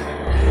everywhere.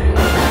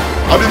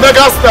 I'm the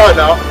mega star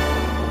now.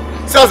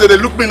 See as they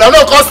look me now. I'm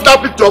not going to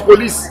snap picture of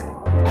police.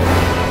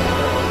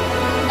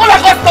 When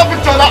I got snap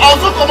picture now, I'll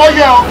also come out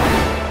here.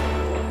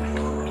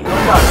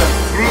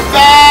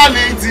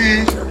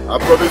 Brutality. I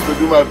promise to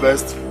do my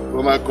best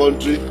for my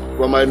country,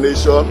 for my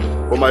nation,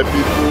 for my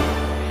people.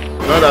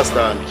 You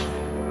understand?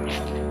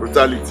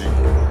 Brutality.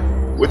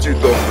 What you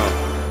talk now?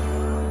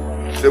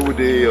 Say we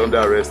dey under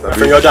arrest.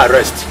 You're under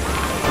arrest.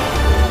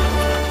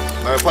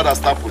 My father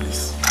start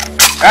police.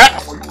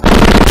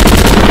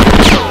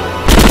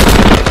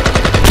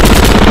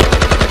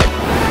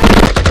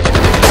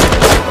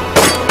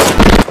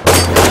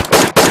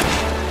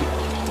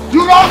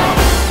 You run!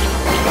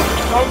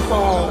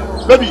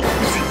 Baby,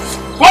 easy.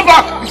 Go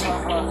back! Easy.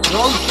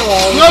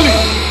 Slowly.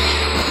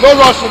 No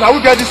rush, now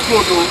we get this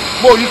road though.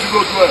 More use the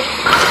road well.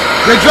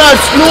 They drive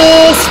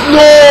slow.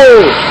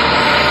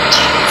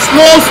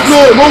 No,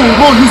 we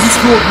go use this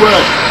road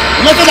well.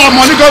 Nothing that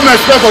money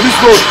government spend for this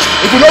road.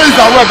 If you don't use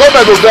that well,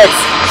 government will vex.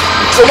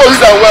 So go use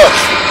that well.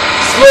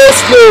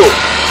 Slow.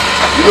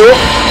 You know?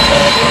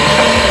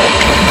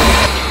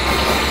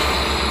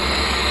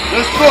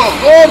 Let's go.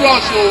 No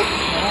rush, oh.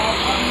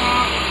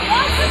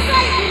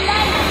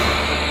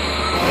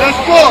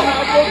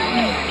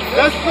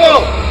 Let's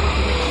go.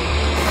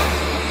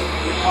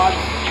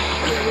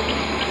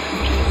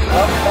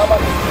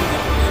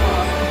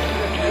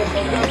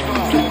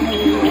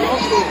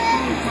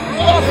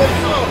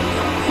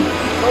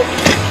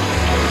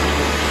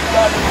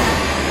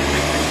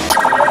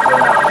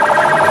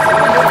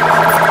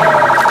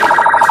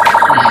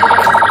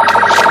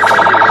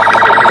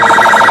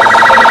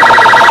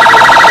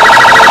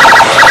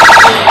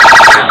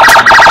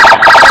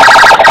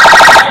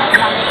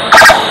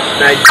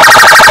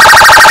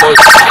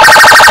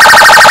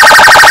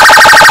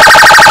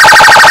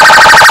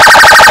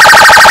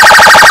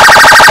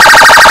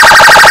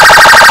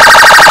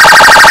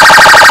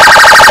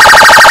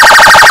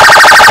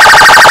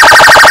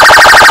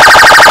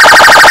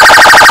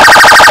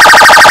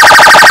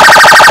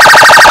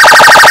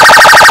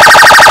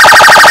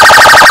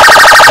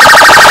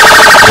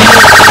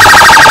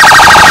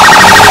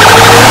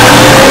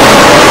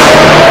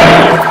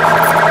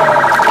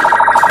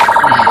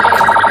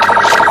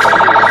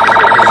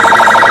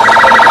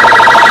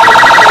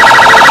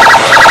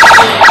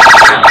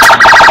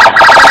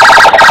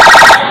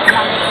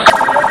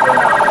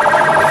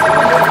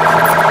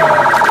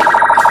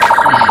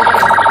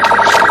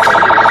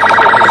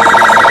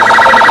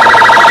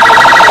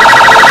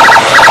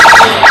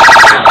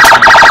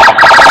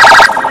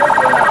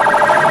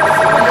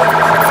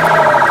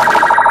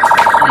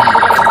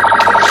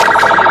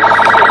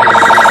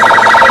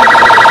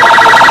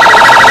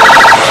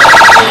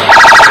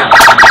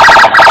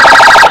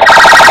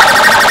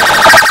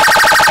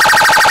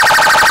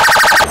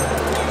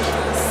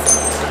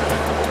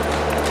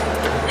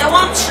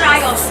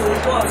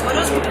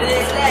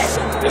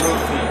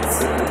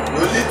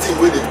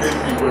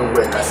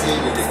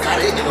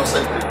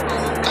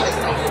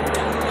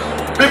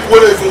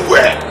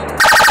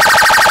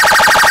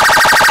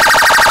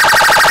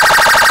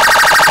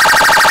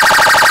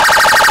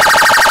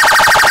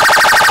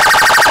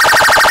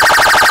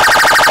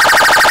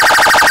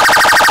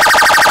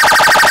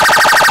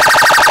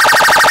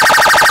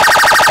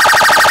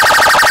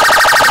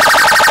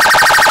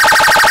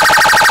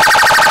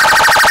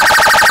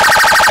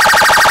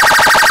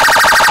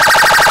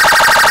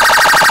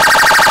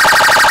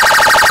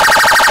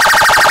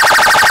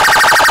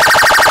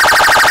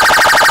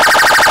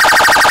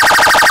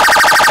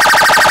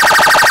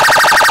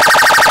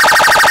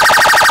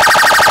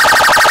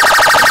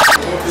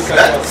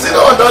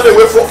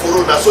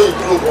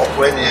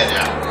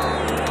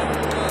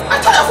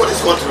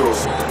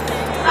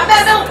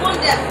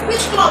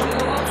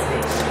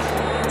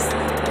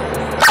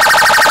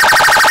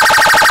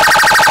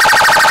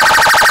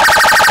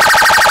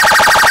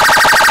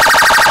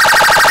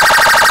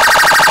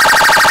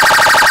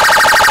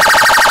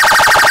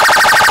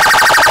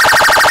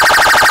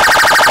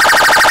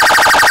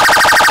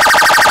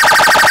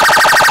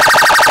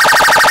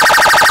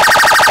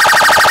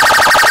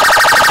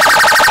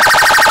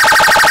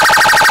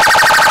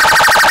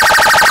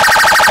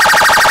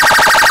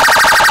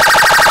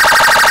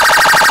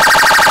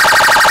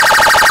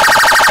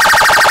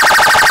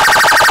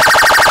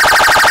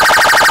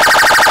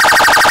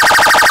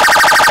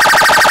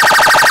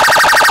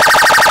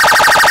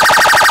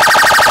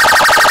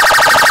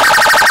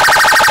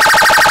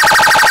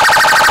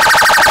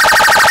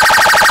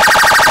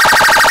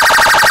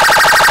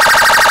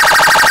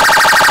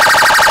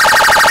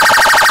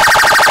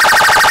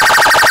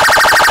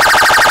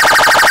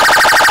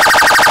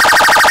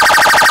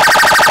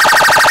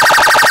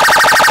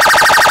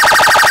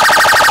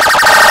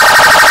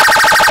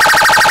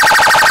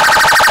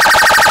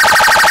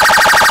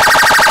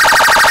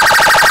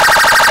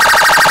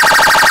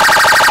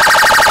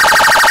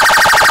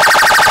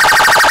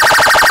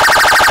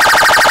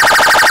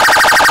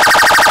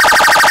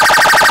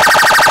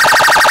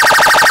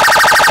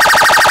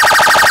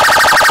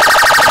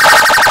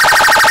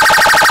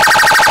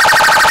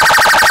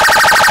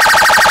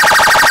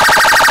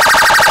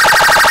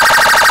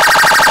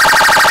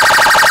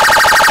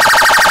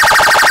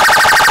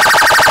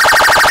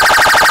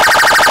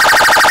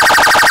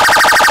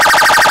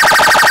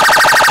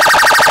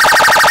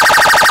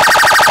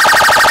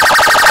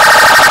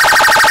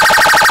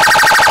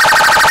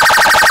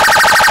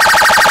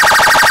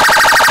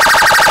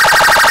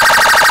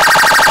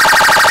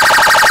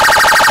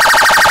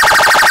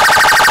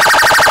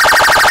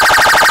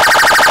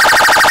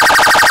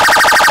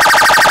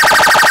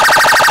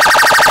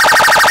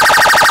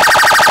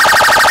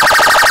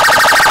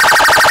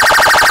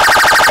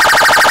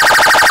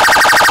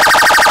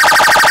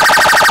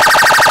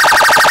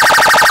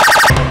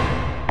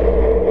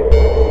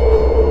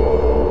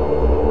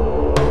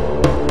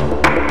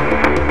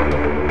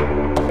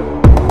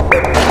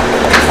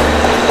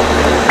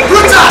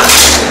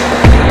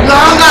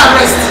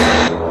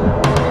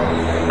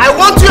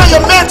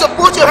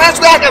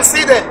 can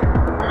see them.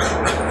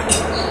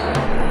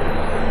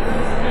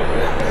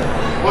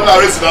 When I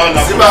raise down,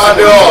 see my hand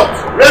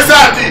up. Raise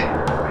hand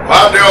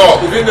up.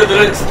 Even the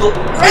drinks too.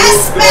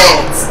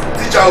 Respect.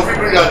 Teacher, will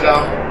bring her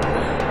down?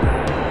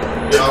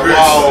 Now,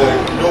 wow.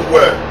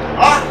 Nowhere.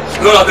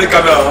 No, I think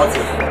I'm out.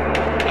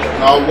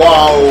 Now,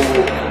 wow.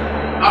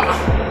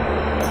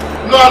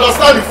 No, I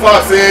understand the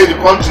fact, say the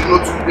country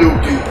no too dey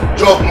okay.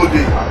 Job no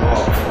dey.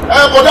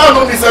 But that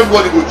no mean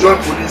everybody go join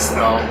police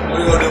now.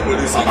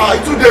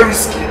 It too dey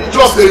risky. The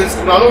job dey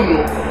risky. I don't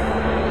know.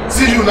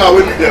 See you now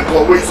when you dey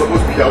call, when you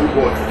supposed to be Yahoo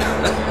boy.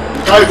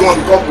 You carry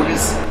gun become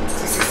police.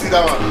 See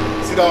that one.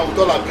 See that one with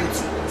all her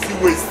beauty. See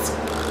waist.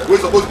 Wey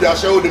supposed to be a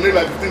share, they make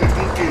like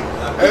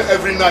 15K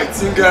every night.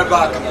 Single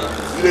back.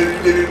 They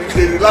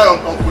rely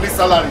on police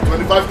salary,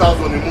 25,000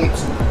 a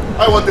month.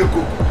 I want them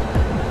go.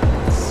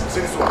 See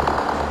this one.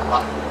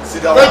 See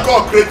that when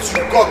God create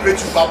you,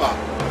 Baba.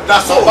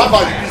 That's all.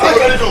 Baba, he's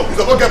supposed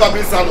to get back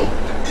in salon.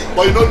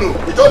 But you don't know.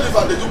 He told you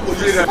that they do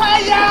police.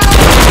 Fire!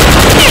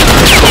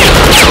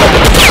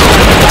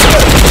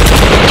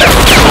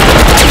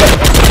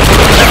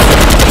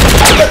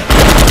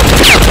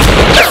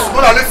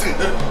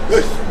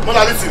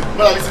 Mother,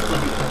 listen to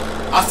me.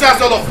 I say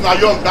as all of na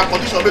young, that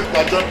condition make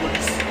una join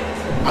police.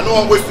 I no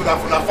wan waste una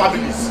for una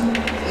families.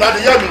 Una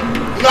dey hear me?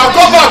 Una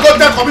go back go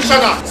tell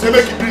commissioner say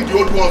make he bring the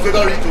old ones wey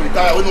don ready to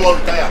retire, wey no wan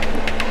retire.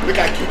 Make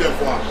I kill them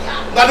for am.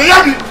 Una dey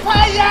hear me?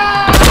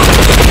 Fire!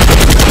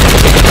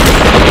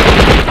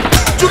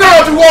 Children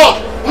of the world,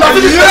 una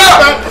finish the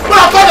time.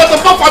 Una turn them to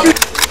fuck for me.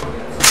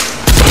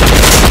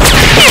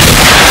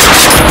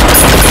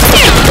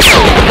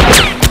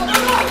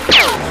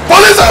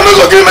 Police are not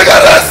going to make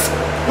arrest.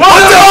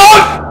 What's the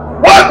hold?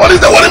 Why police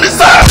are warning me,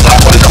 sir? Why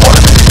police are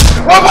warning me?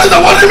 Why police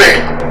are warning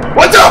me?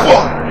 What's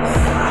happened?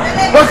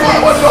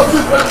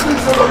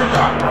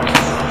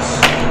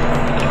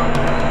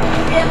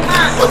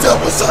 What's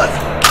happened, sir?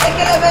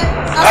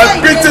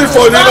 I'm beating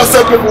for the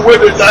innocent people where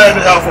they die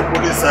anyhow for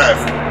police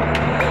help.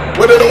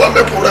 When they don't want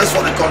me to rest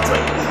for the country.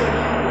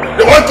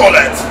 They want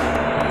collect.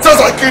 Says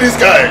I kill this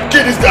guy,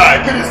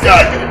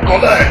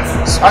 collect.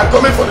 I'm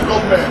coming for the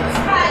government.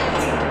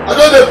 I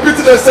know they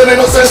pity them saying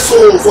innocent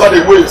souls while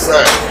they wait,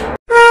 sir.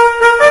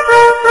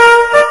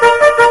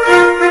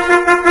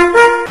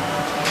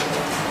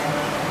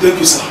 Thank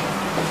you, sir.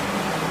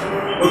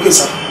 Okay,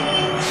 sir.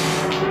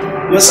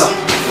 Yes, sir.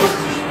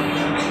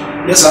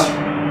 Yes, sir.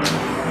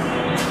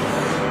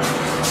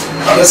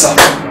 Yes, sir.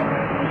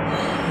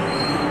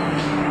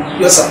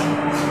 Yes, sir.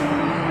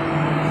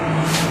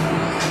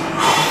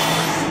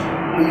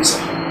 Thank you, sir.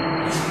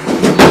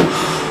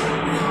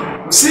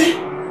 See?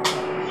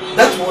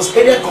 That was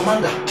area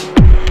commander.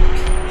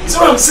 You see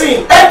what I'm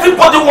saying?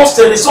 Everybody wants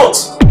the result.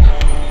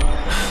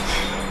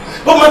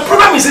 But my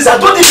problem is this,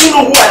 I don't even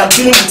know who I am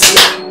dealing with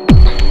here.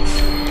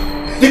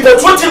 The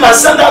patrol team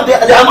has sent out, they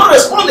are not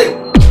responding.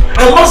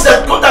 I lost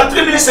their contact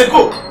 3 minutes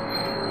ago.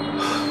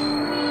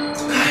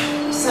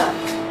 Sir,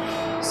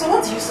 so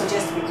what do you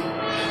suggest we do?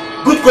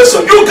 Good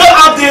question. You go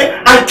out there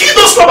and kill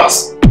those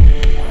robbers.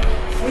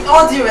 With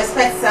all due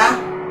respect, sir,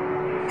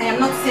 I am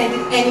not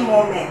sending any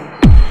more men.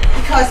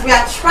 Because we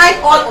have tried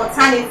all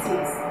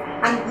alternatives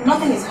and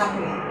nothing is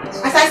happening.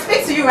 As I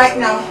speak to you right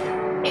now,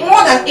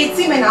 more than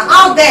 80 men are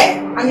out there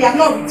and they have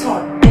not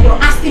returned. And you're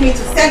asking me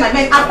to send my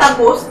men after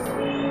ghosts?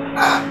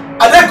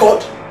 Are they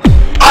God?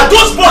 Are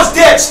those boys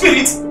their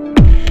spirit?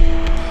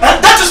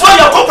 And that is why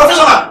you are called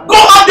professional. Go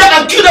out there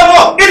and kill them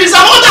all. It is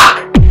an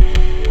order.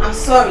 I'm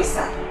sorry,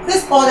 sir.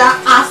 This order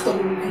has to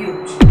be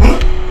reviewed.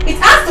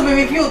 It has to be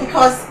reviewed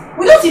because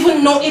we don't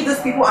even know if these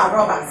people are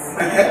robbers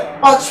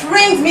or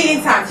trained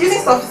militants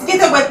using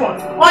sophisticated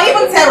weapons or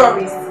even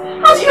terrorists.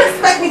 How do you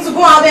expect me to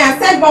go out there and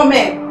send more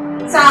men?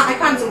 Sir, I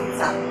can't do it,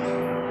 sir.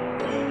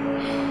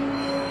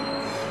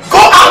 Go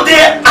out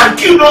there and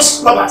kill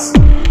those robbers.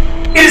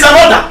 It is an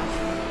order.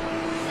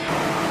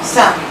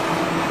 Sir,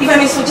 if I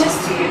may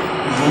suggest to you,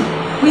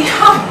 we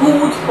have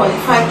good,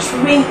 qualified,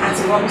 trained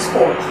anti-robbery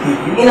squad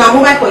in our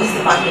mobile police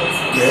department.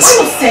 Yes. Why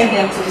not send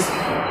them to these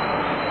people?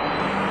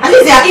 At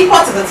least they are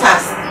equal to the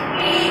task. I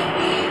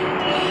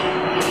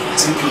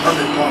think you have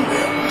a point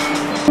there.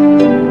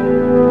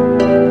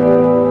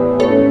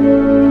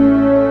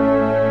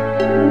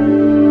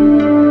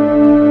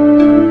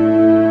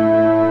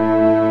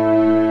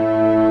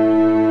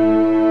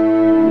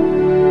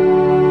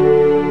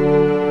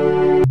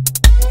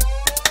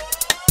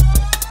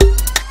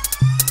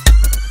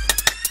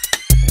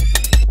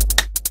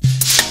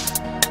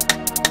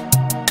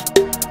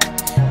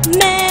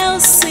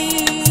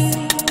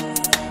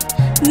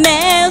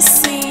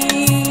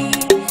 Mercy,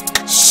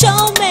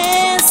 show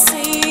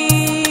mercy,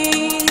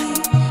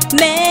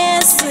 mercy.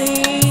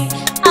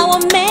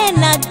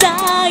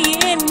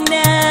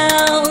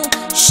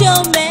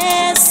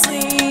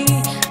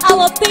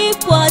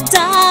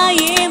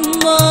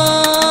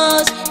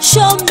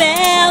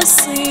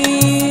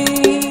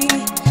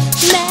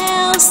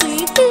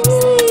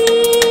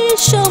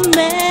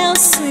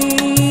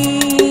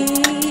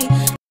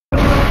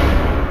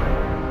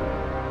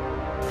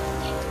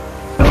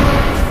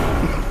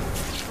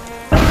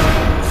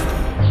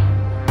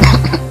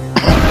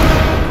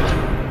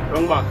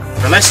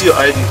 see your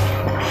ID. I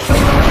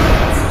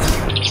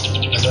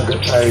don't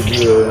get ID,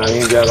 I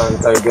need the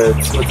target.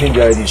 What in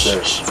the ID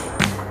says?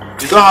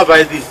 You don't have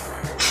ID.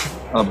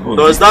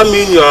 Does that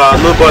mean you are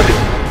nobody?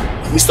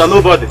 Mr.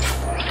 Nobody?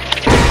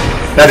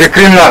 That's the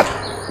criminal.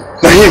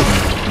 Not him.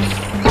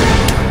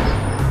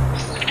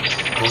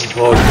 Oh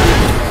God.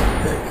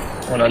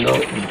 When I know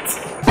it.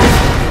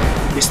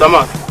 Mr.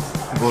 Man.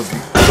 Bobby.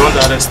 Don't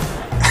arrest.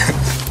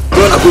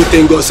 When I go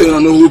thank God saying I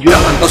know who be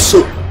and that's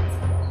so.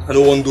 I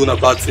don't want to do a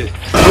bad thing.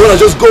 I want to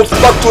just go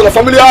back to the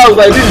family house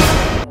like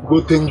this. Go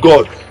thank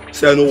God.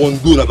 Say I don't want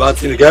to do a bad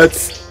thing. Get?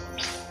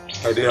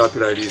 I dey happy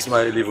like this.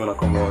 My live when I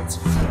come out.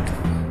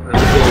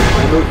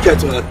 I don't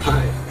get on a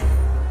time.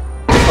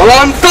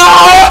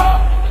 Alanta!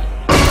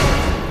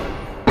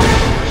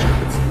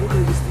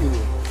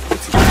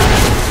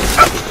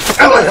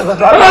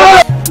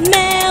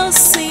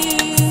 Mercy,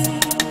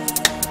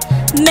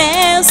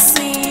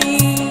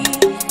 mercy,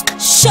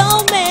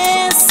 show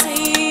mercy,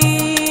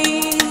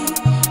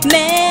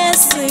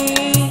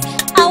 mercy.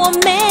 Our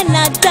men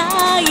are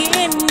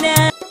dying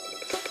now.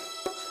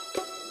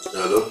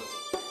 Hello?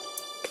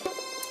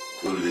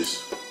 Who is this?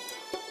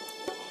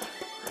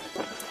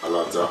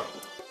 Alanta?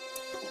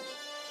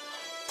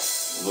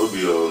 No be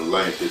your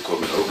line take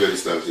coming. I will get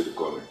this time to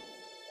call me.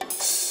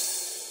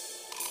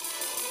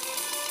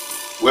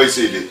 Where is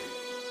it?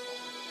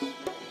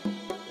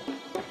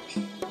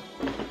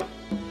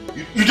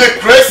 You dey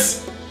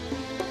craze?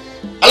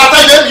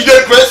 Alanta, you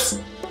dey craze?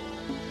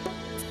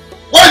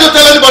 Why you don't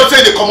tell anybody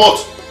say they come out?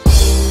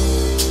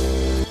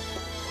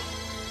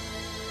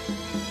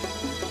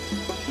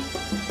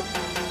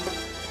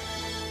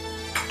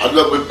 I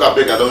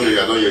don't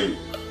hear you.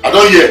 I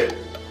don't hear.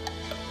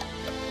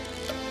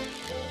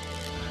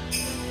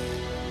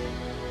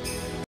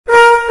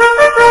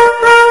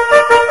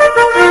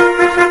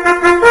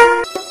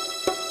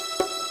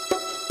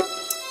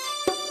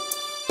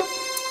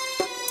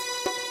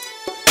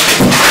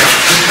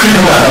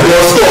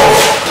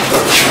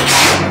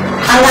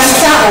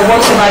 Alanta or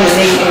whatever your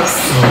name is,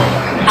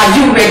 are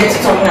you ready to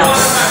talk now?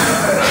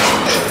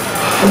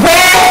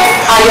 Where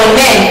are your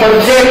men for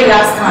the very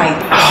last time?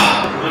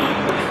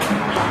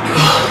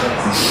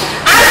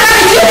 Answer,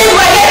 did you think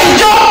we're here to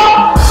joke?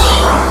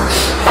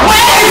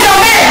 Where is your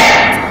man?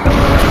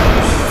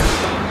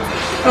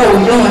 Oh,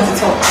 you don't want to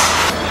talk.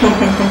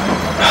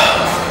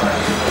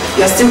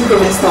 You're still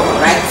proving stubborn,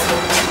 right?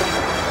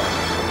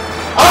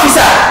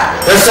 Officer!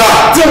 Yes, sir.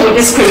 Deal with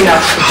this criminal.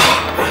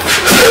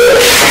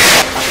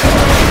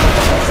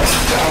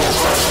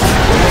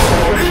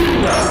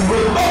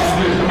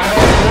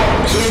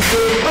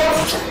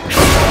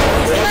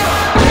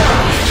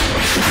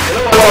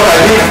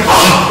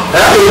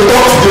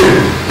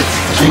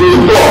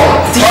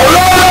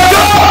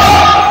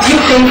 You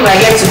think we're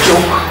here to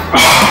joke?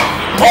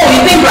 Oh, you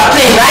think we're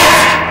playing, right?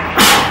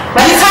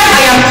 By the time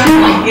I am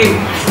through with you,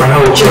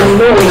 you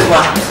know it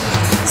well.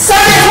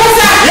 Sergeant, what's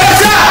that? Yes,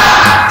 sir!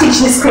 Teach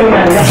this criminal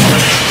a lesson.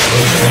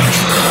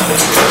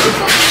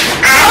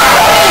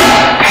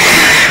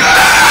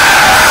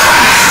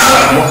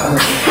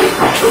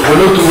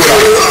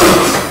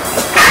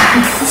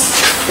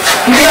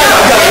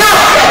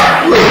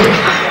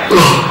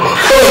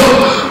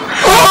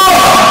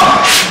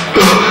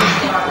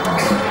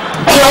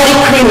 Bloody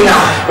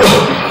criminal.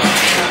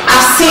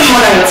 I've seen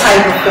more than your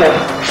time before.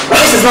 But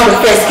this is not the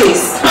first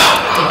case.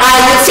 I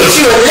will teach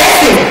you a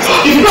lesson.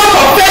 If you don't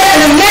confess in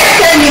the next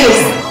 10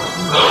 minutes,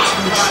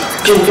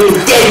 you'll be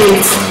dead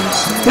meat.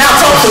 Now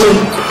talk to me.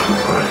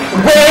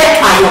 Where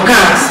are your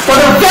guns? For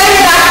the very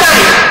last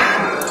time.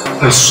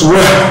 I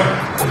swear,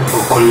 I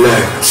will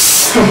collect.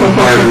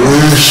 I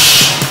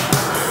wish.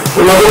 I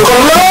will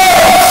collect.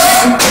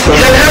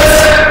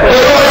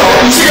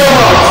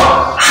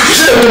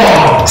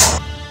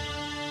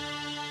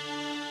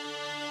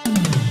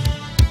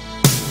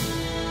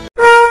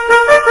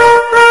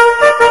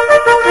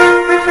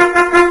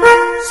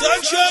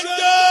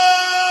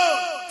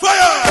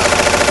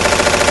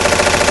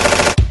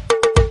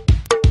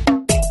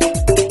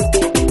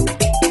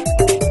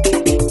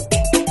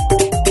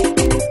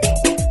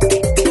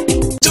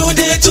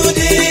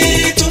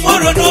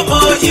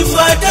 If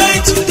I die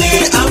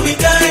today, I will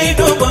die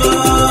no more.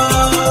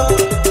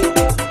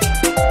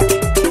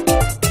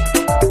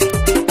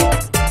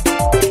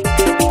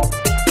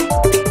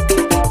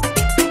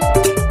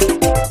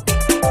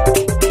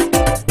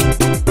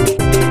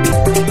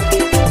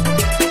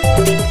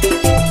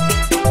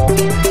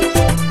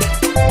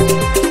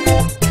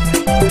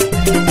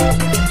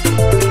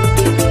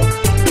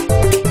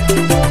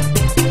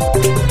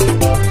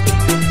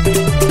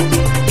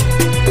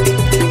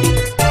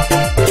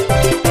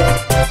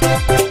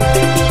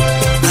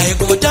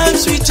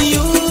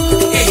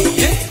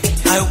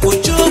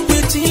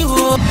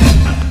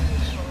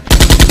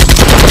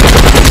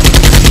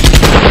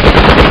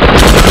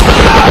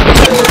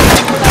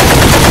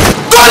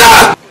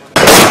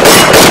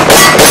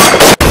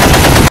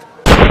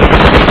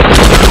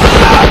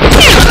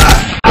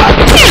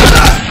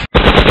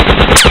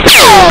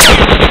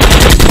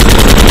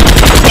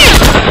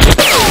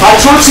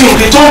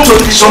 Return to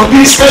the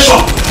zombie station.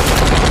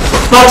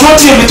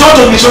 Patrolling return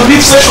to Mission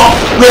Beach station.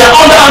 We are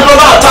under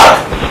another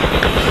attack.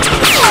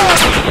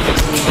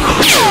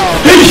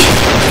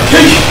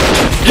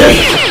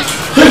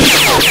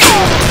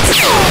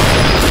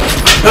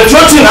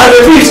 Patrolling, I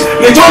repeat,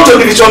 return to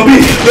Division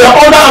B. We are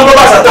under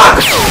Angoba's attack.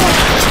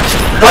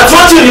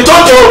 Patrolling,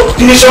 return to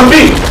Division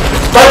B.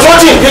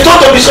 Patrolling, return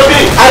to Division B.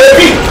 I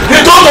repeat,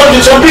 return to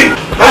Division B.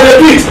 I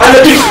repeat.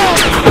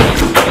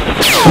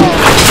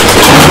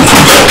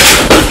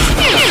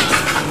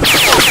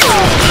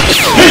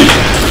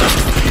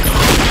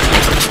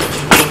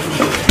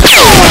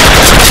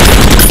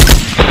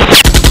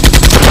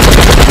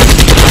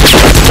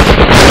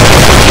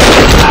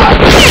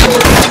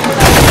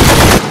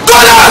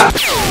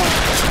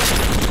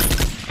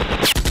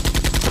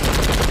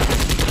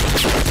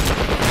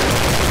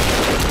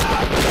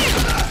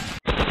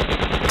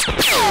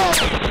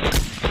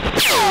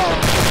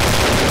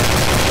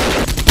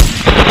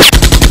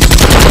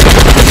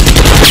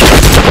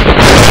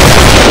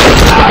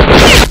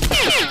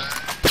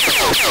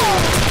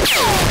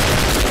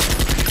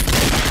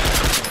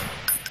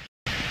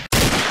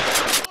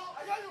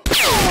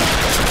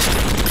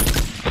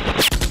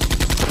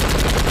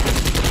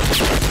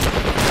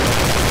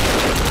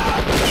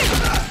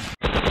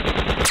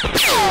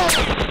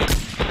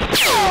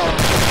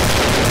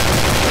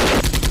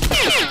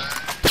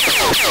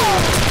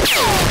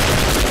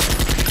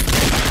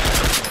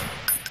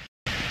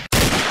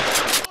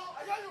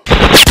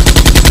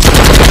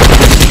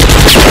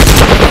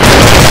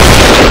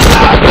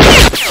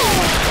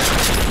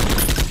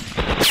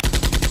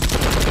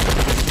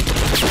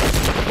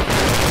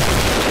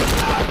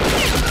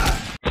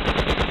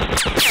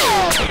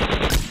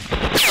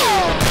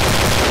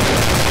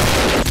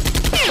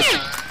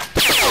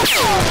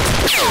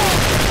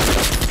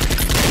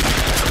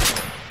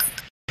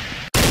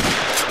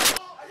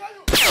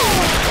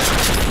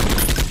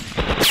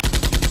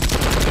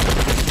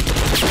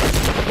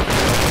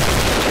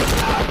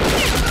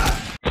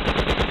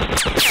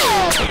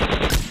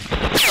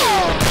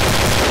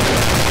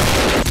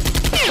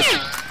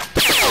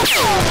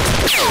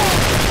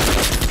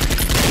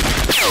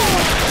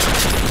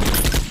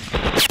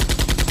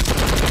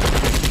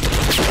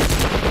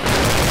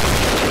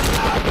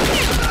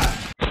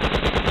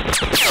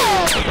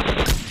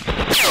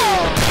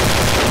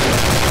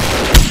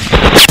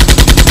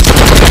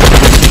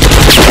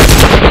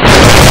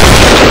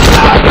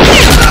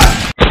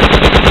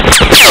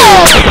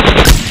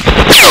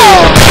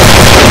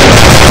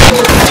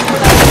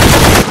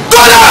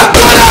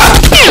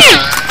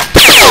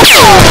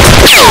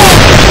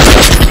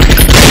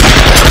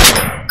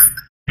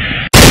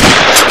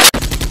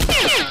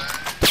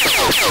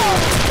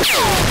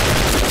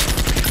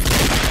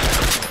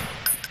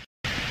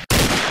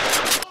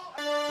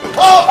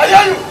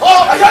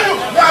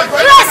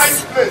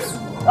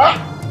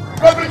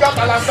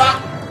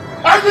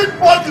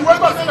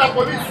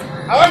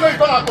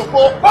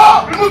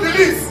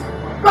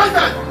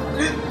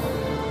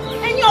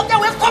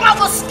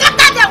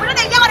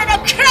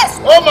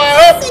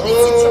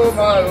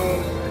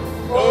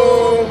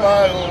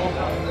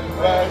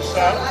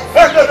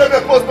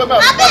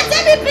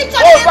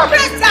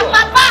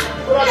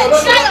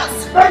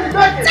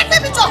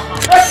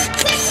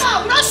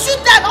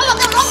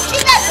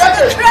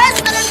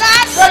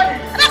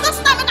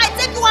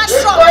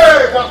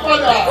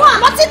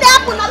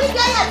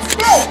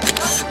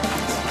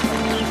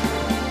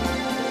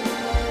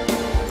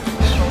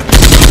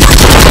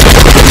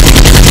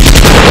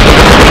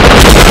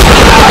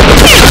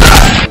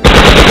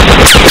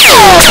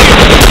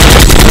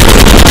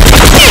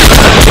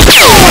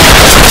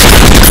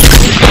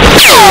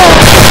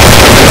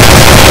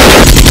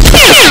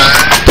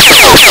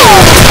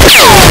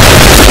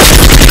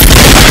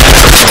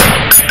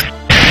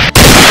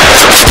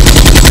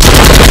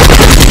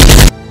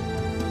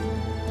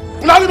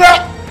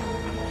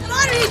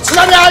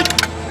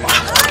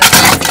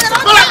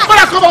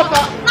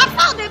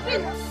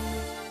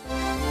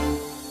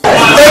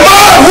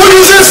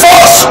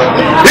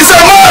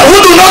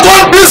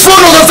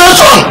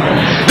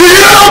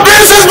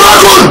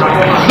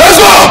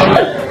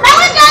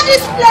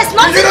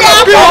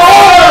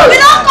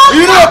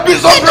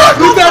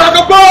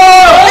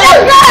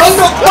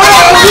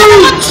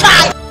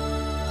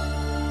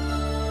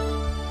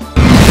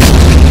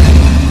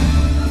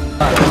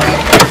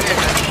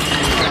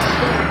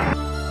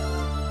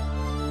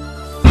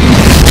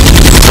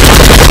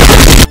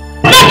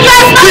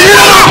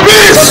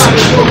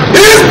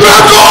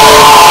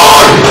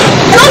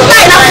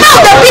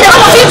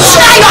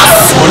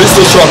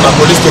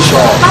 Police station.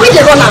 Are we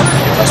the runner?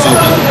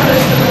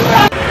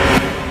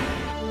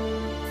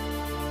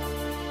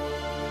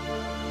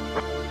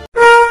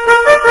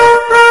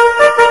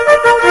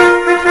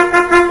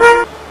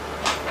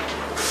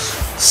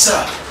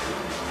 Sir,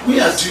 we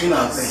are doing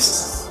our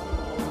best.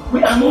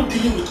 We are not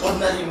dealing with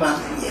ordinary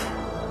man here.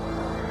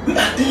 We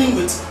are dealing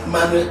with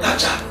Manuel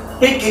Tacha,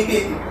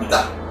 aka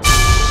Ikuta.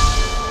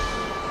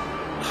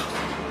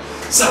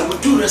 Sir,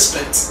 with due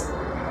respect,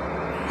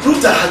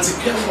 Ruta has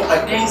declared war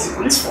against the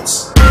police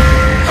force.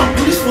 And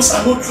police force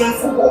are not trained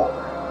for war.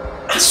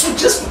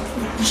 suggest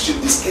we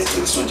ship this case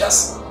to the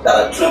soldiers that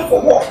are trained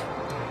for war.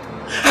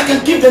 I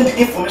can give them the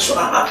information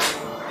I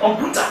have on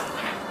Buta.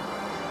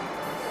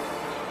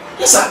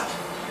 Yes, sir.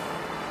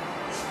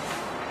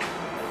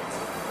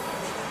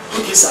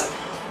 Okay, sir.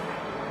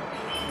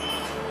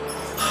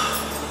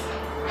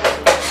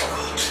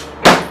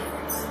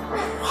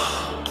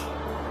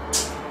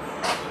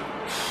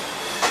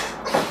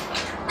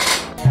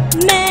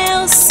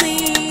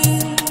 Mercy,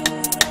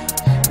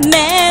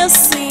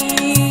 mercy,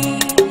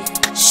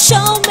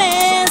 show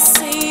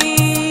mercy,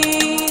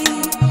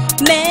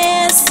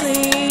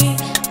 mercy.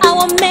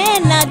 Our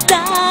men are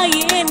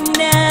dying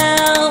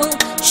now.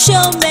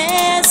 Show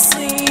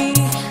mercy,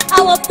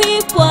 our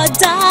people are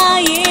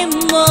dying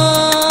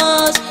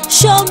much.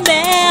 Show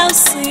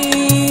mercy,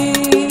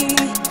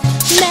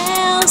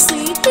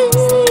 mercy,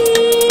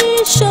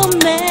 show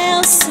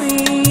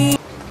mercy.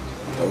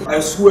 I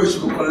swear she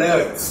will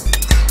collect.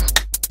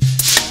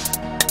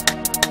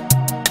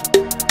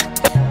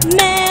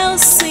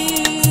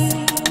 Mercy,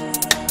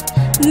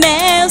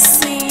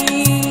 mercy,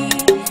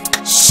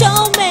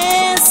 show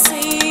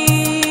mercy,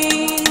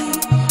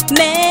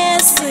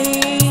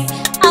 mercy.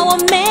 Our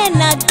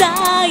men are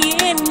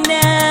dying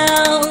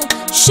now.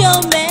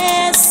 Show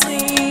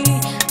mercy,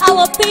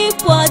 our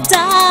people are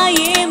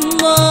dying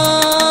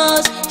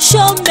much.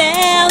 Show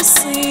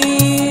mercy,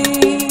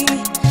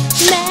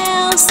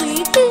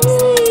 mercy,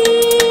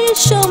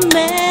 show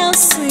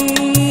mercy,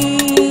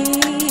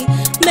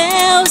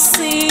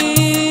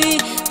 mercy.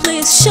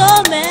 Please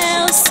show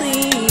mercy.